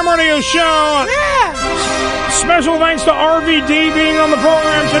the Ham Radio Show. Special thanks to RVD being on the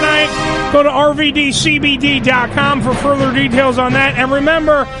program tonight. Go to rvdcbd.com for further details on that. And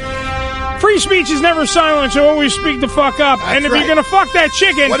remember, free speech is never silent, so always speak the fuck up. And if you're going to fuck that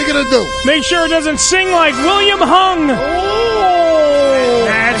chicken, what are you going to do? Make sure it doesn't sing like William Hung.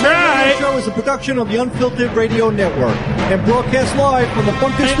 That's right. The show is a production of the Unfiltered Radio Network and broadcast live from the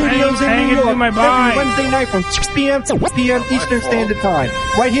Bunker Studios in New York every Wednesday night from 6 p.m. to 1 p.m. Eastern Standard Time,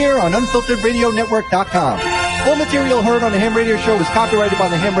 right here on UnfilteredRadioNetwork.com. All material heard on the Ham Radio Show is copyrighted by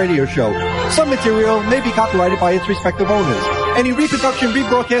the Ham Radio Show. Some material may be copyrighted by its respective owners. Any reproduction,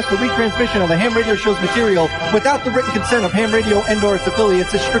 rebroadcast, or retransmission of the Ham Radio Show's material without the written consent of Ham Radio and/or its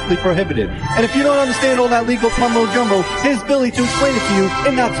affiliates is strictly prohibited. And if you don't understand all that legal mumbo jumbo, here's Billy to explain it to you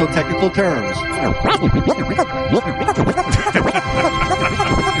in not so technical terms.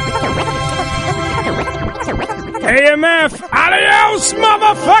 AMF, adios,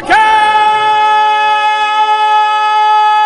 motherfucker!